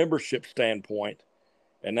a membership standpoint,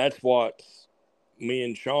 and that's what me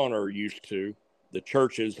and Sean are used to, the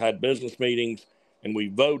churches had business meetings and we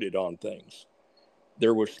voted on things.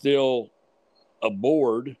 There was still a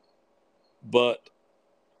board, but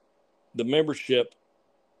the membership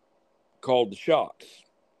called the shots.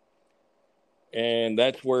 And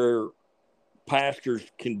that's where pastors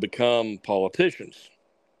can become politicians.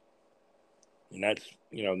 And that's,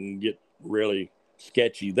 can get really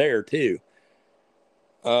sketchy there too.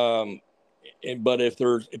 But if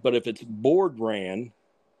it's board ran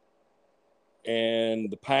and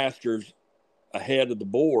the pastor's ahead of the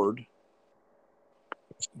board,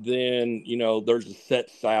 then, there's a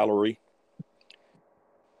set salary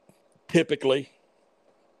typically,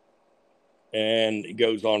 and it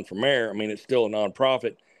goes on from there. I mean, it's still a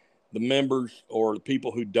nonprofit. The members or the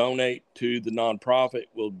people who donate to the nonprofit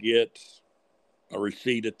will get a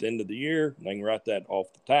receipt at the end of the year. They can write that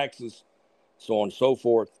off the taxes, so on and so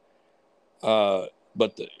forth. That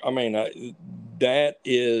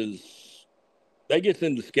gets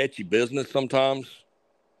into sketchy business sometimes.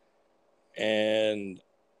 And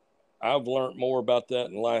I've learned more about that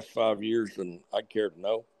in the last 5 years than I care to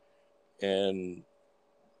know. And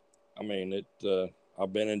I've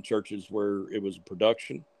been in churches where it was a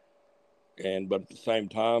production, but at the same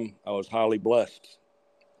time, I was highly blessed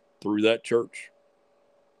through that church.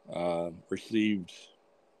 Received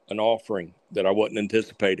an offering that I wasn't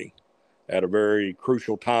anticipating at a very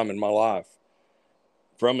crucial time in my life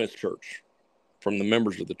from his church, from the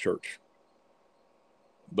members of the church.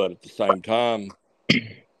 But at the same time,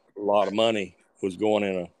 a lot of money was going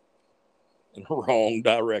in a wrong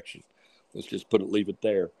direction. Let's just leave it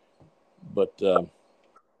there. But,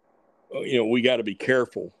 we got to be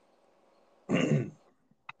careful.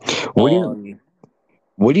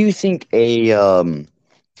 What do you think a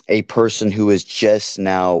person who is just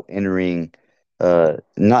now entering,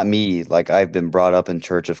 not me, like I've been brought up in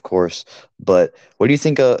church, of course, but what do you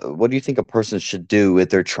think a person should do if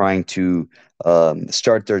they're trying to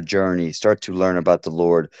start their journey, start to learn about the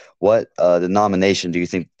Lord? What denomination do you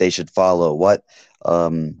think they should follow? What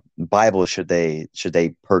Bible should they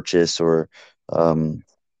purchase, or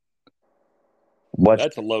what?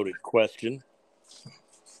 That's a loaded question.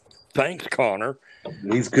 Thanks, Connor.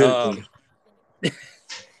 He's good.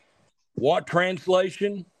 What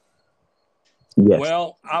translation? Yes.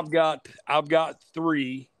 Well, I've got 4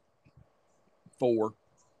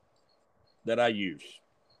 that I use.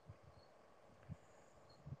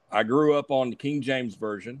 I grew up on the King James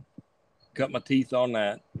Version, cut my teeth on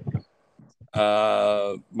that.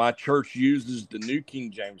 My church uses the New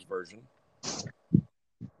King James Version.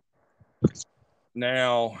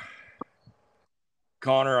 Now,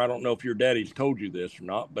 Connor, I don't know if your daddy's told you this or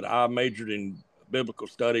not, but I majored in biblical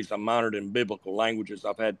studies. I minored in biblical languages.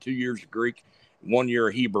 I've had 2 years of Greek, 1 year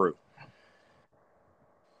of Hebrew.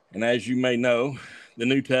 And as you may know, the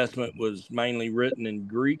New Testament was mainly written in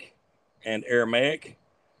Greek and Aramaic.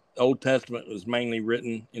 The Old Testament was mainly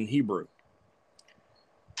written in Hebrew.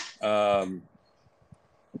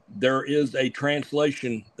 There is a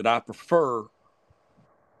translation that I prefer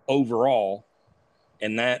overall,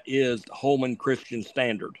 and that is the Holman Christian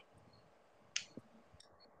Standard.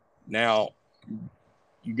 Now,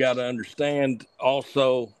 you got to understand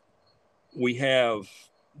also, we have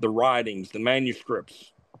the writings, the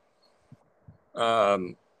manuscripts. If I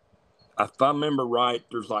remember right,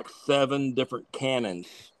 there's like 7 different canons,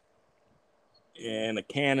 and a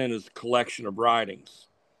canon is a collection of writings.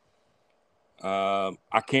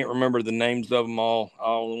 I can't remember the names of them all.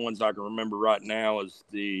 All the ones I can remember right now is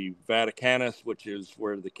the Vaticanus, which is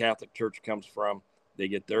where the Catholic Church comes from. They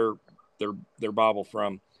get their Bible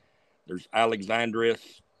from. There's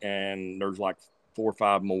Alexandrius, and there's like 4 or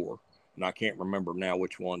 5 more, and I can't remember now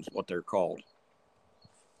what they're called.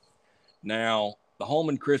 Now, the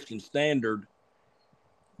Holman Christian Standard,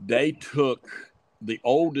 they took the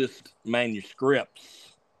oldest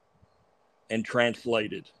manuscripts and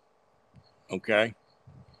translated. Okay.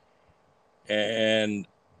 And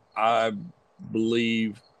I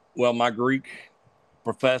believe, my Greek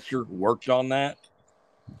professor worked on that,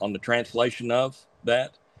 on the translation of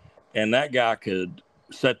that. And that guy could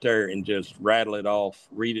sit there and just rattle it off,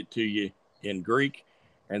 read it to you in Greek,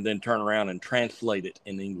 and then turn around and translate it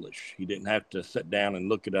in English. He didn't have to sit down and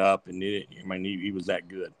look it up. And he was that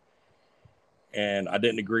good. And I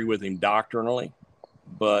didn't agree with him doctrinally,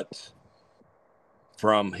 but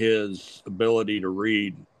from his ability to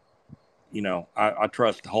read, I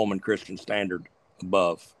trust the Holman Christian Standard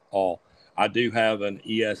above all. I do have an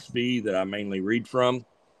ESV that I mainly read from,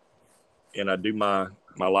 and I do my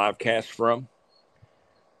live cast from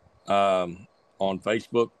on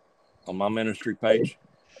Facebook on my ministry page.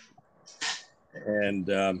 And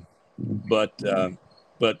but the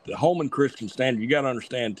Holman Christian Standard, you got to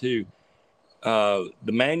understand too, the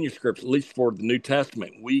manuscripts, at least for the New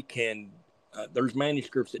Testament, we can there's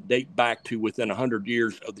manuscripts that date back to within 100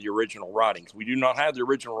 years of the original writings. We do not have the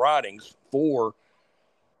original writings for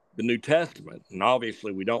the New Testament, and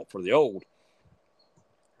obviously we don't for the Old.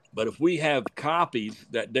 But if we have copies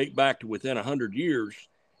that date back to within 100 years,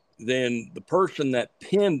 then the person that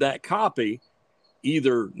penned that copy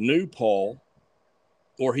either knew Paul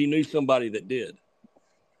or he knew somebody that did.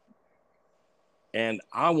 And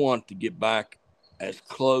I want to get back as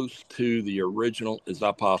close to the original as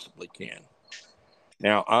I possibly can.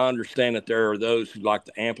 Now, I understand that there are those who like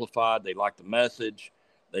the Amplified, they like the Message,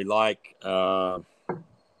 they like,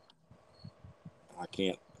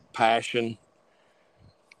 Passion.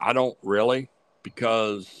 I don't really,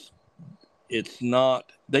 because it's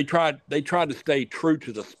not, they tried to stay true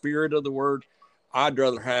to the spirit of the word. I'd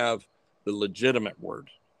rather have the legitimate word.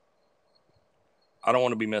 I don't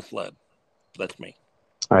want to be misled. That's me.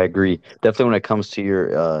 I agree. Definitely when it comes to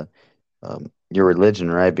your religion,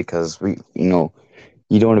 right? Because you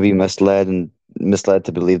don't want to be misled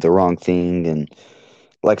to believe the wrong thing. And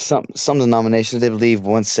like some denominations, they believe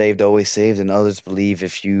once saved, always saved, and others believe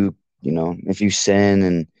if you sin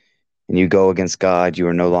and you go against God, you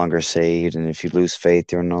are no longer saved, and if you lose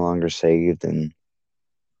faith, you're no longer saved, and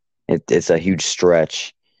it's a huge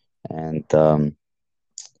stretch. And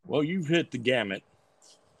well, you've hit the gamut.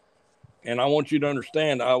 And I want you to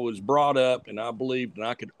understand, I was brought up and I believed and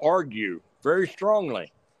I could argue very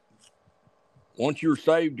strongly. Once you're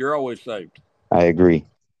saved, you're always saved. I agree.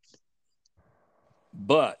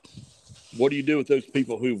 But what do you do with those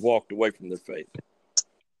people who've walked away from their faith?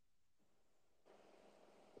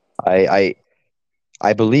 I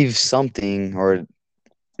believe something, or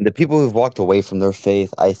the people who've walked away from their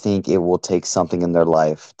faith, I think it will take something in their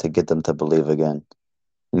life to get them to believe again.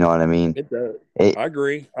 You know what I mean? It does. I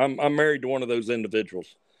agree. I'm married to one of those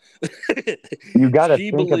individuals. You got to She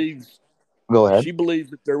believes. Go ahead. She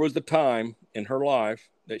believes that there was a time in her life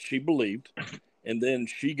that she believed, and then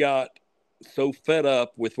she got so fed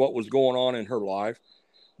up with what was going on in her life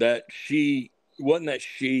that she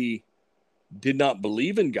did not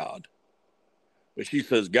believe in God, but she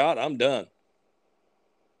says, God, I'm done.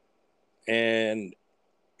 And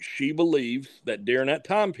she believes that during that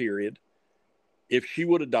time period, if she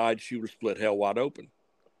would have died, she would have split hell wide open.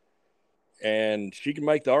 And she can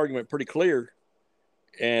make the argument pretty clear.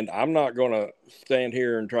 And I'm not going to stand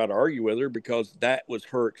here and try to argue with her because that was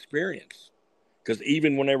her experience. Because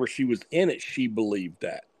even whenever she was in it, she believed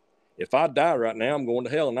that. If I die right now, I'm going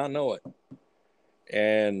to hell, and I know it.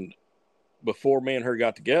 And before me and her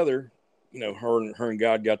got together, her and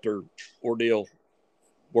God got their ordeal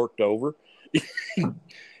worked over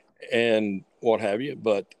and what have you.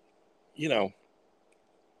 But,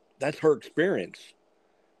 that's her experience.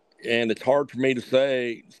 And it's hard for me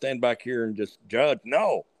to stand back here and just judge.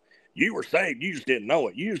 No, you were saved. You just didn't know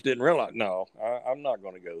it. You just didn't realize. No, I'm not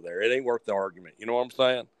going to go there. It ain't worth the argument. You know what I'm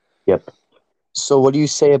saying? Yep. So what do you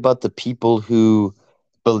say about the people who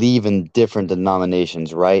believe in different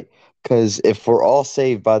denominations, right? Because if we're all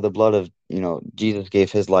saved by the blood of, Jesus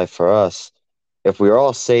gave his life for us, if we're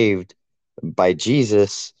all saved by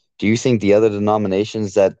Jesus, do you think the other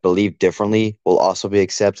denominations that believe differently will also be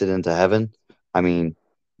accepted into heaven? I mean,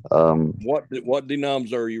 what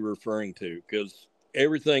denoms are you referring to? Because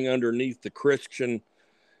everything underneath the Christian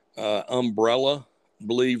umbrella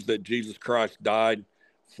believes that Jesus Christ died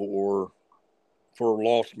for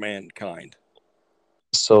lost mankind.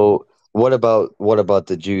 So what about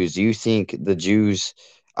the Jews? Do you think the Jews,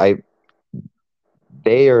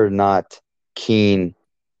 they are not keen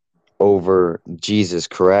over Jesus,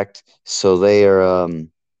 correct? So they are. Do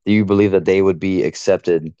you believe that they would be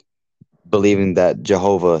accepted, believing that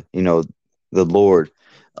Jehovah, the Lord,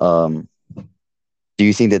 do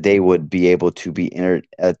you think that they would be able to be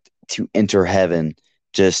to enter heaven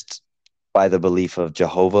just by the belief of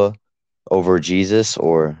Jehovah over Jesus,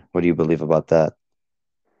 or what do you believe about that?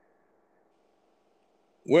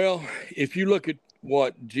 Well, if you look at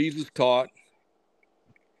what Jesus taught,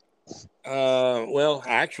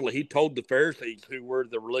 actually, he told the Pharisees, who were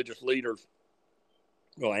the religious leaders,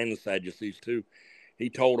 and the Sadducees too, he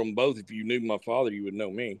told them both, if you knew my Father, you would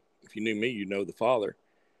know me. If you knew me, you'd know the Father.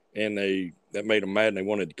 And that made them mad, and they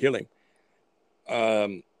wanted to kill him.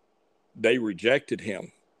 They rejected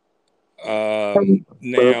him.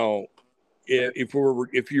 Now, if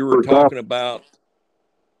you were talking about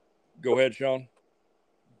Go ahead, Sean.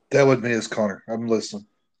 That would be as Connor. I'm listening.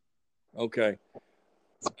 Okay.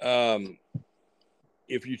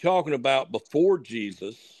 If you're talking about before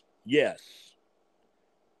Jesus, yes,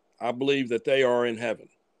 I believe that they are in heaven.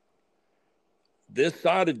 This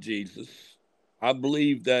side of Jesus, I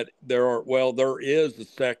believe that there is a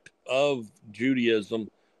sect of Judaism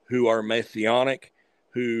who are messianic,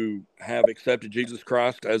 who have accepted Jesus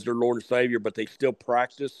Christ as their Lord and Savior, but they still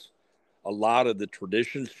practice a lot of the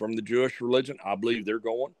traditions from the Jewish religion. I believe they're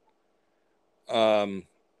going.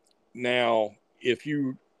 Now, if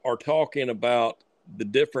you are talking about the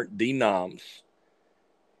different denoms,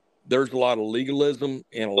 there's a lot of legalism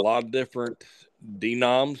in a lot of different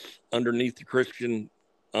denoms underneath the Christian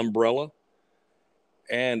umbrella.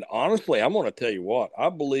 And honestly, I'm going to tell you what, I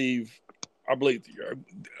believe,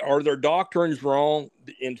 are their doctrines wrong?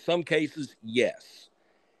 In some cases, yes.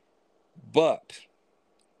 But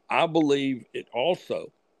I believe it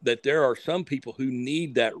also that there are some people who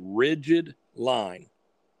need that rigid line.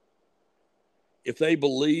 If they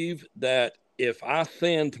believe that if I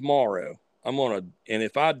sin tomorrow, and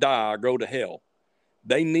if I die, I go to hell,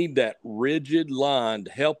 they need that rigid line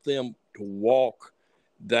to help them to walk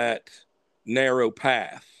that narrow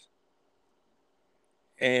path.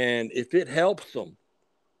 And if it helps them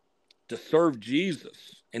to serve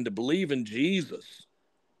Jesus and to believe in Jesus,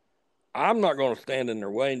 I'm not going to stand in their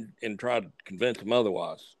way and try to convince them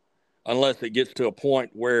otherwise, unless it gets to a point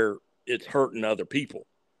where it's hurting other people.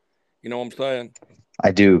 You know what I'm saying?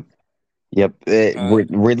 I do. Yep.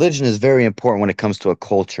 Religion is very important when it comes to a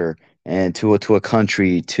culture and to a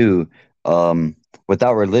country too.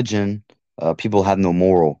 Without religion, people have no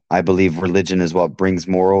moral. I believe religion is what brings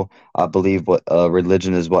moral. I believe what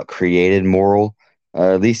religion is what created moral,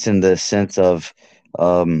 at least in the sense of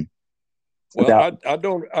well, I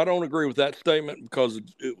don't agree with that statement, because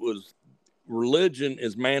it was religion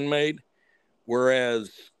is man-made, whereas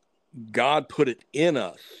God put it in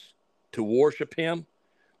us to worship him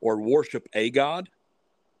or worship a God.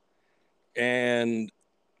 And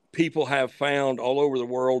people have found all over the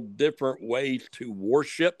world different ways to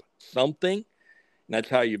worship something. And that's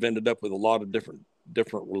how you've ended up with a lot of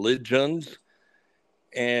different religions.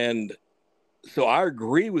 And so I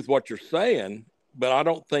agree with what you're saying, but I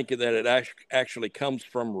don't think that it actually comes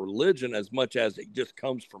from religion as much as it just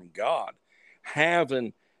comes from God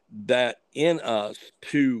having that in us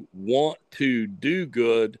to want to do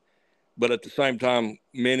good, but at the same time,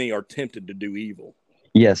 many are tempted to do evil.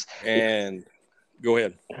 yes. And go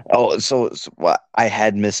ahead. Oh, so I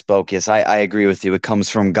had misspoke. Yes, I agree with you. It comes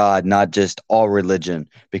from God, not just all religion,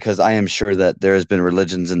 because I am sure that there has been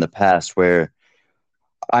religions in the past where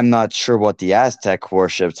I'm not sure what the Aztec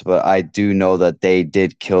worshipped, but I do know that they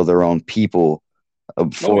did kill their own people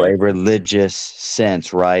for a religious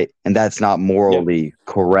sense, right? And that's not morally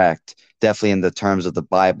correct. Definitely in the terms of the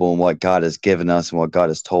Bible and what God has given us and what God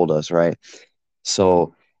has told us, right?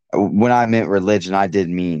 So when I meant religion, I did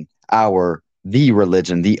mean the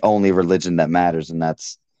religion, the only religion that matters, and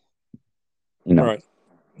that's, Right.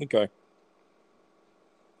 Okay.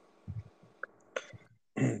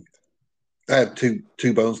 I have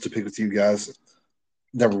two bones to pick with you guys.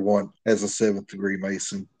 Number one, as a 7th degree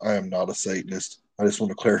Mason, I am not a Satanist. I just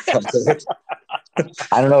want to clarify that.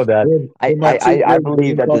 I don't know that. I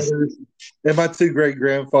believe that this. And my two great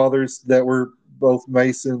grandfathers that were both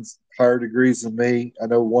Masons, higher degrees than me, I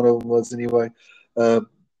know one of them was anyway,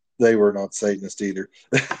 they were not Satanists either.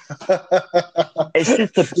 It's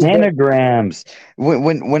just the pentagrams.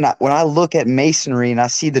 When I look at masonry and I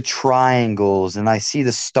see the triangles and I see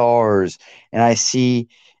the stars and I see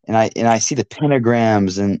the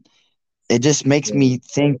pentagrams, and it just makes me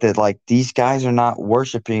think that like these guys are not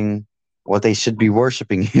worshiping what they should be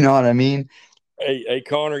worshiping. You know what I mean? Hey,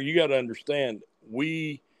 Connor, you got to understand.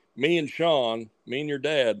 Me and Sean, me and your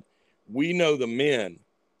dad, we know the men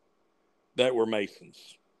that were Masons.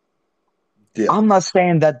 Yeah. I'm not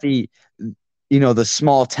saying that the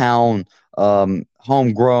small town,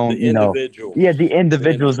 homegrown, the individuals. The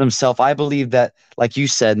individuals themselves. I believe that, like you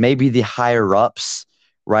said, maybe the higher ups,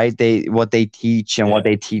 right? What they teach and what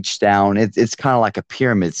they teach down. It's kind of like a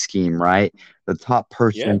pyramid scheme, right? The top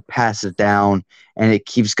person passes down, and it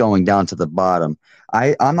keeps going down to the bottom.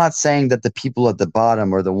 I'm not saying that the people at the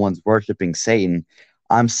bottom are the ones worshiping Satan.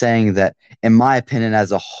 I'm saying that, in my opinion,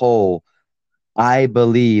 as a whole, I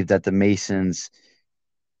believe that the Masons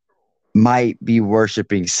might be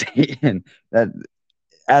worshiping Satan, that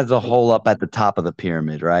as a whole up at the top of the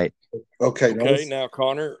pyramid, right? Okay. Now,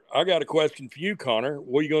 Connor, I got a question for you, Connor.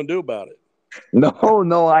 What are you going to do about it? No,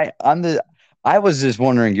 I was just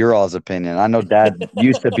wondering your all's opinion. I know Dad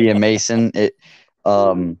used to be a Mason,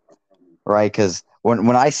 right? Because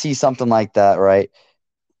when I see something like that, right,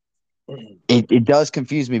 it does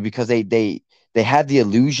confuse me because they have the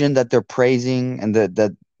illusion that they're praising and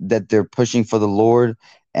that they're pushing for the Lord,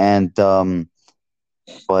 and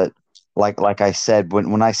but like I said,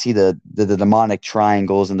 when I see the demonic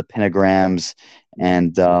triangles and the pentagrams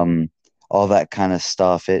and all that kind of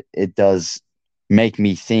stuff, it does make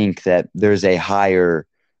me think that there's a higher,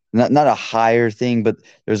 not a higher thing, but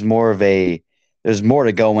there's more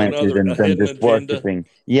to go into A than hidden just agenda. worshiping.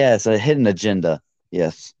 Yes, a hidden agenda.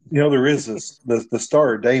 Yes, There is this the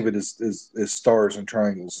Star of David is stars and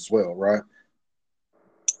triangles as well, right?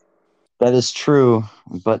 that is true,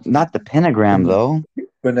 but not the pentagram though.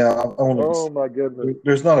 But now I want Oh to. my goodness.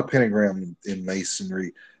 There's not a pentagram in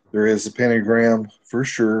Masonry. There is a pentagram for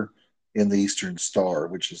sure in the Eastern Star,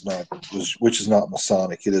 which is not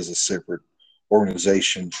Masonic. It is a separate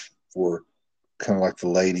organization for kind of like the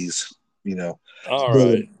ladies, you know. All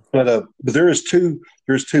But right. but there's two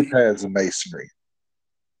paths in Masonry,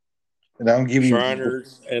 and I'll give you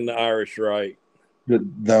Shriners and the Irish Rite.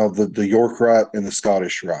 the York Rite and the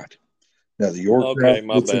Scottish Rite. Now the York Rite, Okay,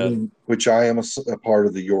 my bad. which I am a part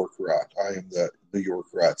of the York Rite. I am the York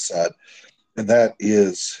Rite side, and that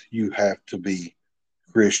is you have to be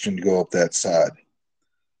Christian to go up that side.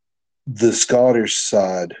 The Scottish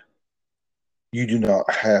side, you do not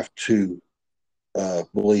have to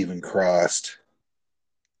believe in Christ.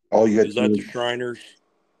 All you have Is to that do the Shriners?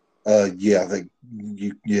 yeah,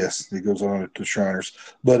 yes, it goes on to Shriners.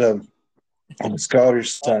 But on the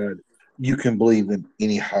Scottish side, you can believe in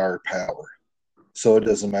any higher power. So it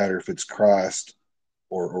doesn't matter if it's Christ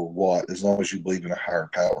or what, as long as you believe in a higher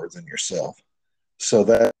power than yourself. So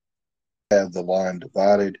that have the line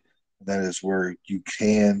divided. And that is where you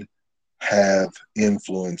can have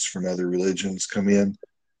influence from other religions come in,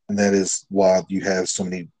 and that is why you have so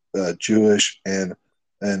many Jewish and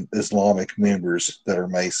Islamic members that are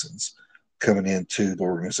Masons coming into the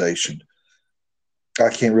organization. I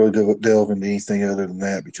can't really delve into anything other than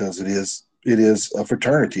that because it is a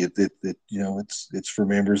fraternity. It's for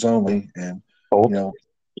members only, and you Oh, know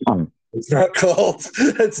it's not cult.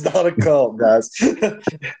 It's not a cult, guys.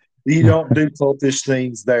 You don't do cultish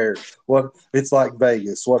things there. What it's like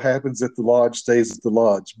Vegas. What happens at the lodge stays at the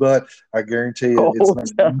lodge. But I guarantee you, it's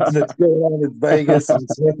not nothing that's going on in Vegas, and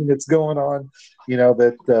it's nothing that's going on,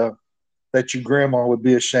 that your grandma would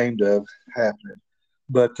be ashamed of happening.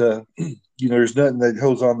 But there's nothing that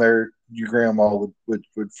goes on there your grandma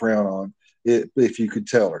would frown on it if you could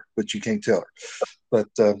tell her, but you can't tell her. But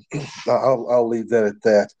I'll leave that at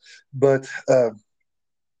that. But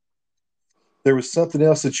there was something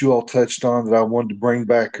else that you all touched on that I wanted to bring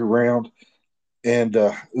back around, and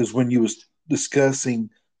it was when you was discussing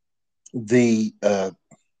the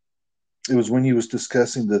it was when you was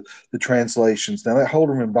discussing the translations. Now that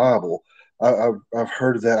Holderman Bible, I've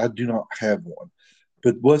heard of that. I do not have one,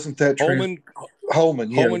 but wasn't that Holman?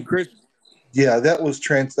 Yeah, Holman Chris. yeah, that was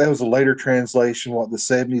that was a later translation. What, the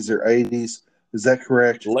 70s or 80s? Is that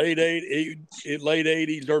correct? Late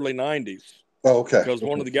 '80s, early '90s. Oh, okay. Because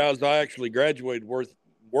one of the guys I actually graduated with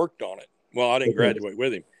worked on it. Well, I didn't Okay. graduate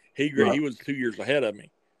with him. He Right. was 2 years ahead of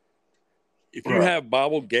me. If you Right. have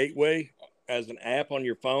Bible Gateway as an app on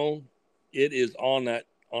your phone, it is on that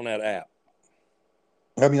app.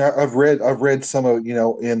 I mean, I've read some of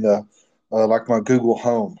in the like my Google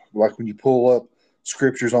Home. Like when you pull up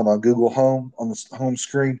scriptures on my Google Home on the home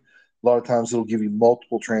screen, a lot of times it'll give you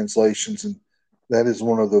multiple translations, and that is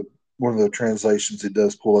one of the translations it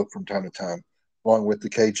does pull up from time to time, along with the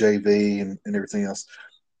KJV and everything else.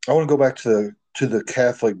 I want to go back to the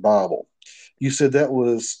Catholic Bible. You said that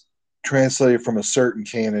was translated from a certain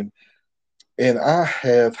canon, and I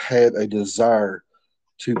have had a desire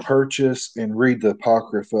to purchase and read the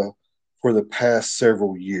Apocrypha for the past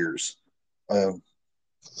several years. Um,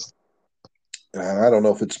 and I don't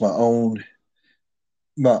know if it's my own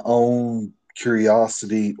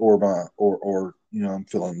curiosity or I'm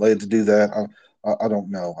feeling led to do that. I don't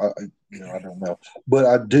know. I don't know, but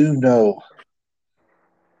I do know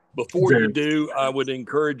Before you that. do, I would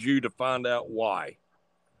encourage you to find out why.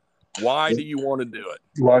 Why do you want to do it?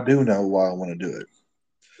 Well, I do know why I want to do it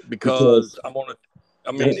Because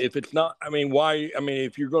because if it's not, why?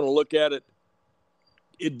 If you're going to look at it,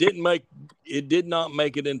 it did not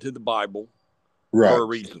make it into the Bible right. for a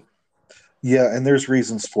reason. Yeah, and there's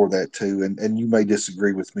reasons for that too, and you may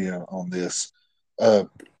disagree with me on this. Uh,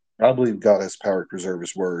 I believe God has power to preserve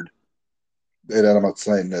His word, and I'm not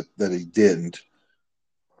saying that He didn't,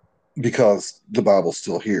 because the Bible's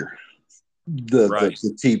still here. Right.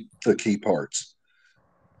 The key parts,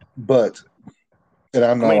 but and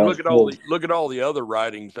I'm not Look at all the other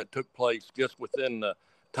writings that took place just within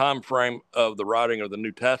time frame of the writing of the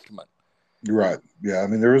New Testament. Right. Yeah. I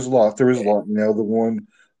mean, there was a lot. There was a lot.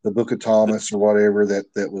 The Book of Thomas or whatever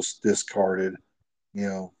that was discarded.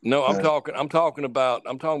 No, I'm talking about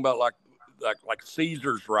like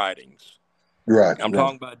Caesar's writings. Right. I'm Right.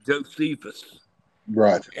 talking about Josephus.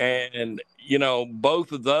 Right. And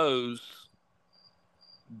both of those,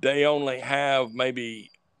 they only have maybe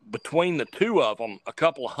between the two of them a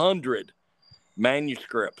couple hundred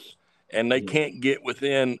manuscripts, and they can't get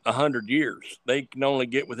within 100 years. They can only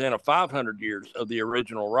get within 500 years of the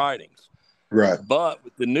original writings. Right. But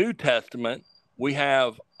with the New Testament, we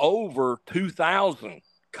have over 2,000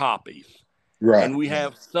 copies. Right. And we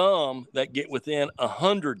have some that get within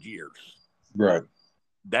 100 years. Right.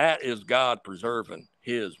 That is God preserving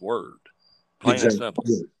his word. Plain and simple.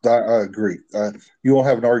 I agree. You won't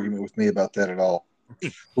have an argument with me about that at all.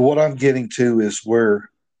 But what I'm getting to is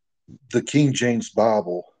where the King James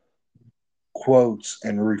Bible quotes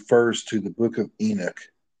and refers to the book of Enoch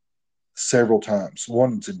several times.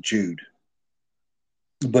 One's in Jude,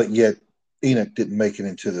 but yet Enoch didn't make it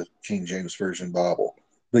into the King James Version Bible.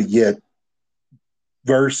 But yet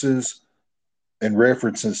verses and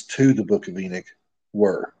references to the book of Enoch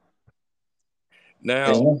were.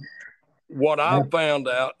 Now, what I've found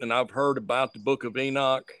out and I've heard about the book of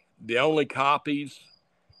Enoch, the only copies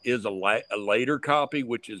is a later copy,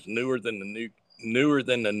 which is newer than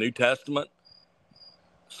the New Testament.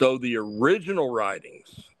 So the original writings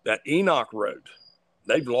that Enoch wrote,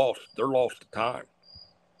 they're lost to time.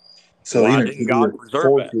 So why didn't God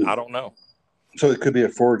preserve that? I don't know. So it could be a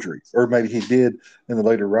forgery, or maybe he did in the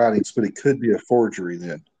later writings, but it could be a forgery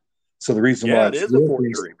then. So the reason why it is a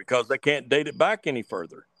forgery because they can't date it back any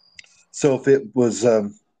further. So if it was,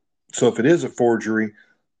 if it is a forgery,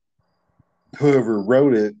 whoever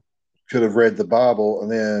wrote it could have read the Bible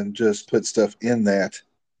and then just put stuff in that.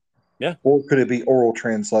 Yeah. Or could it be oral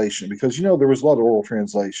translation? Because there was a lot of oral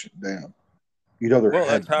translation down.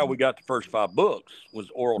 That's how we got the first 5 books was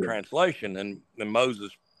oral translation, and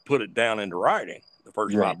Moses put it down into writing, the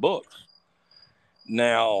first 5 books.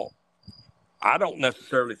 Now, I don't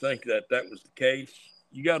necessarily think that was the case.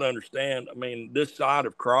 You got to understand, I mean, this side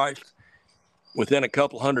of Christ, within a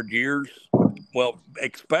couple hundred years, well,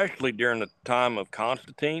 especially during the time of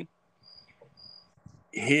Constantine,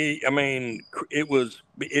 it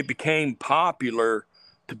became popular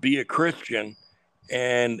to be a Christian,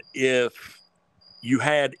 and if you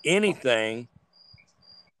had anything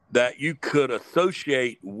that you could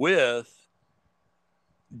associate with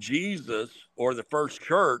Jesus or the first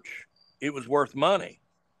church, it was worth money.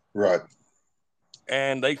 Right.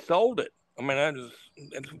 And they sold it. I mean,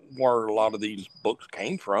 that's where a lot of these books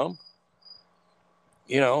came from.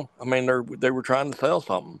 I mean, they were trying to sell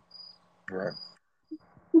something. Right.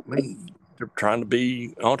 I mean, they're trying to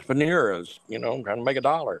be entrepreneurs, trying to make a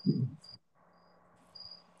dollar.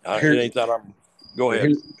 Go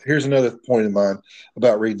ahead. Here's another point of mine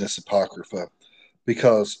about reading this Apocrypha,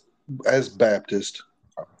 because as Baptist,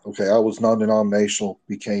 I was non-denominational,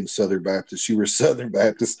 became Southern Baptist. You were Southern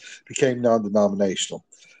Baptist, became non-denominational.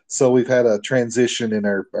 So we've had a transition in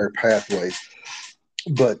our pathways.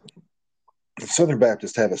 But Southern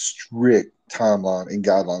Baptists have a strict timeline and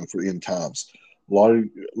guideline for end times. A lot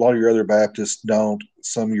of your other Baptists don't.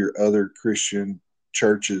 Some of your other Christian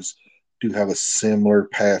churches do have a similar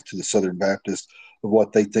path to the Southern Baptist of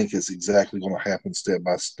what they think is exactly going to happen step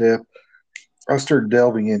by step. I started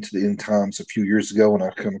delving into the end times a few years ago when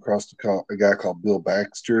I come across a guy called Bill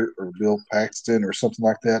Baxter or Bill Paxton or something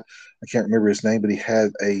like that. I can't remember his name, but he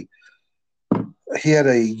had a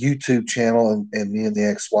YouTube channel, and me and the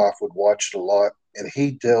ex-wife would watch it a lot. And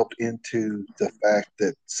he delved into the fact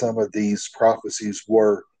that some of these prophecies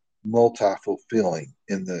were multi-fulfilling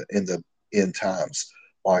in the end times.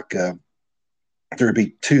 Like there'd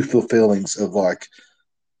be 2 fulfillings of like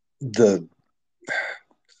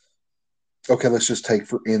let's just take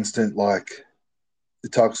for instance, like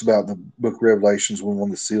it talks about in the book of Revelations when one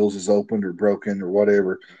of the seals is opened or broken or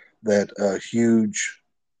whatever, that a huge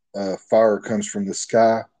fire comes from the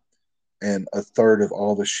sky, and 1/3 of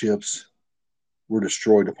all the ships were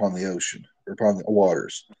destroyed upon the ocean or upon the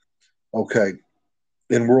waters. Okay,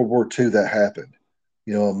 in World War II that happened.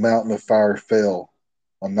 A mountain of fire fell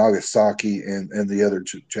on Nagasaki and the other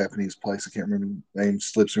Japanese place. I can't remember the name,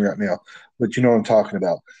 slips me right now, but you know what I'm talking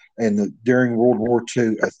about. And during World War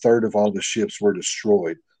II, 1/3 of all the ships were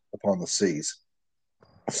destroyed upon the seas.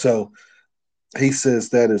 So he says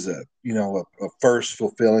that is a first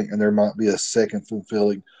fulfilling, and there might be a second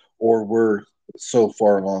fulfilling, or we're so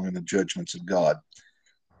far along in the judgments of God.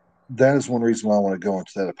 That is one reason why I want to go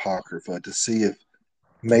into that Apocrypha, to see if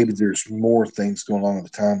maybe there's more things going on in the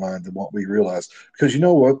timeline than what we realize. Because you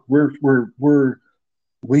know what,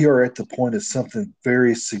 we are at the point of something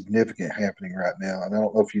very significant happening right now, and I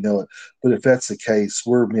don't know if you know it, but if that's the case,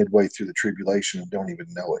 we're midway through the tribulation and don't even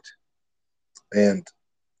know it. And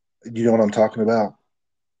you know what I'm talking about?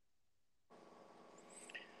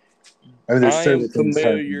 I mean, there's several things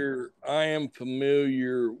happening. I am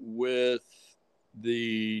familiar with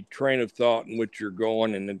the train of thought in which you're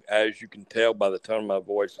going, and as you can tell by the tone of my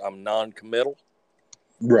voice, I'm non-committal.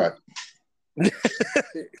 Right.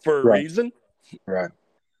 For a reason. Right.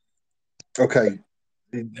 Okay.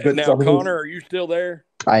 But now, Connor, are you still there?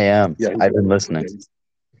 I am. Yeah, I've been listening.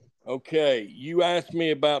 Okay. You asked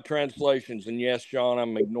me about translations, and yes, Sean,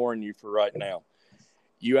 I'm ignoring you for right now.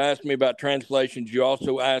 You asked me about translations. You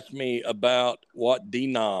also asked me about what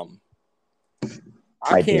denom.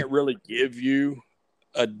 I can't really give you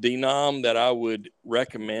a denom that I would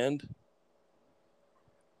recommend,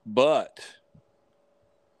 but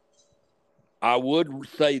I would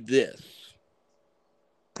say this.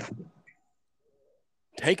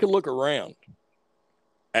 Take a look around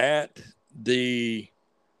at the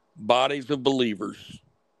bodies of believers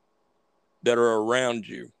that are around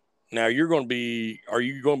you. Now, are you going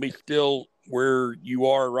to be still where you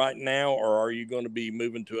are right now, or are you going to be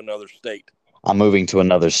moving to another state? I'm moving to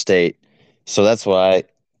another state. So that's why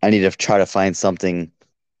I need to try to find something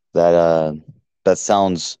that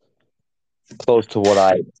sounds close to what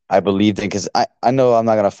I believed in, because I know I'm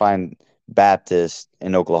not going to find Baptist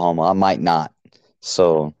in Oklahoma. I might not.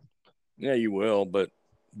 So yeah, you will, but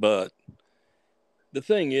the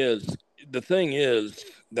thing is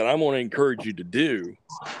that I want to encourage you to do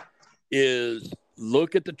is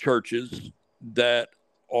look at the churches that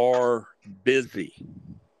are busy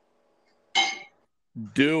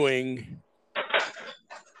doing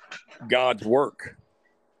God's work.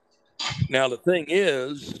 Now, the thing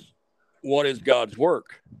is, what is God's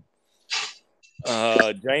work?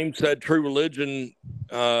 James said true religion,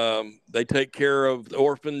 they take care of the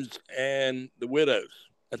orphans and the widows.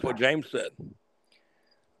 That's what James said.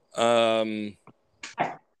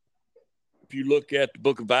 If you look at the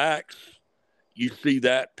book of Acts, you see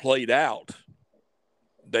that played out.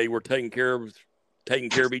 They were taking care of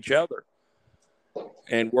each other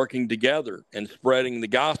and working together and spreading the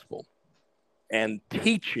gospel and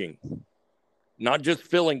teaching, not just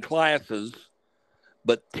filling classes,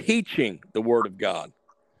 but teaching the word of God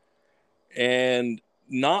and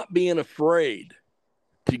not being afraid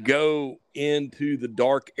to go into the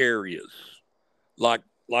dark areas like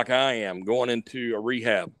I am going into a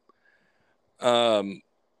rehab. I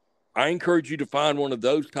encourage you to find one of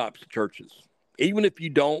those types of churches, even if you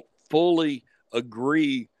don't fully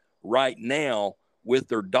agree right now with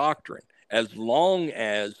their doctrine, as long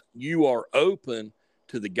as you are open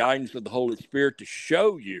to the guidance of the Holy Spirit to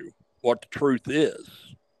show you what the truth is.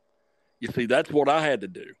 You see, that's what I had to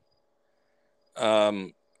do.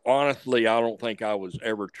 Honestly, I don't think I was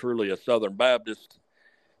ever truly a Southern Baptist,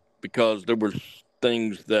 because there was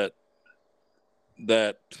things that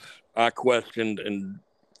I questioned, and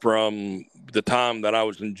from the time that I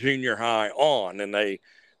was in junior high on, and the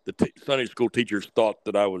Sunday school teachers thought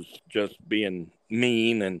that I was just being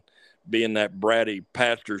mean and being that bratty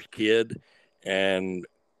pastor's kid, and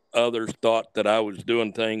others thought that I was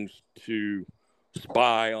doing things to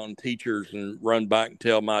spy on teachers and run back and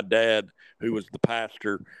tell my dad, who was the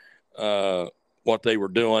pastor, what they were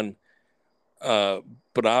doing.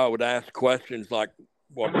 But I would ask questions like,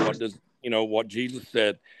 what does, what Jesus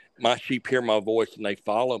said, my sheep hear my voice and they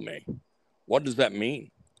follow me. What does that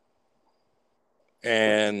mean?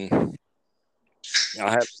 And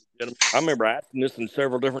I remember asking this in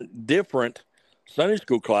several different Sunday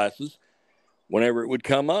school classes whenever it would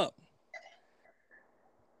come up.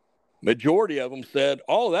 Majority of them said,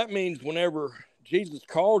 oh, that means whenever Jesus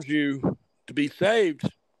calls you to be saved,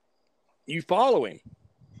 you follow him.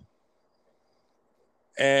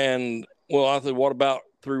 And, well, I said, what about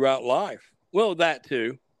throughout life? Well, that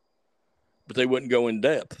too, but they wouldn't go in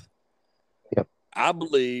depth. Yep. I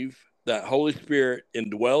believe that Holy Spirit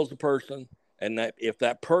indwells a person, and that if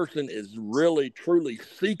that person is really, truly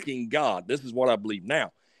seeking God, this is what I believe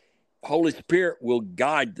now, Holy Spirit will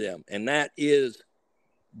guide them, and that is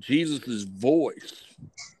Jesus's voice,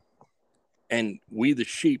 and we the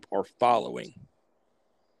sheep are following.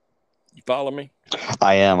 You follow me?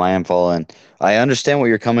 I am following. I understand where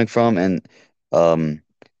you're coming from, and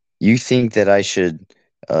you think that I should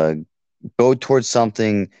go towards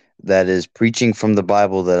something that is preaching from the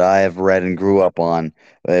Bible that I have read and grew up on.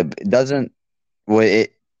 It doesn't. We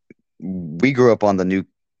grew up on the New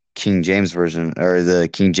King James Version, or the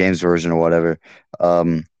King James Version, or whatever.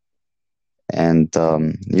 And And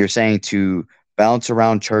you're saying to bounce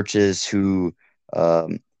around churches who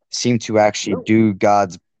seem to actually No. do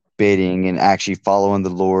God's bidding and actually following the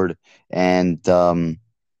Lord and the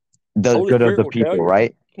Holy good of Spirit the will tell people, you.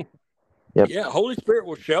 right? Yep. Yeah, Holy Spirit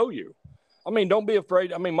will show you. I mean, don't be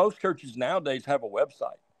afraid. I mean, most churches nowadays have a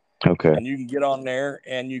website, Okay. and you can get on there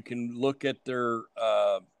and you can look at their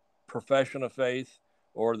profession of faith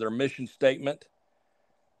or their mission statement,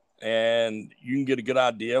 and you can get a good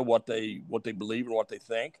idea what they believe and what they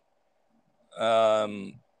think.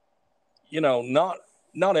 Um,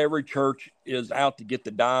 not every church is out to get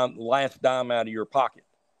the last dime out of your pocket,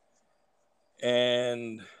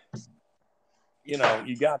 and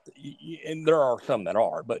you got and there are some that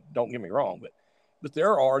are, but don't get me wrong, but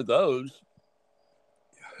there are those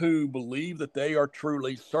who believe that they are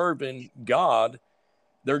truly serving God.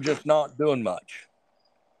 They're just not doing much.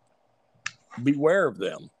 Beware of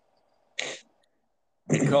them,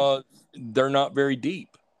 because they're not very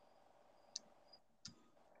deep.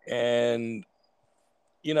 And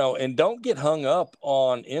and don't get hung up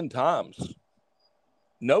on end times.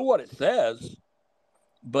 Know what it says,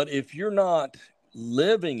 but if you're not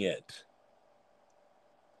living it,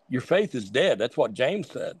 your faith is dead. That's what James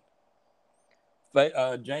said.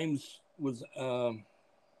 James was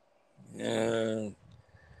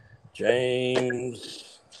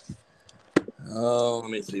James. Oh,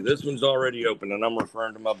 let me see. This one's already open, and I'm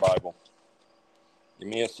referring to my Bible. Give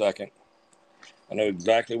me a second. I know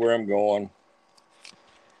exactly where I'm going.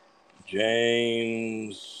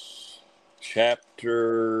 James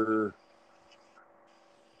chapter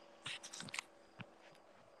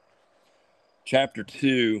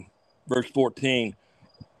 2, verse 14.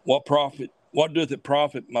 What doth it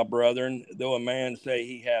profit, my brethren, though a man say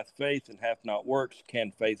he hath faith and hath not works?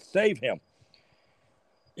 Can faith save him?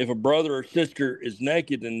 If a brother or sister is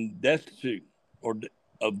naked and destitute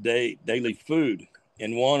of daily food,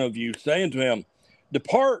 and one of you say unto him,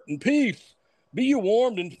 Depart in peace, be you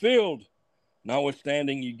warmed and filled,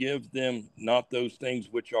 notwithstanding you give them not those things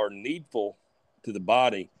which are needful to the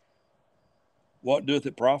body, what doeth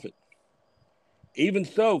it profit? Even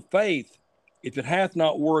so, faith, if it hath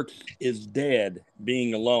not works, is dead,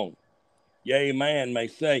 being alone. Yea, a man may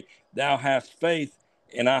say, Thou hast faith,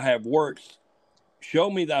 and I have works. Show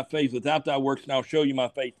me thy faith without thy works, and I'll show you my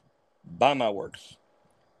faith by my works.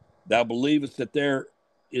 Thou believest that there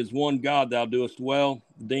is one God, thou doest well.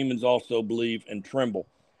 The demons also believe and tremble.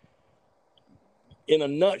 In a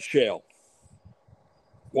nutshell,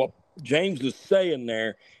 what James is saying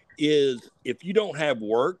there is, if you don't have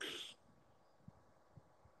works,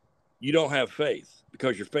 you don't have faith,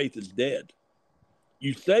 because your faith is dead.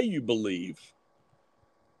 You say you believe,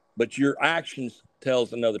 but your actions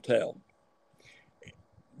tells another tale.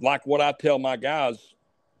 Like what I tell my guys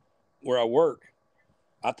where I work,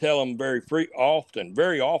 I tell them very often,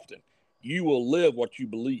 you will live what you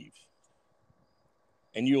believe,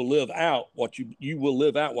 and you will live out what you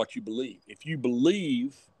believe. If you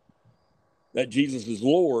believe that Jesus is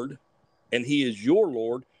Lord and he is your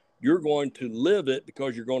Lord, you're going to live it,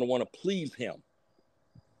 because you're going to want to please him.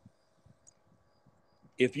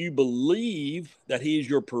 If you believe that he is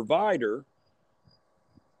your provider,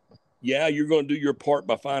 yeah, you're going to do your part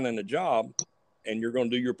by finding a job, and you're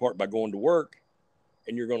going to do your part by going to work,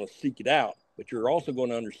 and you're going to seek it out. But you're also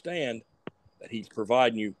going to understand that he's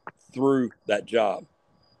providing you through that job.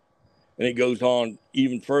 And it goes on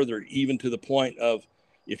even further, even to the point of,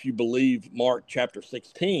 if you believe Mark chapter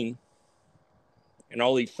 16, and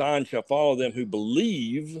all these signs shall follow them who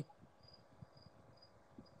believe,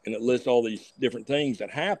 and it lists all these different things that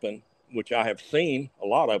happen, which I have seen a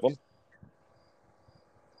lot of them,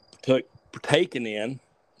 taken in,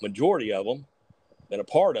 majority of them, been a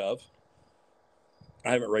part of.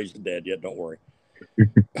 I haven't raised the dead yet, don't worry.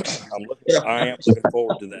 I am looking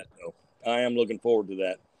forward to that, though. I am looking forward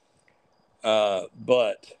to that.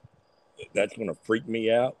 But that's going to freak me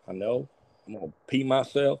out. I know. I'm going to pee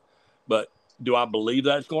myself. But do I believe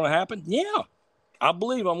that's going to happen? Yeah. I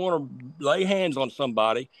believe I'm going to lay hands on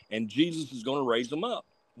somebody and Jesus is going to raise them up.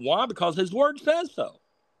 Why? Because his word says so.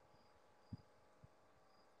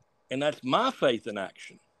 And that's my faith in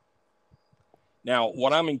action. Now,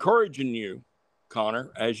 what I'm encouraging you,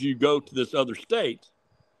 Connor, as you go to this other state,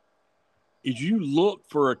 is you look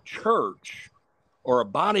for a church or a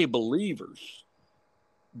body of believers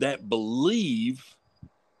that believe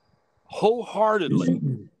wholeheartedly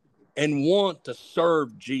and want to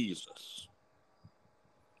serve Jesus.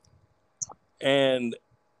 And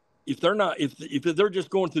if they're not, if they're just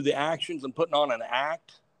going through the actions and putting on an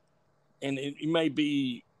act, and it may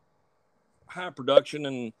be high production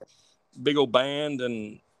and big old band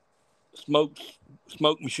and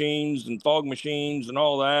smoke machines and fog machines and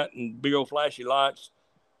all that and big old flashy lights,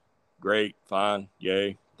 great, fine,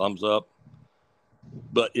 yay, thumbs up.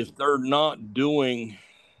 But if they're not doing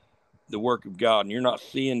the work of God and you're not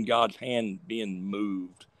seeing God's hand being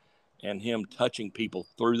moved and him touching people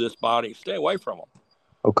through this body, stay away from them.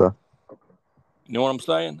 Okay. You know what I'm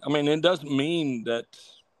saying? I mean, it doesn't mean that,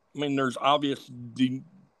 there's obvious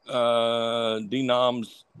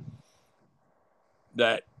denoms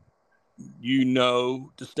that to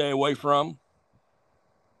stay away from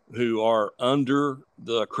who are under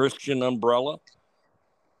the Christian umbrella.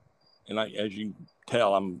 And as you can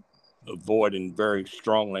tell, I'm avoiding very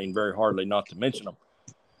strongly and very hardly not to mention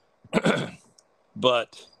them.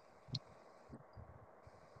 But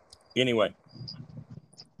anyway,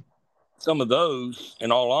 some of those,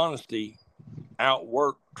 in all honesty,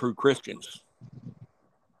 outwork true Christians.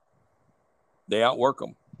 They outwork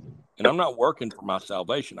them. And I'm not working for my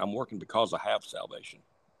salvation. I'm working because I have salvation.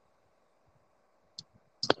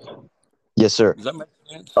 Yes, sir. Does that make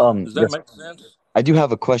sense? Does that yes. make sense? I do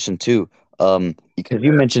have a question too. Because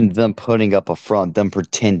you mentioned them putting up a front, them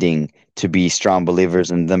pretending to be strong believers,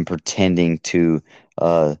 and them pretending to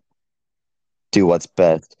do what's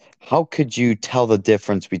best. How could you tell the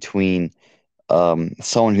difference between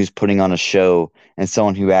someone who's putting on a show and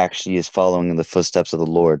someone who actually is following in the footsteps of the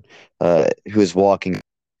Lord, who is walking?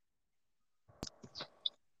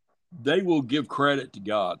 They will give credit to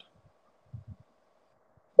God.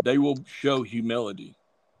 They will show humility.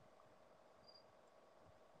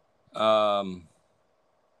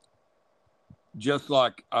 Just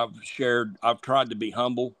like I've tried to be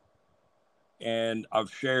humble, and I've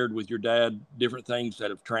shared with your dad different things that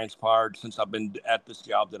have transpired since I've been at this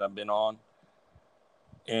job that I've been on.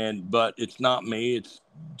 But it's not me, it's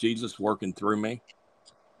Jesus working through me.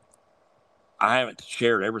 I haven't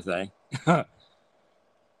shared everything,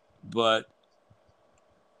 but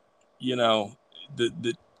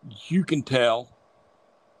you can tell,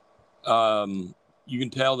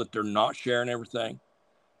 that they're not sharing everything.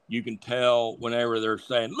 You can tell whenever they're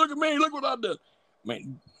saying, look at me, look what I did. I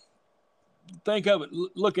mean, think of it,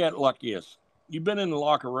 look at it like this. You've been in the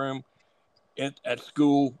locker room at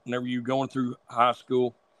school, whenever you're going through high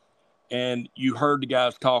school, and you heard the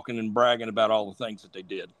guys talking and bragging about all the things that they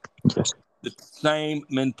did. Yes. The same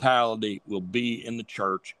mentality will be in the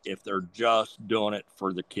church if they're just doing it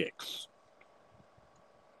for the kicks.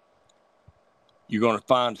 You're going to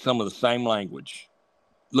find some of the same language.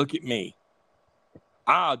 Look at me.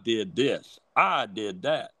 I did this. I did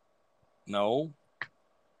that. No.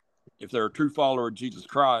 If they're a true follower of Jesus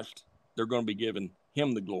Christ, they're going to be giving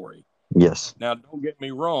him the glory. Yes. Now, don't get me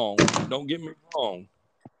wrong.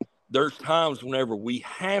 There's times whenever we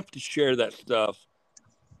have to share that stuff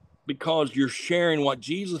because you're sharing what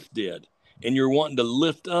Jesus did and you're wanting to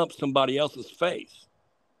lift up somebody else's faith.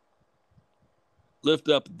 Lift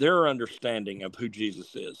up their understanding of who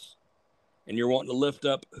Jesus is. And you're wanting to lift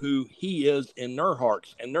up who he is in their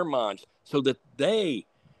hearts and their minds so that they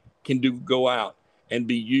can go out and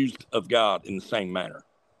be used of God in the same manner.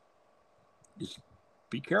 Just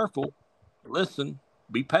be careful, listen,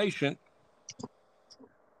 be patient.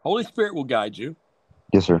 Holy Spirit will guide you.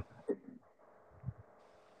 Yes, sir.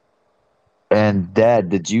 And Dad,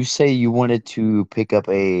 did you say you wanted to pick up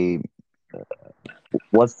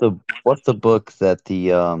what's the book that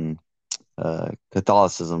the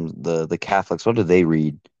Catholicism, the Catholics, what do they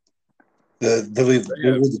read?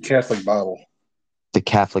 The Catholic Bible. The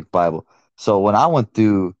Catholic Bible. So when I went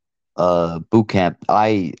through boot camp,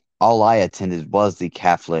 all I attended was the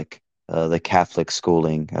Catholic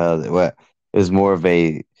schooling. It was more of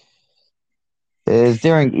a. It was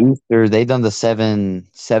during Easter. They done the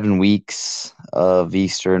 7 weeks of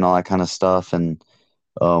Easter and all that kind of stuff, and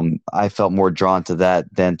I felt more drawn to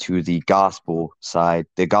that than to the gospel side.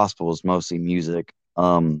 The gospel was mostly music.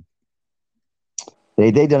 They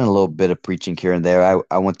done a little bit of preaching here and there.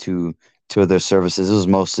 I went to two of their services. It was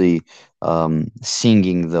mostly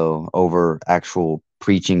singing though over actual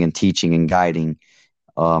preaching and teaching and guiding.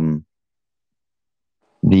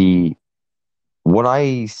 What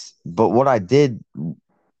I did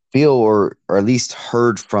feel or at least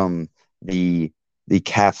heard from the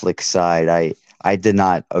Catholic side, I did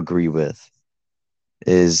not agree with.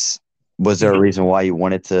 Was there a reason why you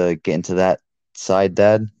wanted to get into that side,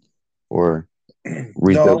 Dad, or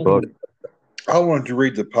read their book? I wanted to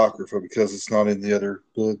read the Apocrypha because it's not in the other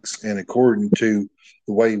books, and according to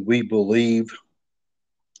the way we believe,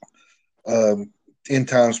 end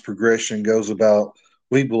times progression goes about.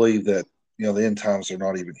 We believe that the end times are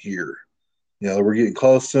not even here. We're getting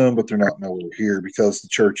close to them, but they're not nowhere here because the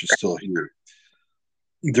church is still here.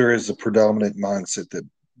 There is a predominant mindset that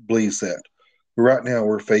believes that. Right now,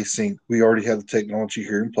 we already have the technology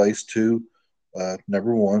here in place to,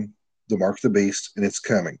 number one, the mark of the beast, and it's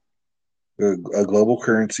coming. A global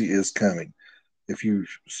currency is coming. If you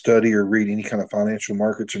study or read any kind of financial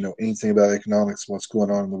markets or know anything about economics, what's going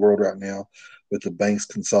on in the world right now with the banks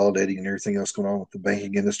consolidating and everything else going on with the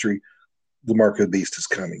banking industry, the mark of the beast is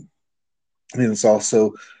coming. And it's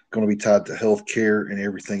also going to be tied to healthcare and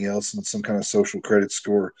everything else and some kind of social credit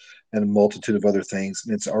score and a multitude of other things.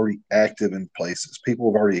 And it's already active in places.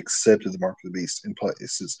 People have already accepted the mark of the beast in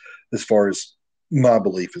places as far as my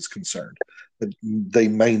belief is concerned. But they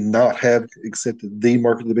may not have accepted the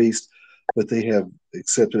mark of the beast, but they have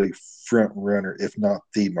accepted a front runner, if not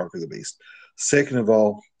the mark of the beast. Second of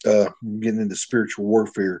all, getting into spiritual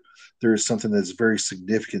warfare, there is something that's very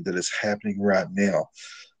significant that is happening right now.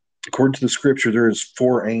 According to the scripture, there is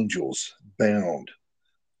 4 angels bound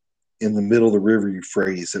in the middle of the river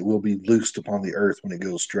Euphrates that will be loosed upon the earth when it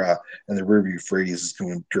goes dry. And the river Euphrates is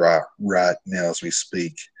going dry right now as we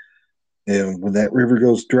speak. And when that river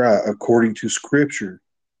goes dry, according to scripture,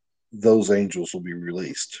 those angels will be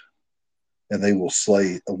released. And they will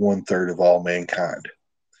slay 1/3 of all mankind.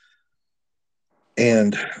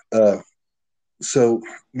 And so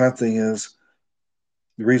my thing is,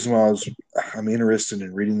 the reason why I'm interested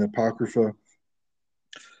in reading the Apocrypha,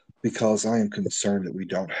 because I am concerned that we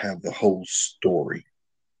don't have the whole story.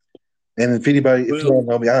 And if you don't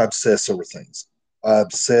know me, I obsess over things. I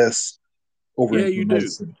obsess over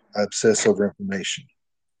information. I obsess over information.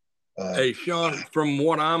 Hey, Sean, from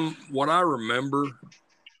what I remember,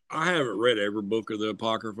 I haven't read every book of the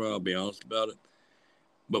Apocrypha, I'll be honest about it.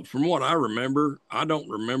 But from what I remember, I don't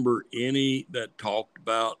remember any that talked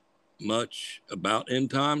about much about end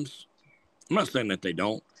times. I'm not saying that they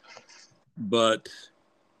don't, but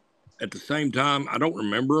at the same time, I don't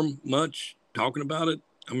remember them much talking about it.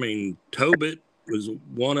 I mean, Tobit was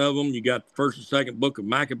one of them. You got the first and second book of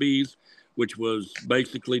Maccabees, which was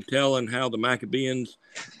basically telling how the Maccabeans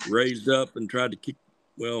raised up and tried to kick.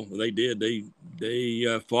 Well, they did. They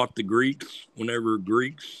fought the Greeks whenever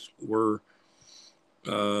Greeks were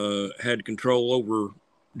had control over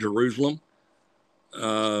Jerusalem.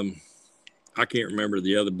 I can't remember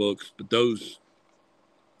the other books, but those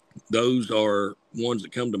are ones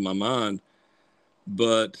that come to my mind.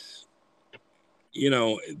 But you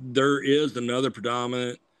know, there is another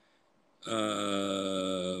predominant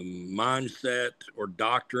mindset or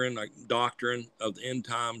doctrine of the end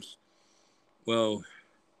times. Well,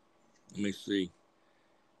 let me see.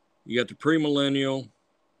 You got the premillennial,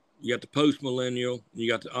 you got the postmillennial, you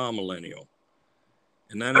got the amillennial.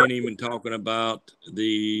 And that ain't even talking about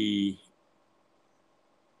the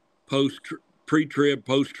pre-trib,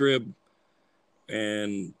 post-trib,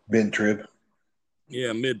 and mid-trib.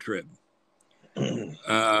 Yeah, mid-trib.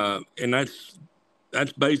 And that's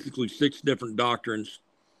basically 6 different doctrines.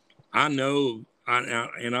 I know,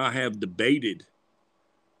 I have debated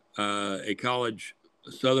a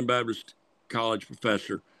Southern Baptist college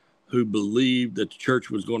professor who believed that the church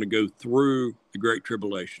was going to go through the Great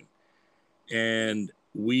Tribulation. And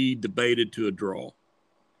we debated to a draw.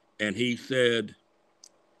 And he said,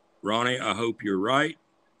 Ronnie, I hope you're right,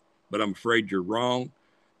 but I'm afraid you're wrong.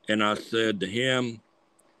 And I said to him,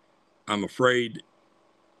 I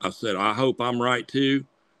said, I hope I'm right too,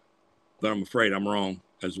 but I'm afraid I'm wrong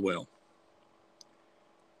as well.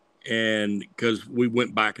 And because we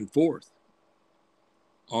went back and forth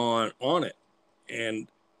on it. And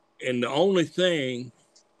the only thing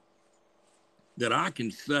that I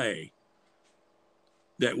can say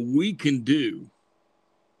that we can do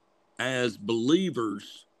as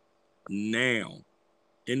believers now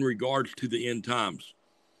in regards to the end times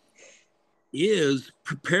is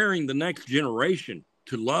preparing the next generation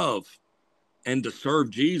to love and to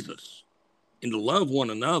serve Jesus and to love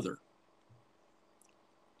one another,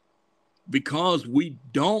 because we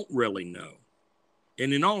don't really know.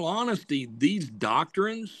 And in all honesty, these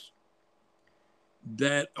doctrines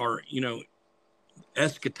that are,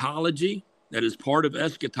 eschatology, that is part of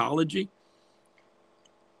eschatology,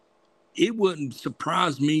 it wouldn't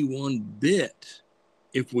surprise me one bit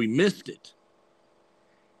if we missed it.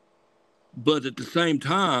 But at the same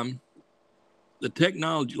time, the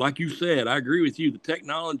technology, like you said, I agree with you, the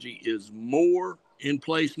technology is more in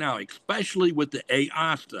place now, especially with the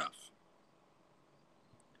AI stuff.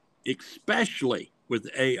 Especially with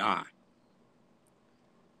AI.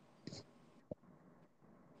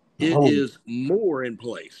 It is more in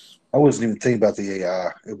place. I wasn't even thinking about the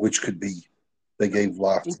AI, which could be they gave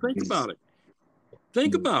life to think about it.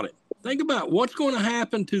 Think about it. Think about what's going to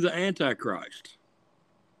happen to the Antichrist.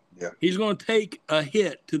 Yeah. He's going to take a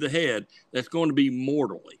hit to the head that's going to be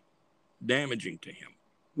mortally damaging to him.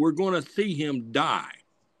 we're going to see him die.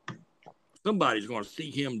 Somebody's going to see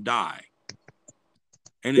him die.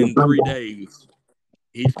 And in 3 days,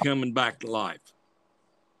 he's coming back to life.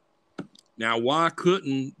 Now, why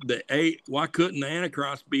couldn't the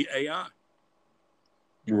Antichrist be AI?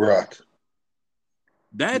 Right.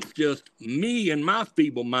 That's just me and my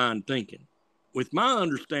feeble mind thinking, with my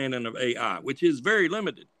understanding of AI, which is very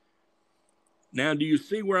limited. Now, do you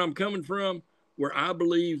see where I'm coming from? Where I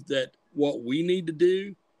believe that what we need to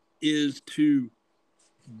do is to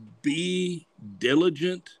be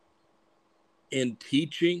diligent in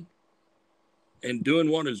teaching and doing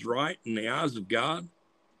what is right in the eyes of God,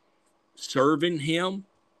 serving him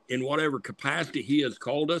in whatever capacity he has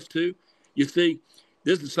called us to. You see,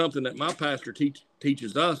 this is something that my pastor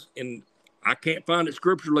teaches us, and I can't find it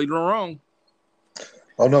scripturally wrong.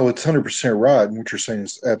 Oh, no, it's 100% right. And what you're saying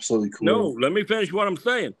is absolutely correct. No, let me finish what I'm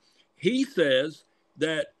saying. He says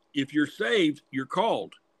that if you're saved, you're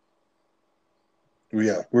called.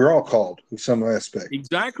 Yeah, we're all called in some aspect.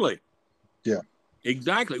 Exactly. Yeah.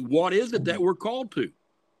 Exactly. What is it that we're called to?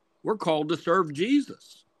 We're called to serve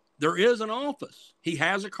Jesus. There is an office. He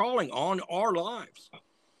has a calling on our lives.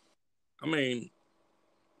 I mean,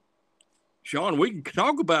 Sean, we can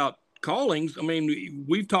talk about callings. I mean,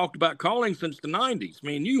 we've talked about callings since the 90s. I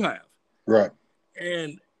mean, you have. Right.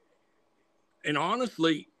 And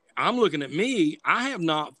honestly, I'm looking at me. I have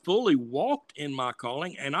not fully walked in my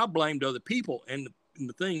calling, and I blamed other people. And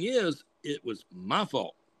the thing is, it was my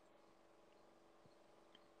fault.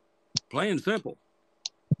 Plain and simple.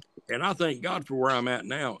 And I thank God for where I'm at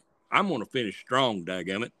now. I'm going to finish strong,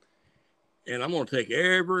 dadgummit. And I'm going to take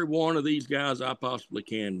every one of these guys I possibly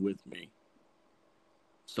can with me.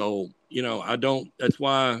 So, you know, that's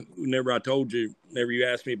why whenever you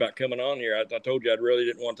asked me about coming on here, I told you I really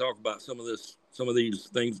didn't want to talk about some of these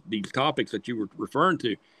things, these topics that you were referring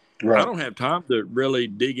to. Right. I don't have time to really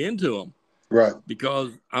dig into them. Right.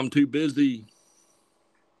 Because I'm too busy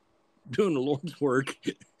doing the Lord's work.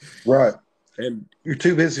 Right. And you're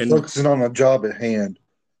too busy focusing on the job at hand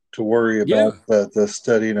to worry about the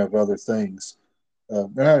studying of other things.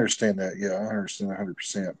 And I understand that. Yeah, I understand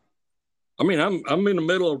 100%. I mean, I'm in the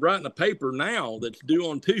middle of writing a paper now that's due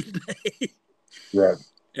on Tuesday. Right.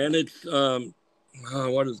 And it's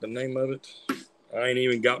what is the name of it? I ain't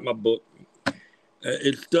even got my book.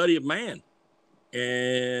 It's Study of Man.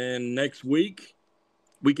 And next week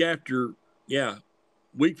from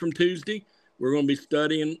Tuesday, we're going to be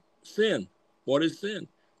studying sin. What is sin?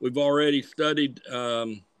 We've already studied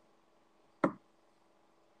the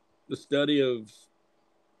study of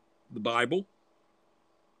the Bible.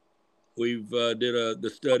 We've did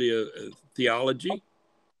the study of theology,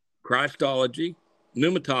 Christology,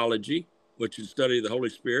 pneumatology, which is study of the Holy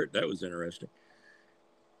Spirit. That was interesting.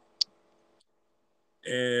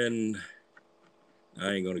 And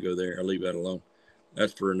I ain't going to go there. I'll leave that alone.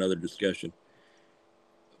 That's for another discussion.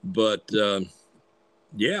 But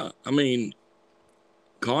yeah, I mean,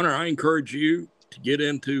 Connor, I encourage you to get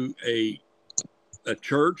into a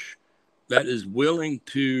church that is willing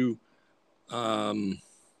to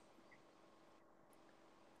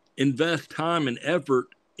invest time and effort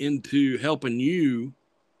into helping you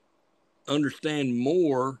understand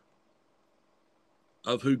more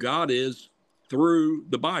of who God is through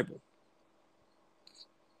the Bible.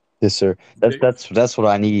 Yes, sir. That's what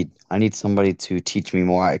I need. I need somebody to teach me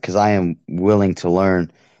more because I am willing to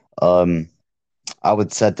learn. I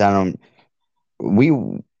would sit down I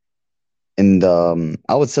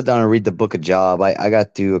would sit down and read the book of Job. I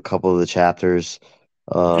got through a couple of the chapters.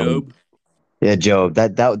 Job. Yeah, Job.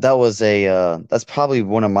 That was that's probably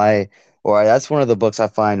that's one of the books I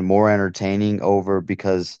find more entertaining over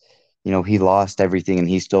because, you know, he lost everything and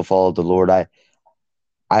he still followed the Lord. I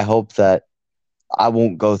hope that I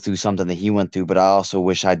won't go through something that he went through, but I also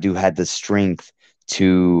wish I had the strength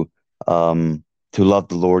to love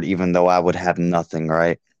the Lord, even though I would have nothing,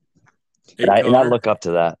 right? Hey, and I look up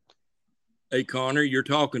to that. Hey, Connor, you're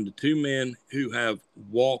talking to two men who have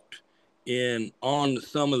walked on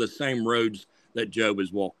some of the same roads that Job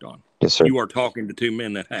has walked on. Yes, sir. You are talking to two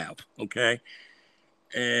men that have, okay?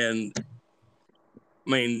 And, I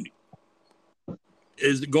mean,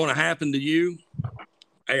 is it going to happen to you?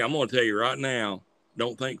 Hey, I'm going to tell you right now,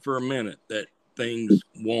 don't think for a minute that things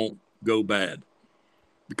won't go bad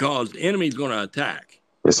because the enemy's going to attack.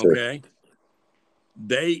 Yes, okay?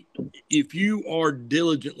 If you are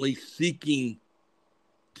diligently seeking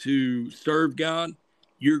to serve God,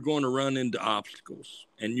 you're going to run into obstacles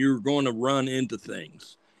and you're going to run into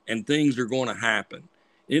things and things are going to happen.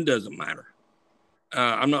 It doesn't matter.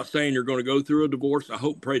 I'm not saying you're going to go through a divorce. I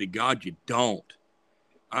hope, pray to God you don't.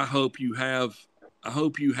 I hope you have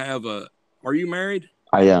are you married?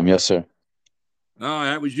 I am. Yes, sir. Oh,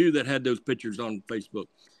 that was you that had those pictures on Facebook.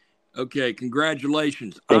 Okay,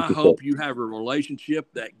 congratulations. Thank I you, sir. hope you have a relationship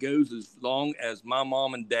that goes as long as my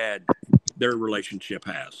mom and dad, their relationship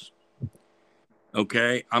has.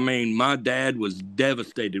 Okay, I mean, my dad was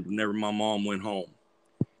devastated whenever my mom went home,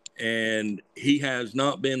 and he has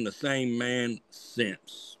not been the same man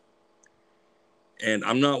since. And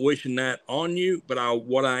I'm not wishing that on you, but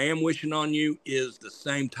what I am wishing on you is the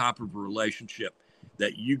same type of relationship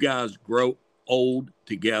that you guys grow old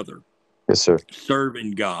together, Yes, sir.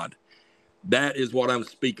 serving God. That is what I'm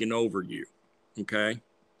speaking over you. Okay.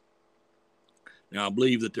 Now, I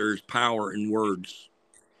believe that there's power in words.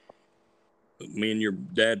 Me and your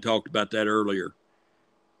dad talked about that earlier.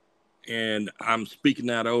 And I'm speaking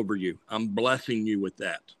that over you. I'm blessing you with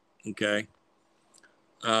that. Okay.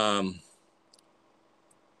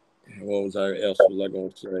 What was I else was I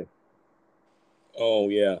going to say? Oh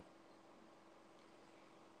yeah.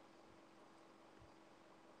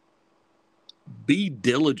 Be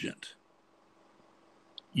diligent.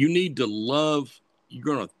 You need to love. You're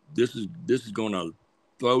gonna. This is gonna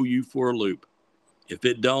throw you for a loop. If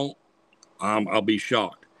it don't, I'll be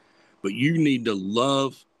shocked. But you need to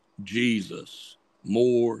love Jesus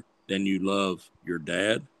more than you love your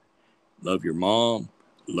dad, love your mom,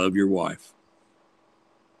 love your wife,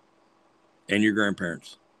 and your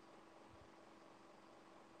grandparents.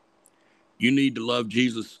 You need to love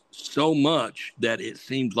Jesus so much that it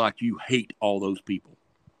seems like you hate all those people.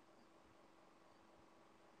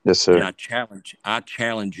 Yes, And sir. I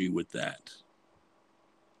challenge you with that.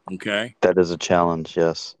 Okay? That is a challenge.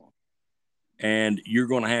 Yes. And you're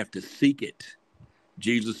going to have to seek it.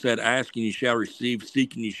 Jesus said, ask and you shall receive,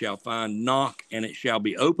 seek and you shall find, knock and it shall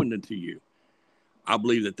be opened unto you. I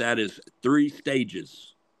believe that is 3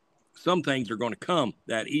 stages. Some things are going to come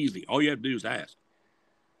that easy. All you have to do is ask.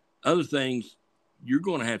 Other things, you're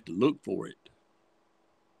going to have to look for it.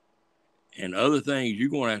 And other things, you're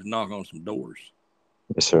going to have to knock on some doors.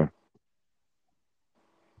 Yes, sir.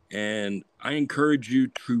 And I encourage you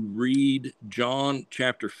to read John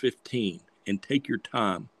chapter 15 and take your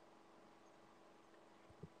time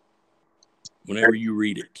whenever you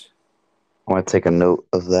read it. I want to take a note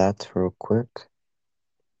of that real quick.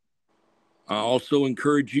 I also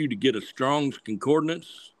encourage you to get a Strong's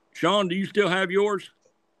Concordance. Sean, do you still have yours?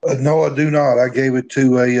 No, I do not. I gave it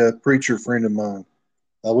to a preacher friend of mine.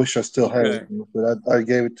 I wish I still had it, Okay. but I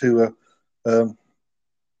gave it to um,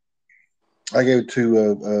 I gave it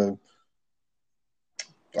to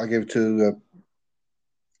I gave it to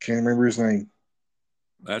can't remember his name.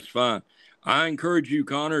 That's fine. I encourage you,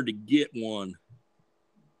 Connor, to get one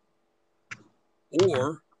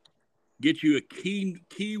or get you a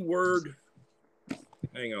keyword.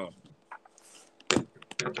 Hang on.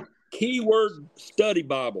 Keyword study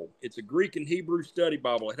Bible. It's a Greek and Hebrew study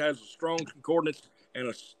Bible. It has a Strong's Concordance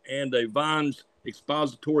and a Vine's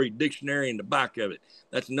expository dictionary in the back of it.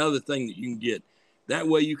 That's another thing that you can get. That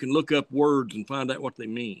way you can look up words and find out what they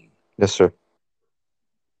mean. Yes, sir. Does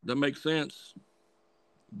that make sense?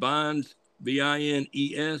 Vine's,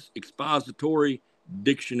 Vines, expository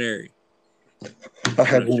dictionary. I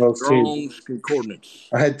had one of those too. Strong's Concordance.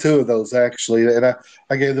 I had 2 of those actually, and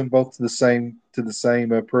I gave them both to the same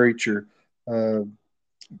preacher.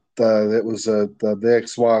 That was the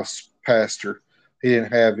ex-wife's pastor. He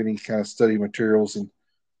didn't have any kind of study materials, and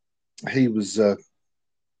he was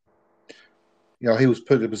he was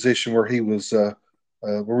put in a position where he was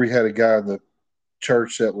where we had a guy in the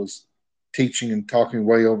church that was teaching and talking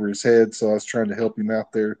way over his head. So I was trying to help him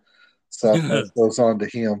out there. So I passed those on to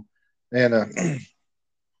him, and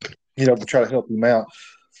to try to help him out.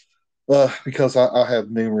 Because I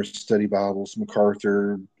have numerous study Bibles,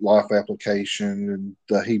 MacArthur, Life Application, and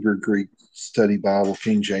the Hebrew Greek Study Bible,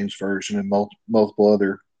 King James Version, and multiple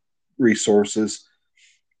other resources.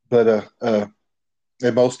 But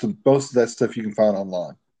and most of that stuff you can find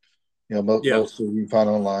online. Most of it you can find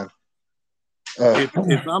online.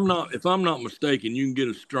 If I'm not mistaken, you can get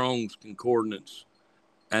a Strong's Concordance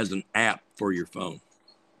as an app for your phone.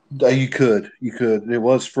 You could. It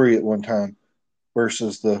was free at one time,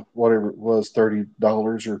 versus the whatever it was,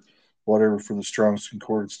 $30 or whatever for the Strong's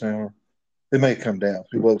Concordance now. It may come down.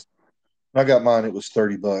 It was. When I got mine, it was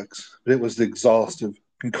 $30, but it was the exhaustive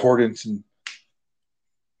concordance and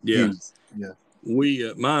yeah. Yeah.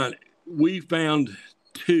 We found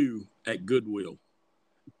 2 at Goodwill,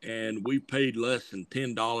 and we paid less than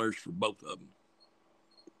 $10 for both of them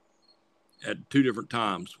at 2 different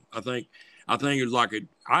times. I think it was like it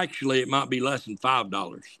might be less than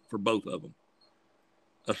 $5 for both of them.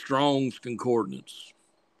 A Strong's Concordance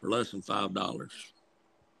for less than $5.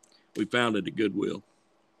 We found it at Goodwill.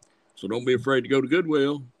 So don't be afraid to go to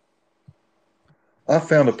Goodwill. I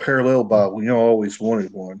found a parallel Bible. I always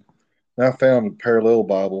wanted one. And I found a parallel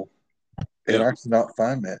Bible, and Yep. I cannot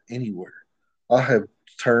find that anywhere. I have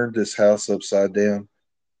turned this house upside down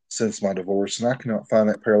since my divorce, and I cannot find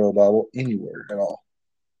that parallel Bible anywhere at all.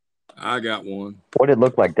 I got one. What did it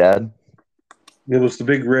look like, Dad? It was the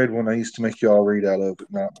big red one I used to make you all read out of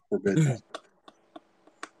at night before bedtime.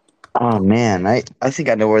 Oh man, I think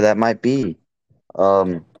I know where that might be.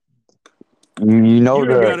 You know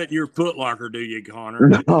You ain't got the it in your Foot Locker, do you,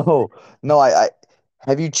 Connor? no. I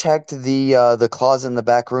have you checked the closet in the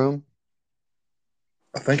back room?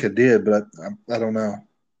 I think I did, but I don't know.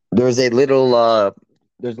 There's a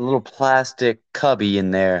little plastic cubby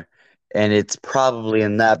in there, and it's probably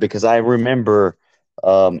in that because I remember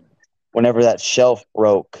whenever that shelf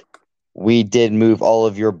broke, we did move all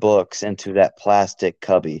of your books into that plastic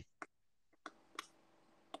cubby.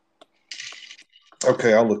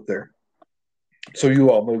 Okay, I'll look there. So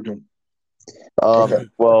you all moved them. Okay.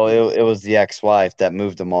 Well, it was the ex-wife that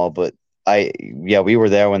moved them all, but we were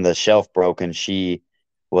there when the shelf broke and she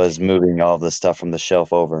was moving all the stuff from the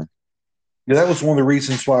shelf over. Yeah, that was one of the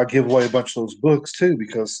reasons why I give away a bunch of those books too,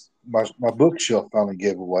 because my bookshelf finally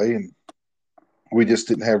gave away, and we just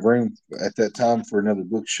didn't have room at that time for another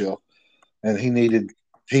bookshelf. And he needed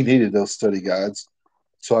those study guides,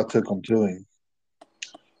 so I took them to him,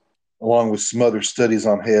 along with some other studies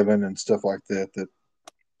on heaven and stuff like that that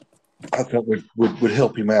I thought would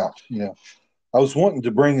help him out. I was wanting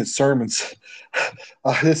to bring his sermons.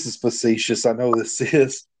 This is facetious, I know this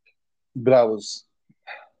is, but I was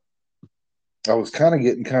kind of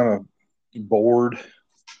getting kind of bored,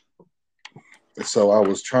 so I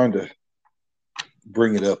was trying to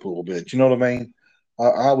bring it up a little bit. You know what I mean?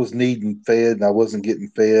 I was needing fed, and I wasn't getting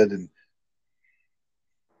fed, and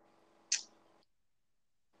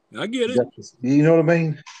I get it. You know what I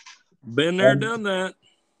mean? Been there, done that.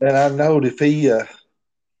 And I know if he.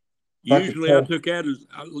 Usually, I took that as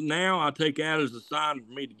now. I take that as a sign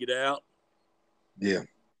for me to get out. Yeah.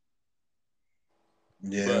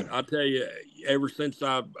 Yeah. But I tell you, ever since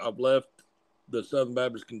I've left the Southern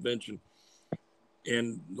Baptist Convention,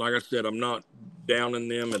 and like I said, I'm not down in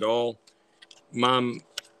them at all.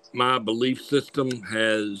 My belief system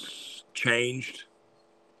has changed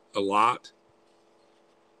a lot.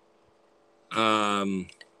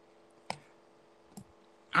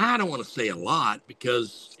 I don't want to say a lot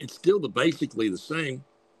because it's still basically the same.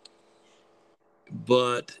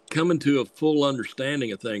 But coming to a full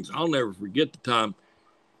understanding of things, I'll never forget the time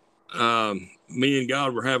me and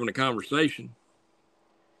God were having a conversation,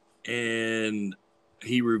 and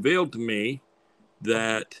he revealed to me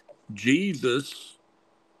that Jesus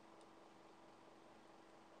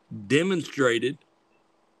demonstrated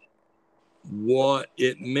what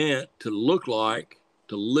it meant to look like,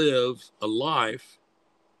 to live a life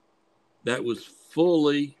that was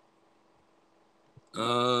fully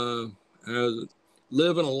living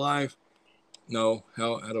a life. No,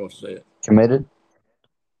 how do I say it? Committed?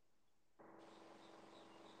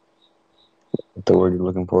 The word you're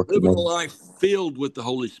looking for. Living a Committed. life filled with the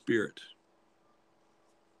Holy Spirit.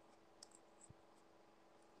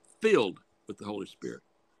 Filled with the Holy Spirit.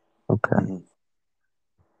 Okay.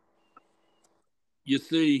 You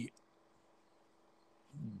see,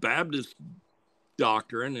 Baptist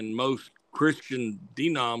doctrine and most Christian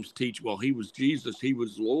denoms teach, well, he was Jesus, he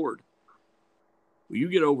was Lord. Well, you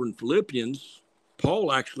get over in Philippians,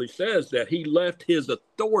 Paul actually says that he left his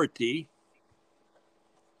authority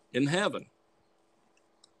in heaven.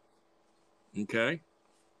 Okay.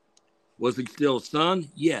 Was he still a son?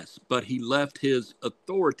 Yes, but he left his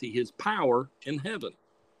authority, his power in heaven.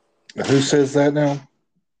 Who says that now?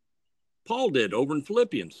 Paul did over in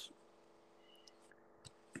Philippians.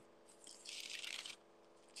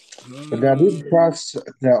 Now, didn't Christ?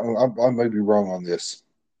 Now, I may be wrong on this.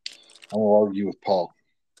 I will argue with Paul.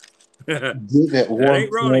 That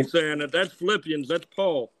ain't Ronnie saying that. That's Philippians. That's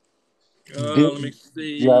Paul. Let me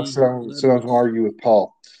see. Yeah, so I was going to argue with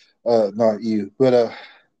Paul, not you. But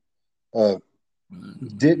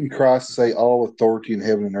didn't Christ say, "All authority in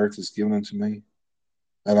heaven and earth is given unto me"?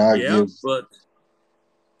 And but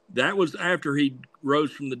that was after he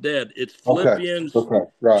rose from the dead. It's Philippians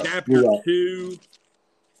right.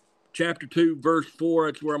 chapter 2, verse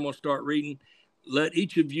 4. That's where I'm going to start reading. Let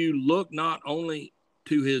each of you look not only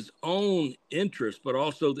to his own interest, but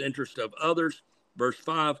also the interest of others. Verse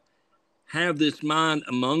 5, have this mind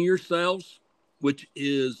among yourselves, which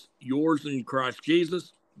is yours in Christ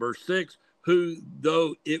Jesus. Verse 6, who,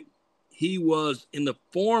 though he was in the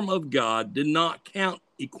form of God, did not count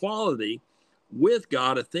equality with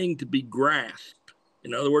God a thing to be grasped.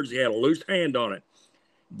 In other words, he had a loose hand on it.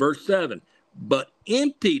 Verse 7, but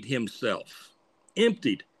emptied himself.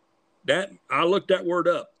 Emptied. That I looked that word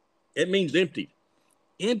up. It means emptied.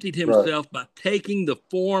 Emptied himself by taking the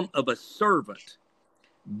form of a servant,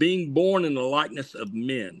 being born in the likeness of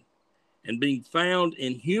men, and being found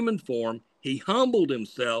in human form, he humbled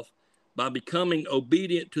himself by becoming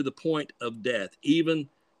obedient to the point of death, even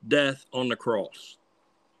death on the cross.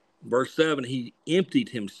 Verse 7, he emptied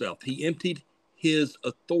himself. He emptied his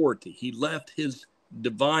authority. He left his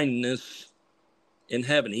divineness in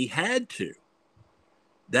heaven. He had to.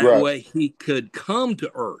 That way he could come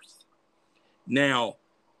to earth. Now,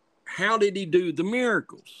 how did he do the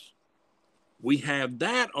miracles? We have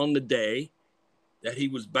that on the day that he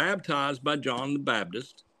was baptized by John the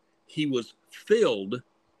Baptist. He was filled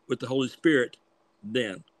with the Holy Spirit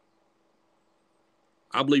then.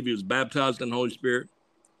 I believe he was baptized in the Holy Spirit.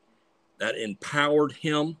 That empowered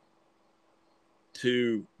him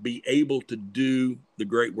to be able to do the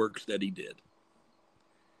great works that he did.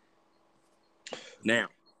 Now,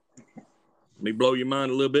 let me blow your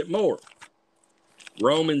mind a little bit more.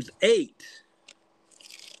 Romans 8.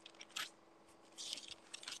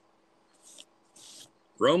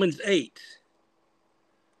 Romans 8.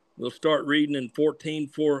 We'll start reading in 14.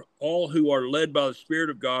 For all who are led by the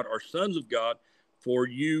Spirit of God are sons of God, for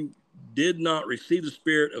you did not receive the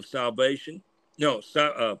spirit of salvation,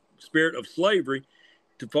 spirit of slavery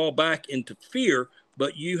to fall back into fear,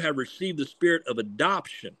 but you have received the spirit of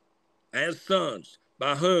adoption as sons,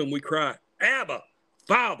 by whom we cry, Abba,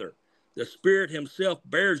 Father. The Spirit himself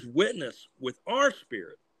bears witness with our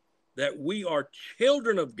spirit that we are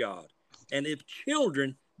children of God, and if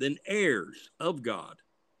children, then heirs of God,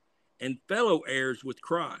 and fellow heirs with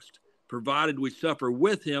Christ, provided we suffer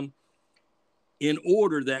with him, in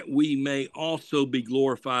order that we may also be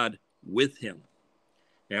glorified with him.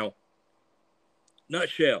 Now,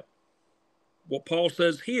 nutshell, what Paul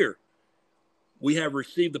says here, we have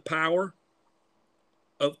received the power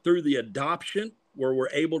through the adoption, where we're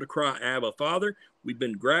able to cry, Abba, Father. We've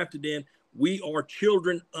been grafted in. We are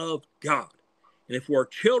children of God. And if we're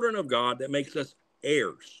children of God, that makes us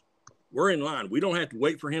heirs. We're in line. We don't have to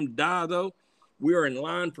wait for him to die, though. We are in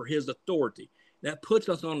line for his authority. That puts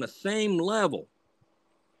us on the same level.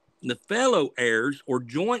 And the fellow heirs, or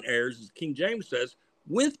joint heirs, as King James says,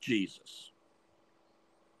 with Jesus.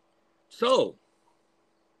 So,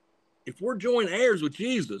 if we're joint heirs with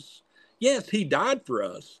Jesus, yes, he died for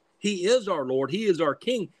us. He is our Lord. He is our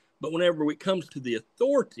King. But whenever it comes to the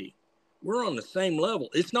authority, we're on the same level.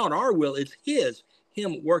 It's not our will. It's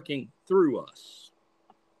him working through us.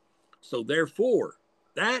 So therefore,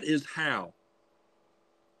 that is how,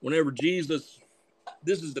 whenever Jesus,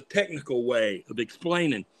 this is the technical way of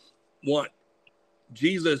explaining what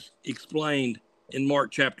Jesus explained in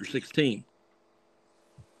Mark chapter 16.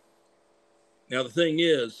 Now, the thing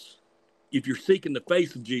is, if you're seeking the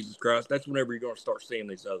face of Jesus Christ, that's whenever you're going to start seeing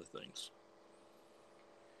these other things.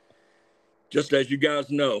 Just as you guys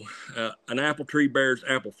know, an apple tree bears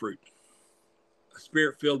apple fruit. A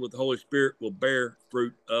spirit filled with the Holy Spirit will bear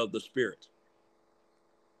fruit of the Spirit.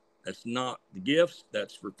 That's not the gifts.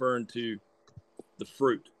 That's referring to the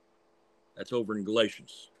fruit. That's over in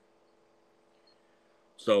Galatians.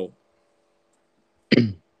 So,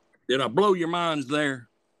 did I blow your minds there?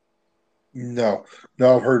 No,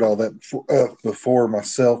 I've heard all that before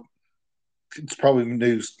myself. It's probably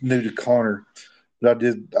new to Connor. But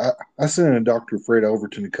I sent in Dr. Fred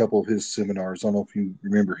Overton a couple of his seminars. I don't know if you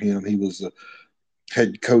remember him. He was a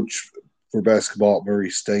head coach for basketball at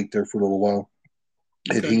Murray State there for a little while.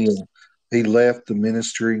 Okay. And he left the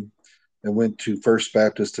ministry and went to First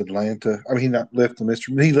Baptist Atlanta. I mean, he not left the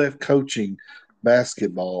ministry, but he left coaching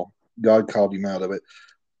basketball. God called him out of it.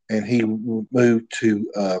 And he moved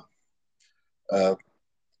to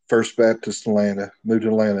First Baptist Atlanta, moved to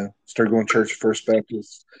Atlanta, started going to church at First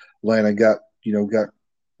Baptist Atlanta,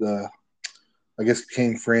 I guess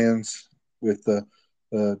became friends with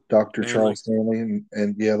Dr. Charles Stanley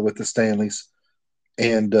and with the Stanleys,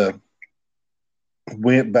 and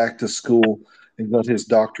went back to school and got his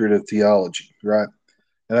doctorate of theology, right?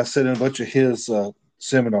 And I sat in a bunch of his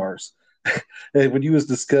seminars. And when he was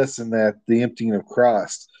discussing that, the emptying of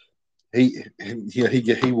Christ, he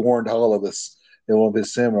warned all of us in one of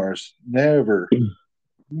his seminars, never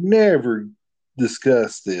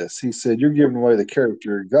discuss this. He said, you're giving away the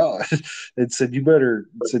character of God. And said, you better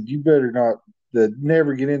not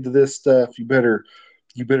never get into this stuff. You better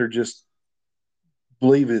just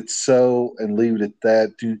believe it's so and leave it at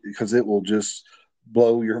that, because it will just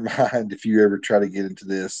blow your mind if you ever try to get into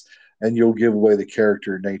this, and you'll give away the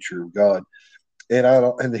character and nature of God. and I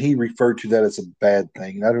don't, and he referred to that as a bad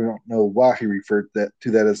thing. And I don't know why he referred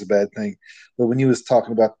to that as a bad thing, but when he was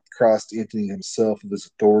talking about Christ emptying himself of his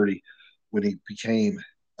authority when he became,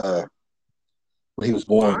 when he was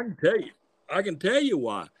Well, born. I can tell you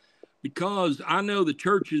why. Because I know the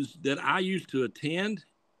churches that I used to attend,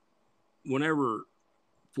 whenever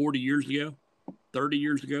 40 years ago, 30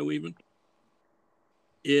 years ago, even,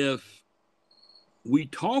 if we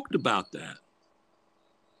talked about that,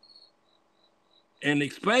 and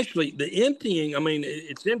especially the emptying, I mean,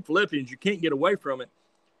 it's in Philippians, you can't get away from it.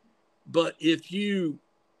 But if you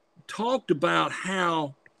talked about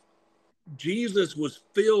how Jesus was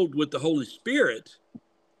filled with the Holy Spirit,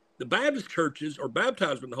 the Baptist churches are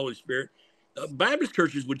baptized with the Holy Spirit. Baptist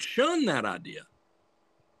churches would shun that idea.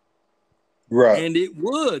 Right. And it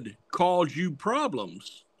would cause you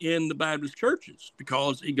problems in the Baptist churches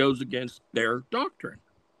because it goes against their doctrine.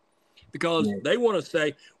 Because they want to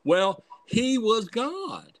say, well, he was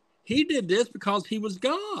God. He did this because he was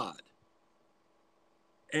God.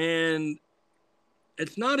 And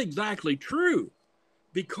it's not exactly true,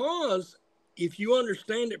 because if you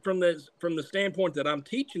understand it from the standpoint that I'm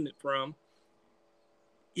teaching it from,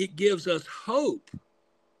 it gives us hope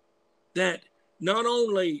that not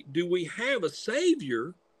only do we have a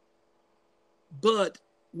Savior, but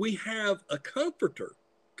we have a Comforter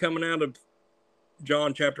coming out of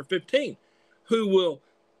John chapter 15, who will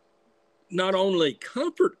not only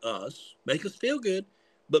comfort us, make us feel good,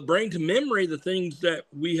 but bring to memory the things that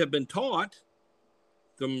we have been taught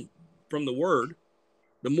from the Word.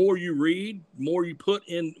 The more you read, the more you put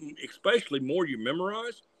in, especially more you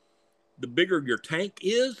memorize, the bigger your tank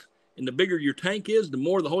is. And the bigger your tank is, the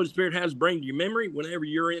more the Holy Spirit has to bring to your memory whenever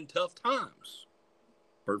you're in tough times.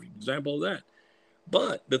 Perfect example of that.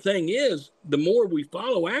 But the thing is, the more we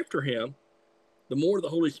follow after him, the more the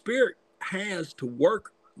Holy Spirit has to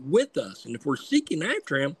work with us. And if we're seeking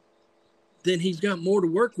after him, then he's got more to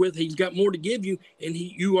work with. He's got more to give you, and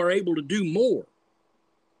you are able to do more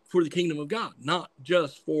for the kingdom of God, not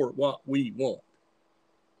just for what we want.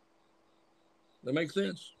 That makes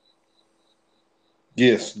sense?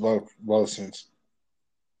 Yes, a lot of sense.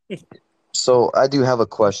 So I do have a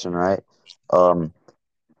question, right? Um,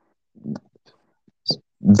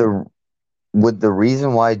 the would the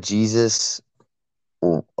reason why Jesus,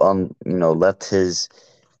 left his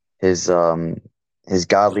his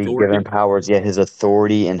godly given Authority? powers, yet his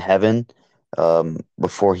authority in heaven,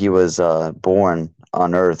 before he was born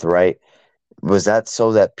on earth, right? Was that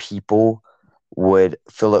so that people would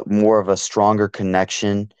feel it more of a stronger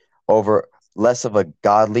connection over less of a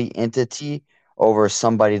godly entity over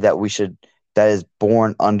somebody that is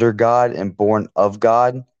born under God and born of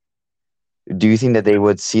God? Do you think that they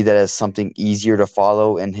would see that as something easier to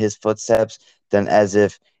follow in his footsteps than as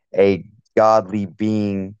if a godly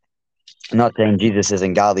being, I'm not saying Jesus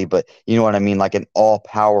isn't godly, but you know what I mean, like an all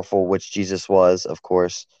powerful, which Jesus was, of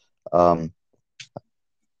course. Um,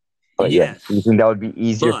 but yeah, do you Yes, think that would be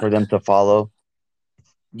easier for but them to follow?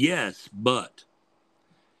 yes, but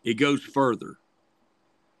it goes further.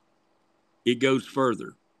 It goes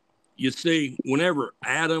further. You see, whenever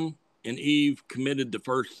Adam and Eve committed the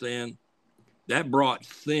first sin, that brought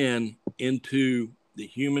sin into the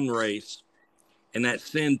human race, and that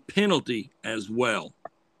sin penalty as well.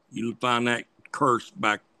 You'll find that curse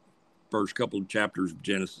back first couple of chapters of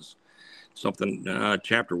Genesis, something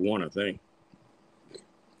chapter 1, I think.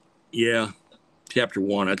 Yeah, chapter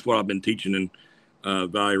 1. That's what I've been teaching in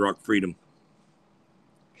Valley Rock Freedom.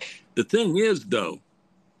 The thing is, though,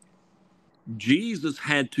 Jesus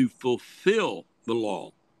had to fulfill the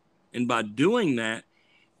law, and by doing that,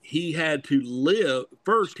 he had to live.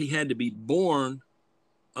 First, he had to be born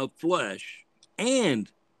of flesh and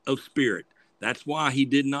of spirit. That's why he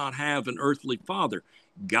did not have an earthly father.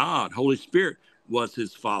 God, Holy Spirit, was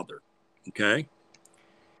his father. Okay.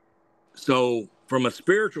 So, from a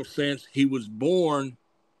spiritual sense, he was born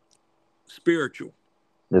spiritual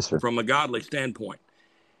Yes, sir. from a godly standpoint.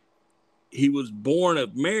 He was born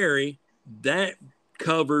of Mary. That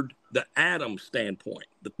covered the Adam standpoint,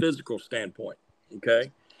 the physical standpoint.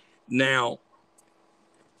 Okay. Now,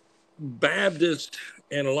 Baptist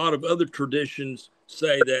and a lot of other traditions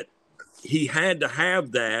say that he had to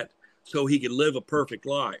have that so he could live a perfect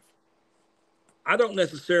life. I don't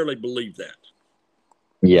necessarily believe that.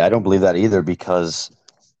 Yeah, I don't believe that either because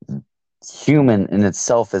human in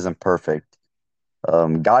itself isn't perfect.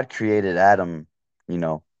 God created Adam, you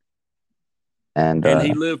know, and And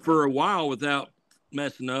he lived for a while without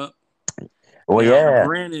messing up. well, Now, yeah,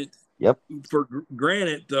 yep,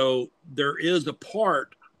 granted though, there is a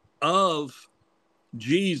part of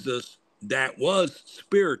Jesus that was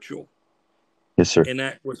spiritual. Yes, sir. and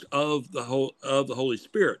that was of the Holy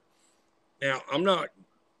Spirit. Now, I'm not.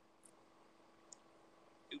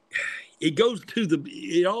 It goes to the.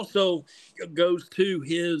 It also goes to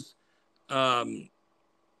his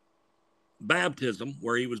baptism,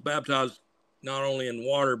 where he was baptized not only in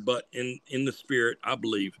water but in the Spirit, I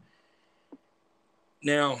believe.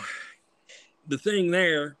 Now, the thing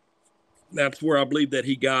there, that's where I believe that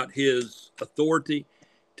he got his authority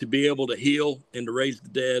to be able to heal and to raise the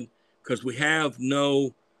dead, because we have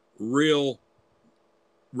no real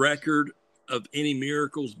record of any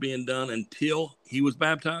miracles being done until he was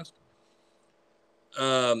baptized.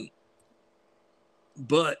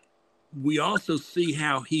 But we also see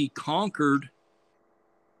how he conquered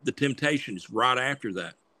the temptations right after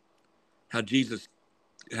that. How Jesus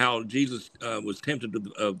was tempted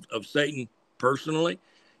of Satan personally,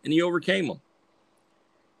 and he overcame them.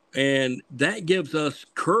 And that gives us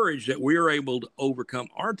courage that we are able to overcome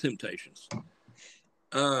our temptations.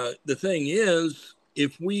 The thing is,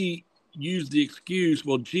 if we use the excuse,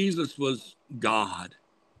 well, Jesus was God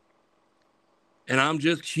and I'm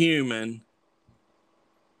just human,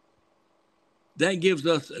 that gives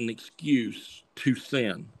us an excuse to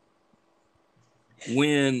sin.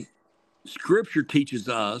 When Scripture teaches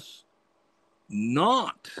us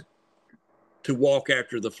not to walk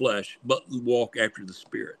after the flesh, but walk after the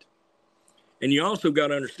Spirit. And you also got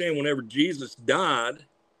to understand, whenever Jesus died,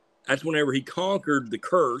 that's whenever he conquered the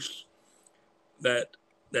curse that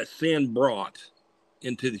sin brought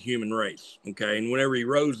into the human race. Okay. And whenever he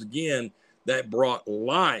rose again, that brought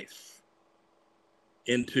life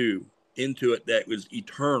into it that was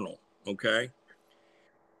eternal. Okay.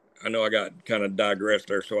 I know I got kind of digressed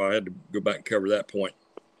there, so I had to go back and cover that point.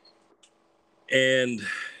 And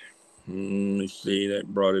let me see, that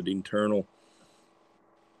brought it eternal.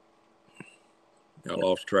 I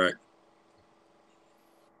lost track.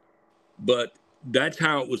 But that's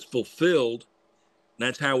how it was fulfilled.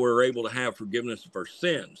 That's how we're able to have forgiveness of our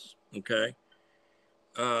sins. Okay.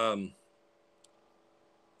 I'm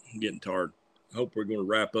getting tired. I hope we're going to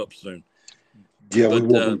wrap up soon. Yeah, we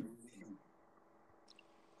will be.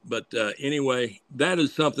 But anyway, that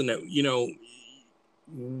is something that,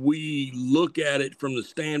 we look at it from the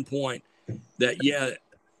standpoint that, yeah,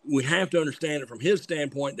 we have to understand it from his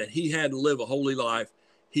standpoint that he had to live a holy life.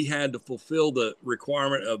 He had to fulfill the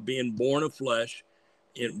requirement of being born of flesh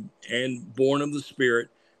and born of the Spirit,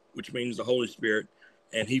 which means the Holy Spirit.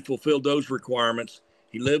 And he fulfilled those requirements.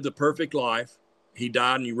 He lived a perfect life. He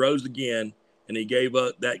died and he rose again. And he gave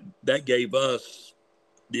us that gave us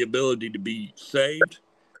the ability to be saved.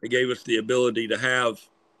 It gave us the ability to have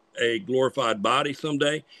a glorified body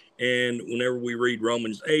someday. And whenever we read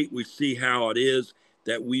Romans 8, we see how it is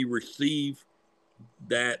that we receive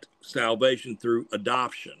that salvation through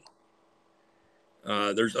adoption.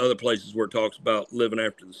 There's other places where it talks about living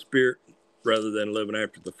after the Spirit rather than living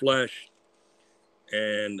after the flesh.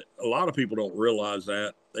 And a lot of people don't realize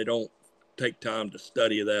that. They don't take time to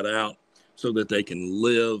study that out so that they can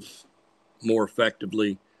live more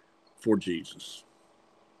effectively for Jesus.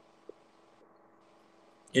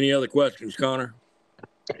 Any other questions, Connor?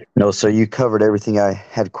 No, so you covered everything I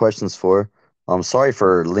had questions for. I'm sorry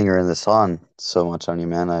for lingering this on so much on you,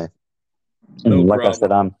 man. No Like I problem.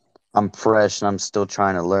 said, I'm fresh and I'm still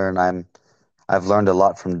trying to learn. I've learned a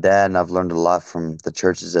lot from Dad, and I've learned a lot from the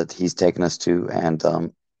churches that he's taken us to, and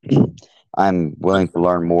I'm willing to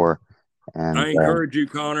learn more. And I encourage you,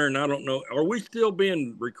 Connor, and I don't know, are we still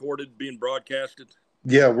being recorded, being broadcasted?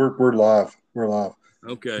 Yeah, we're live. We're live.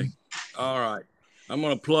 Okay. All right. I'm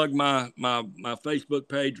going to plug my Facebook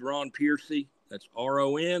page, Ron Piercy. That's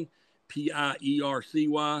RonPiercy.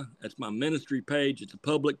 That's my ministry page. It's a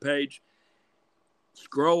public page.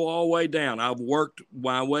 Scroll all the way down. I've worked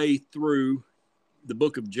my way through the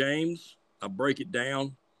book of James. I break it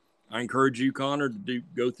down. I encourage you, Connor, to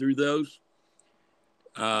go through those.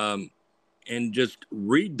 And just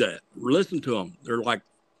read that. Listen to them. They're like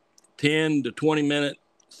 10 to 20 minute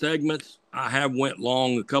segments. I have went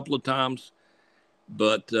long a couple of times,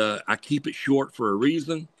 but I keep it short for a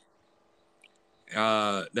reason.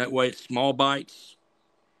 That way it's small bites.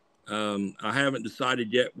 I haven't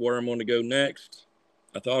decided yet where I'm going to go next.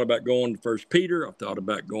 I thought about going to First Peter. I've thought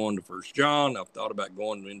about going to First John. I've thought about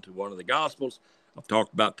going into one of the Gospels. I've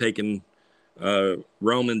talked about taking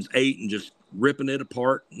Romans 8 and just ripping it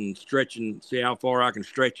apart and stretching, see how far I can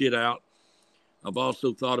stretch it out. I've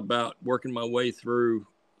also thought about working my way through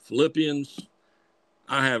Philippians.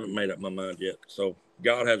 I haven't made up my mind yet. So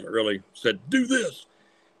God hasn't really said, do this,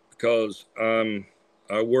 because I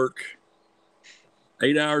work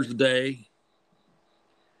 8 hours a day.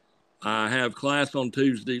 I have class on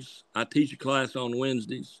Tuesdays. I teach a class on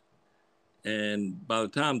Wednesdays. And by the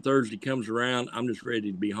time Thursday comes around, I'm just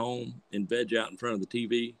ready to be home and veg out in front of the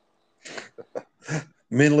TV.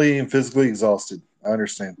 Mentally and physically exhausted. I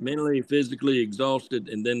understand. Mentally, physically exhausted.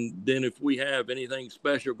 And then if we have anything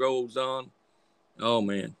special goes on, oh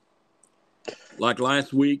man. Like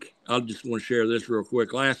last week, I just want to share this real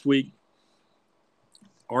quick. Last week,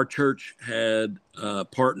 our church had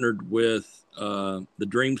partnered with the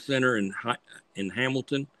Dream Center in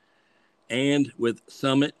Hamilton and with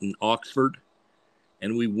Summit in Oxford.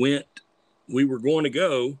 And we were going to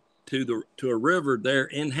go to a river there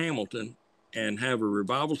in Hamilton and have a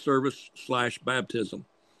revival service / baptism.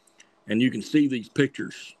 And you can see these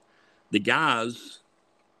pictures. The guys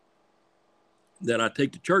that I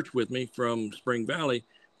take to church with me from Spring Valley,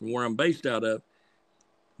 from where I'm based out of,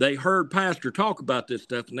 they heard Pastor talk about this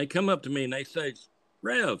stuff, and they come up to me and they say,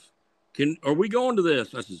 Rev, are we going to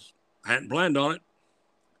this? I says, I hadn't planned on it.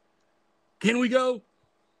 Can we go?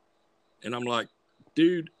 And I'm like,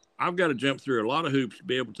 dude, I've got to jump through a lot of hoops to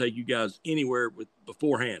be able to take you guys anywhere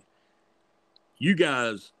beforehand. You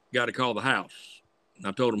guys got to call the house. And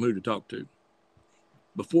I told them who to talk to.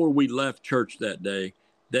 Before we left church that day,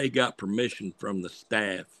 they got permission from the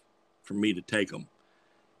staff for me to take them.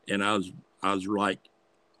 And I was like,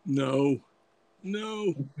 no.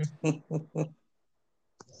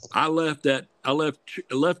 I left the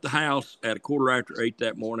house at 8:15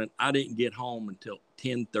 that morning. I didn't get home until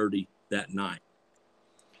 10:30 that night.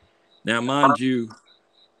 Now, mind you,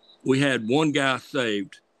 we had one guy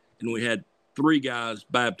saved, and we had 3 guys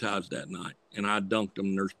baptized that night, and I dunked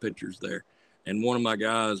them. There's pictures there. And one of my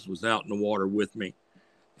guys was out in the water with me,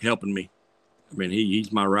 helping me. I mean,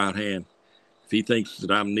 he's my right hand. If he thinks that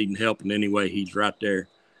I'm needing help in any way, he's right there.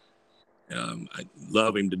 I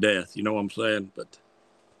love him to death. You know what I'm saying?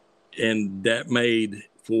 And that made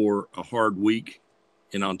for a hard week.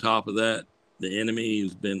 And on top of that, the enemy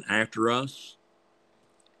has been after us.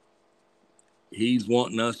 He's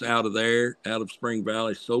wanting us out of there, out of Spring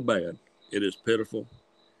Valley so bad. It is pitiful.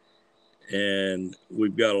 And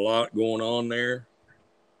we've got a lot going on there.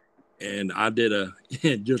 And I did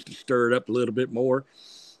just to stir it up a little bit more.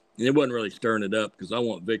 And it wasn't really stirring it up because I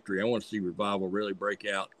want victory. I want to see revival really break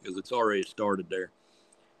out because it's already started there.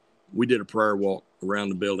 We did a prayer walk around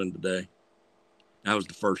the building today. That was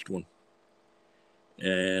the first one.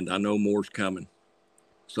 And I know more's coming.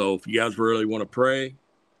 So if you guys really want to pray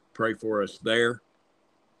for us there.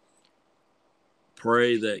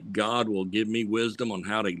 Pray that God will give me wisdom on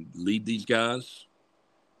how to lead these guys.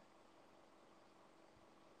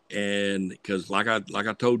 And because like I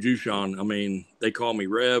told you, Sean, I mean, they call me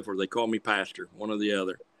Rev or they call me Pastor, one or the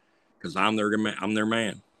other, because I'm their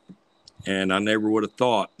man. And I never would have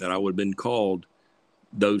thought that I would have been called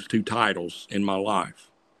those 2 titles in my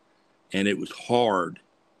life. And it was hard.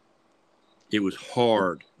 It was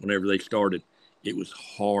hard whenever they started. It was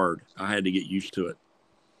hard. I had to get used to it.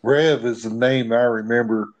 Rev is the name I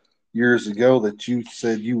remember years ago that you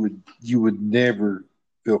said you would never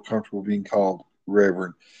feel comfortable being called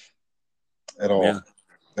Reverend at all. Yeah,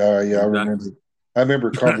 exactly. I remember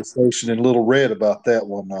a conversation in Little Red about that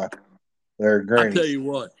one night. There, Granny. I tell you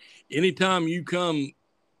what, anytime you come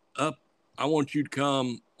up, I want you to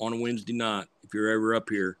come on a Wednesday night if you're ever up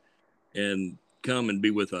here, and come and be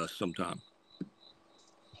with us sometime.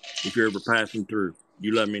 If you're ever passing through,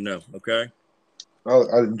 you let me know, okay? I'll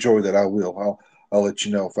enjoy that. I will. I'll let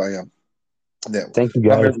you know if I am. Thank you,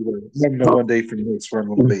 guys. Let me know one day from next where I'm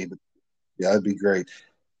going to be. But yeah, that'd be great.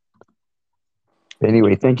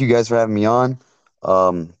 Anyway, thank you guys for having me on.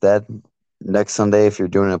 That next Sunday, if you're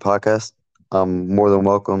doing a podcast, I'm more than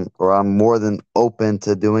welcome, or I'm more than open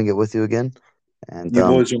to doing it with you again. And you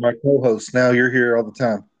boys are my co-hosts. Now you're here all the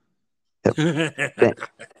time. Yep.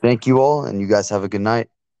 Thank you all, and you guys have a good night.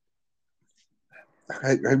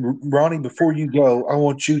 Hey, Ronnie, before you go, I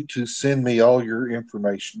want you to send me all your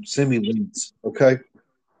information. Send me links, okay?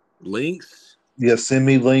 Links? Yeah, send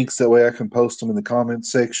me links. That way I can post them in the comments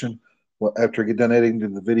section after I get done editing to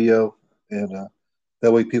the video, and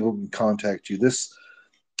that way people can contact you. This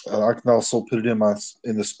I can also put it in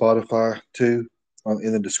the Spotify too,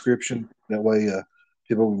 in the description. That way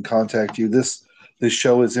people can contact you. This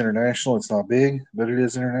show is international. It's not big, but it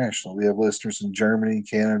is international. We have listeners in Germany,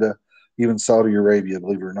 Canada, even Saudi Arabia,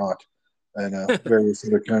 believe it or not, and various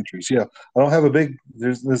other countries. Yeah, I don't have a big.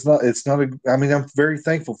 There's not. It's not a. I mean, I'm very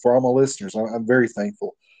thankful for all my listeners. I'm very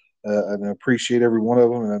thankful, and I appreciate every one of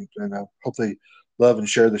them, and I hope they love and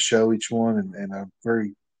share the show, each one. And I'm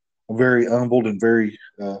very humbled and very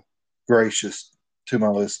gracious to my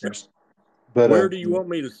listeners. But where do you want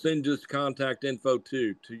me to send this contact info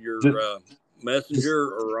to your messenger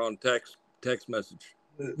or on text message?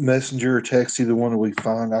 messenger or text, either one will be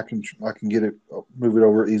fine. I can get it, move it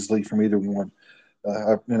over easily from either one.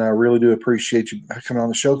 And I really do appreciate you coming on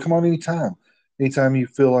the show. Come on anytime. Anytime you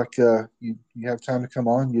feel like you have time to come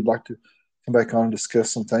on, you'd like to come back on and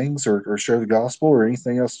discuss some things or share the gospel or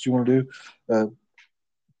anything else that you want to do,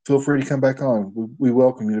 feel free to come back on. We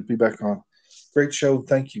welcome you to be back on. Great show.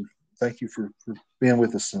 Thank you. Thank you for being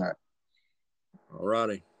with us tonight. All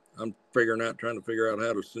righty. I'm trying to figure out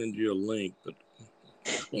how to send you a link, but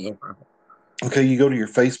okay, you go to your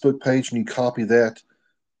Facebook page and you copy that.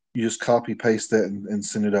 You just copy paste that and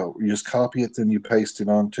send it over. You just copy it, then you paste it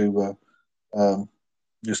onto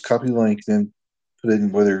just copy the link, then put it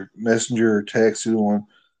in whether messenger or text, either one,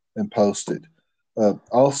 and post it.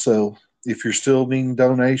 Also, if you're still needing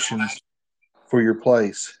donations for your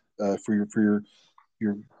place, for your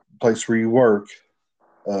place where you work,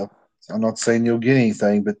 I'm not saying you'll get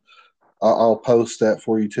anything, but I'll post that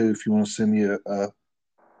for you too. If you want to send me an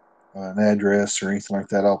address or anything like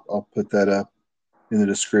that, I'll put that up in the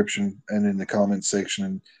description and in the comment section,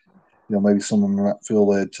 and maybe someone might feel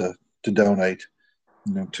led to donate,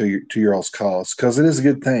 to your all's cause, because it is a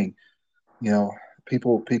good thing.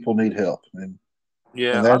 People need help, and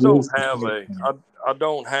I don't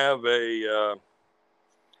have a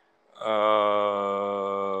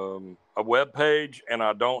web page, and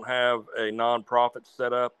I don't have a nonprofit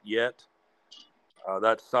set up yet.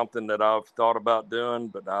 That's something that I've thought about doing,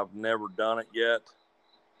 but I've never done it yet.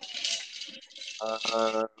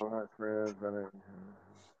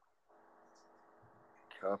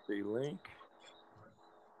 Copy link.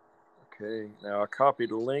 Okay, now I copied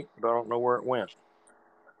the link, but I don't know where it went.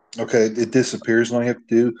 Okay, it disappears. All you have to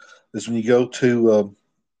do is when you go to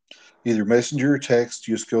either messenger or text,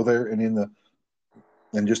 you just go there and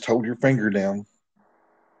just hold your finger down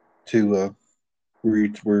to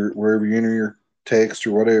wherever you enter your text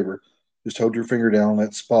or whatever. Just hold your finger down on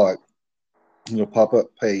that spot. It'll pop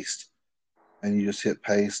up paste, and you just hit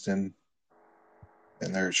paste, and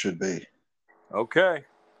there it should be. Okay,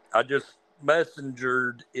 I just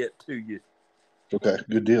messengered it to you. Okay,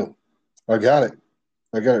 good deal. I got it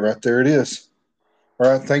right there. It is.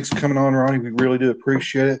 All right, thanks for coming on, Ronnie. We really do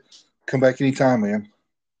appreciate it. Come back anytime, man.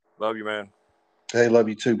 Love you, man. Hey, love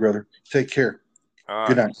you too, brother. Take care. All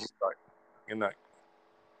Good right. night. Good night.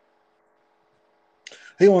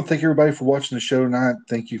 Hey, I want to thank everybody for watching the show tonight.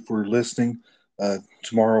 Thank you for listening.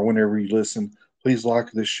 Tomorrow, whenever you listen, please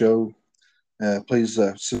like this show. Please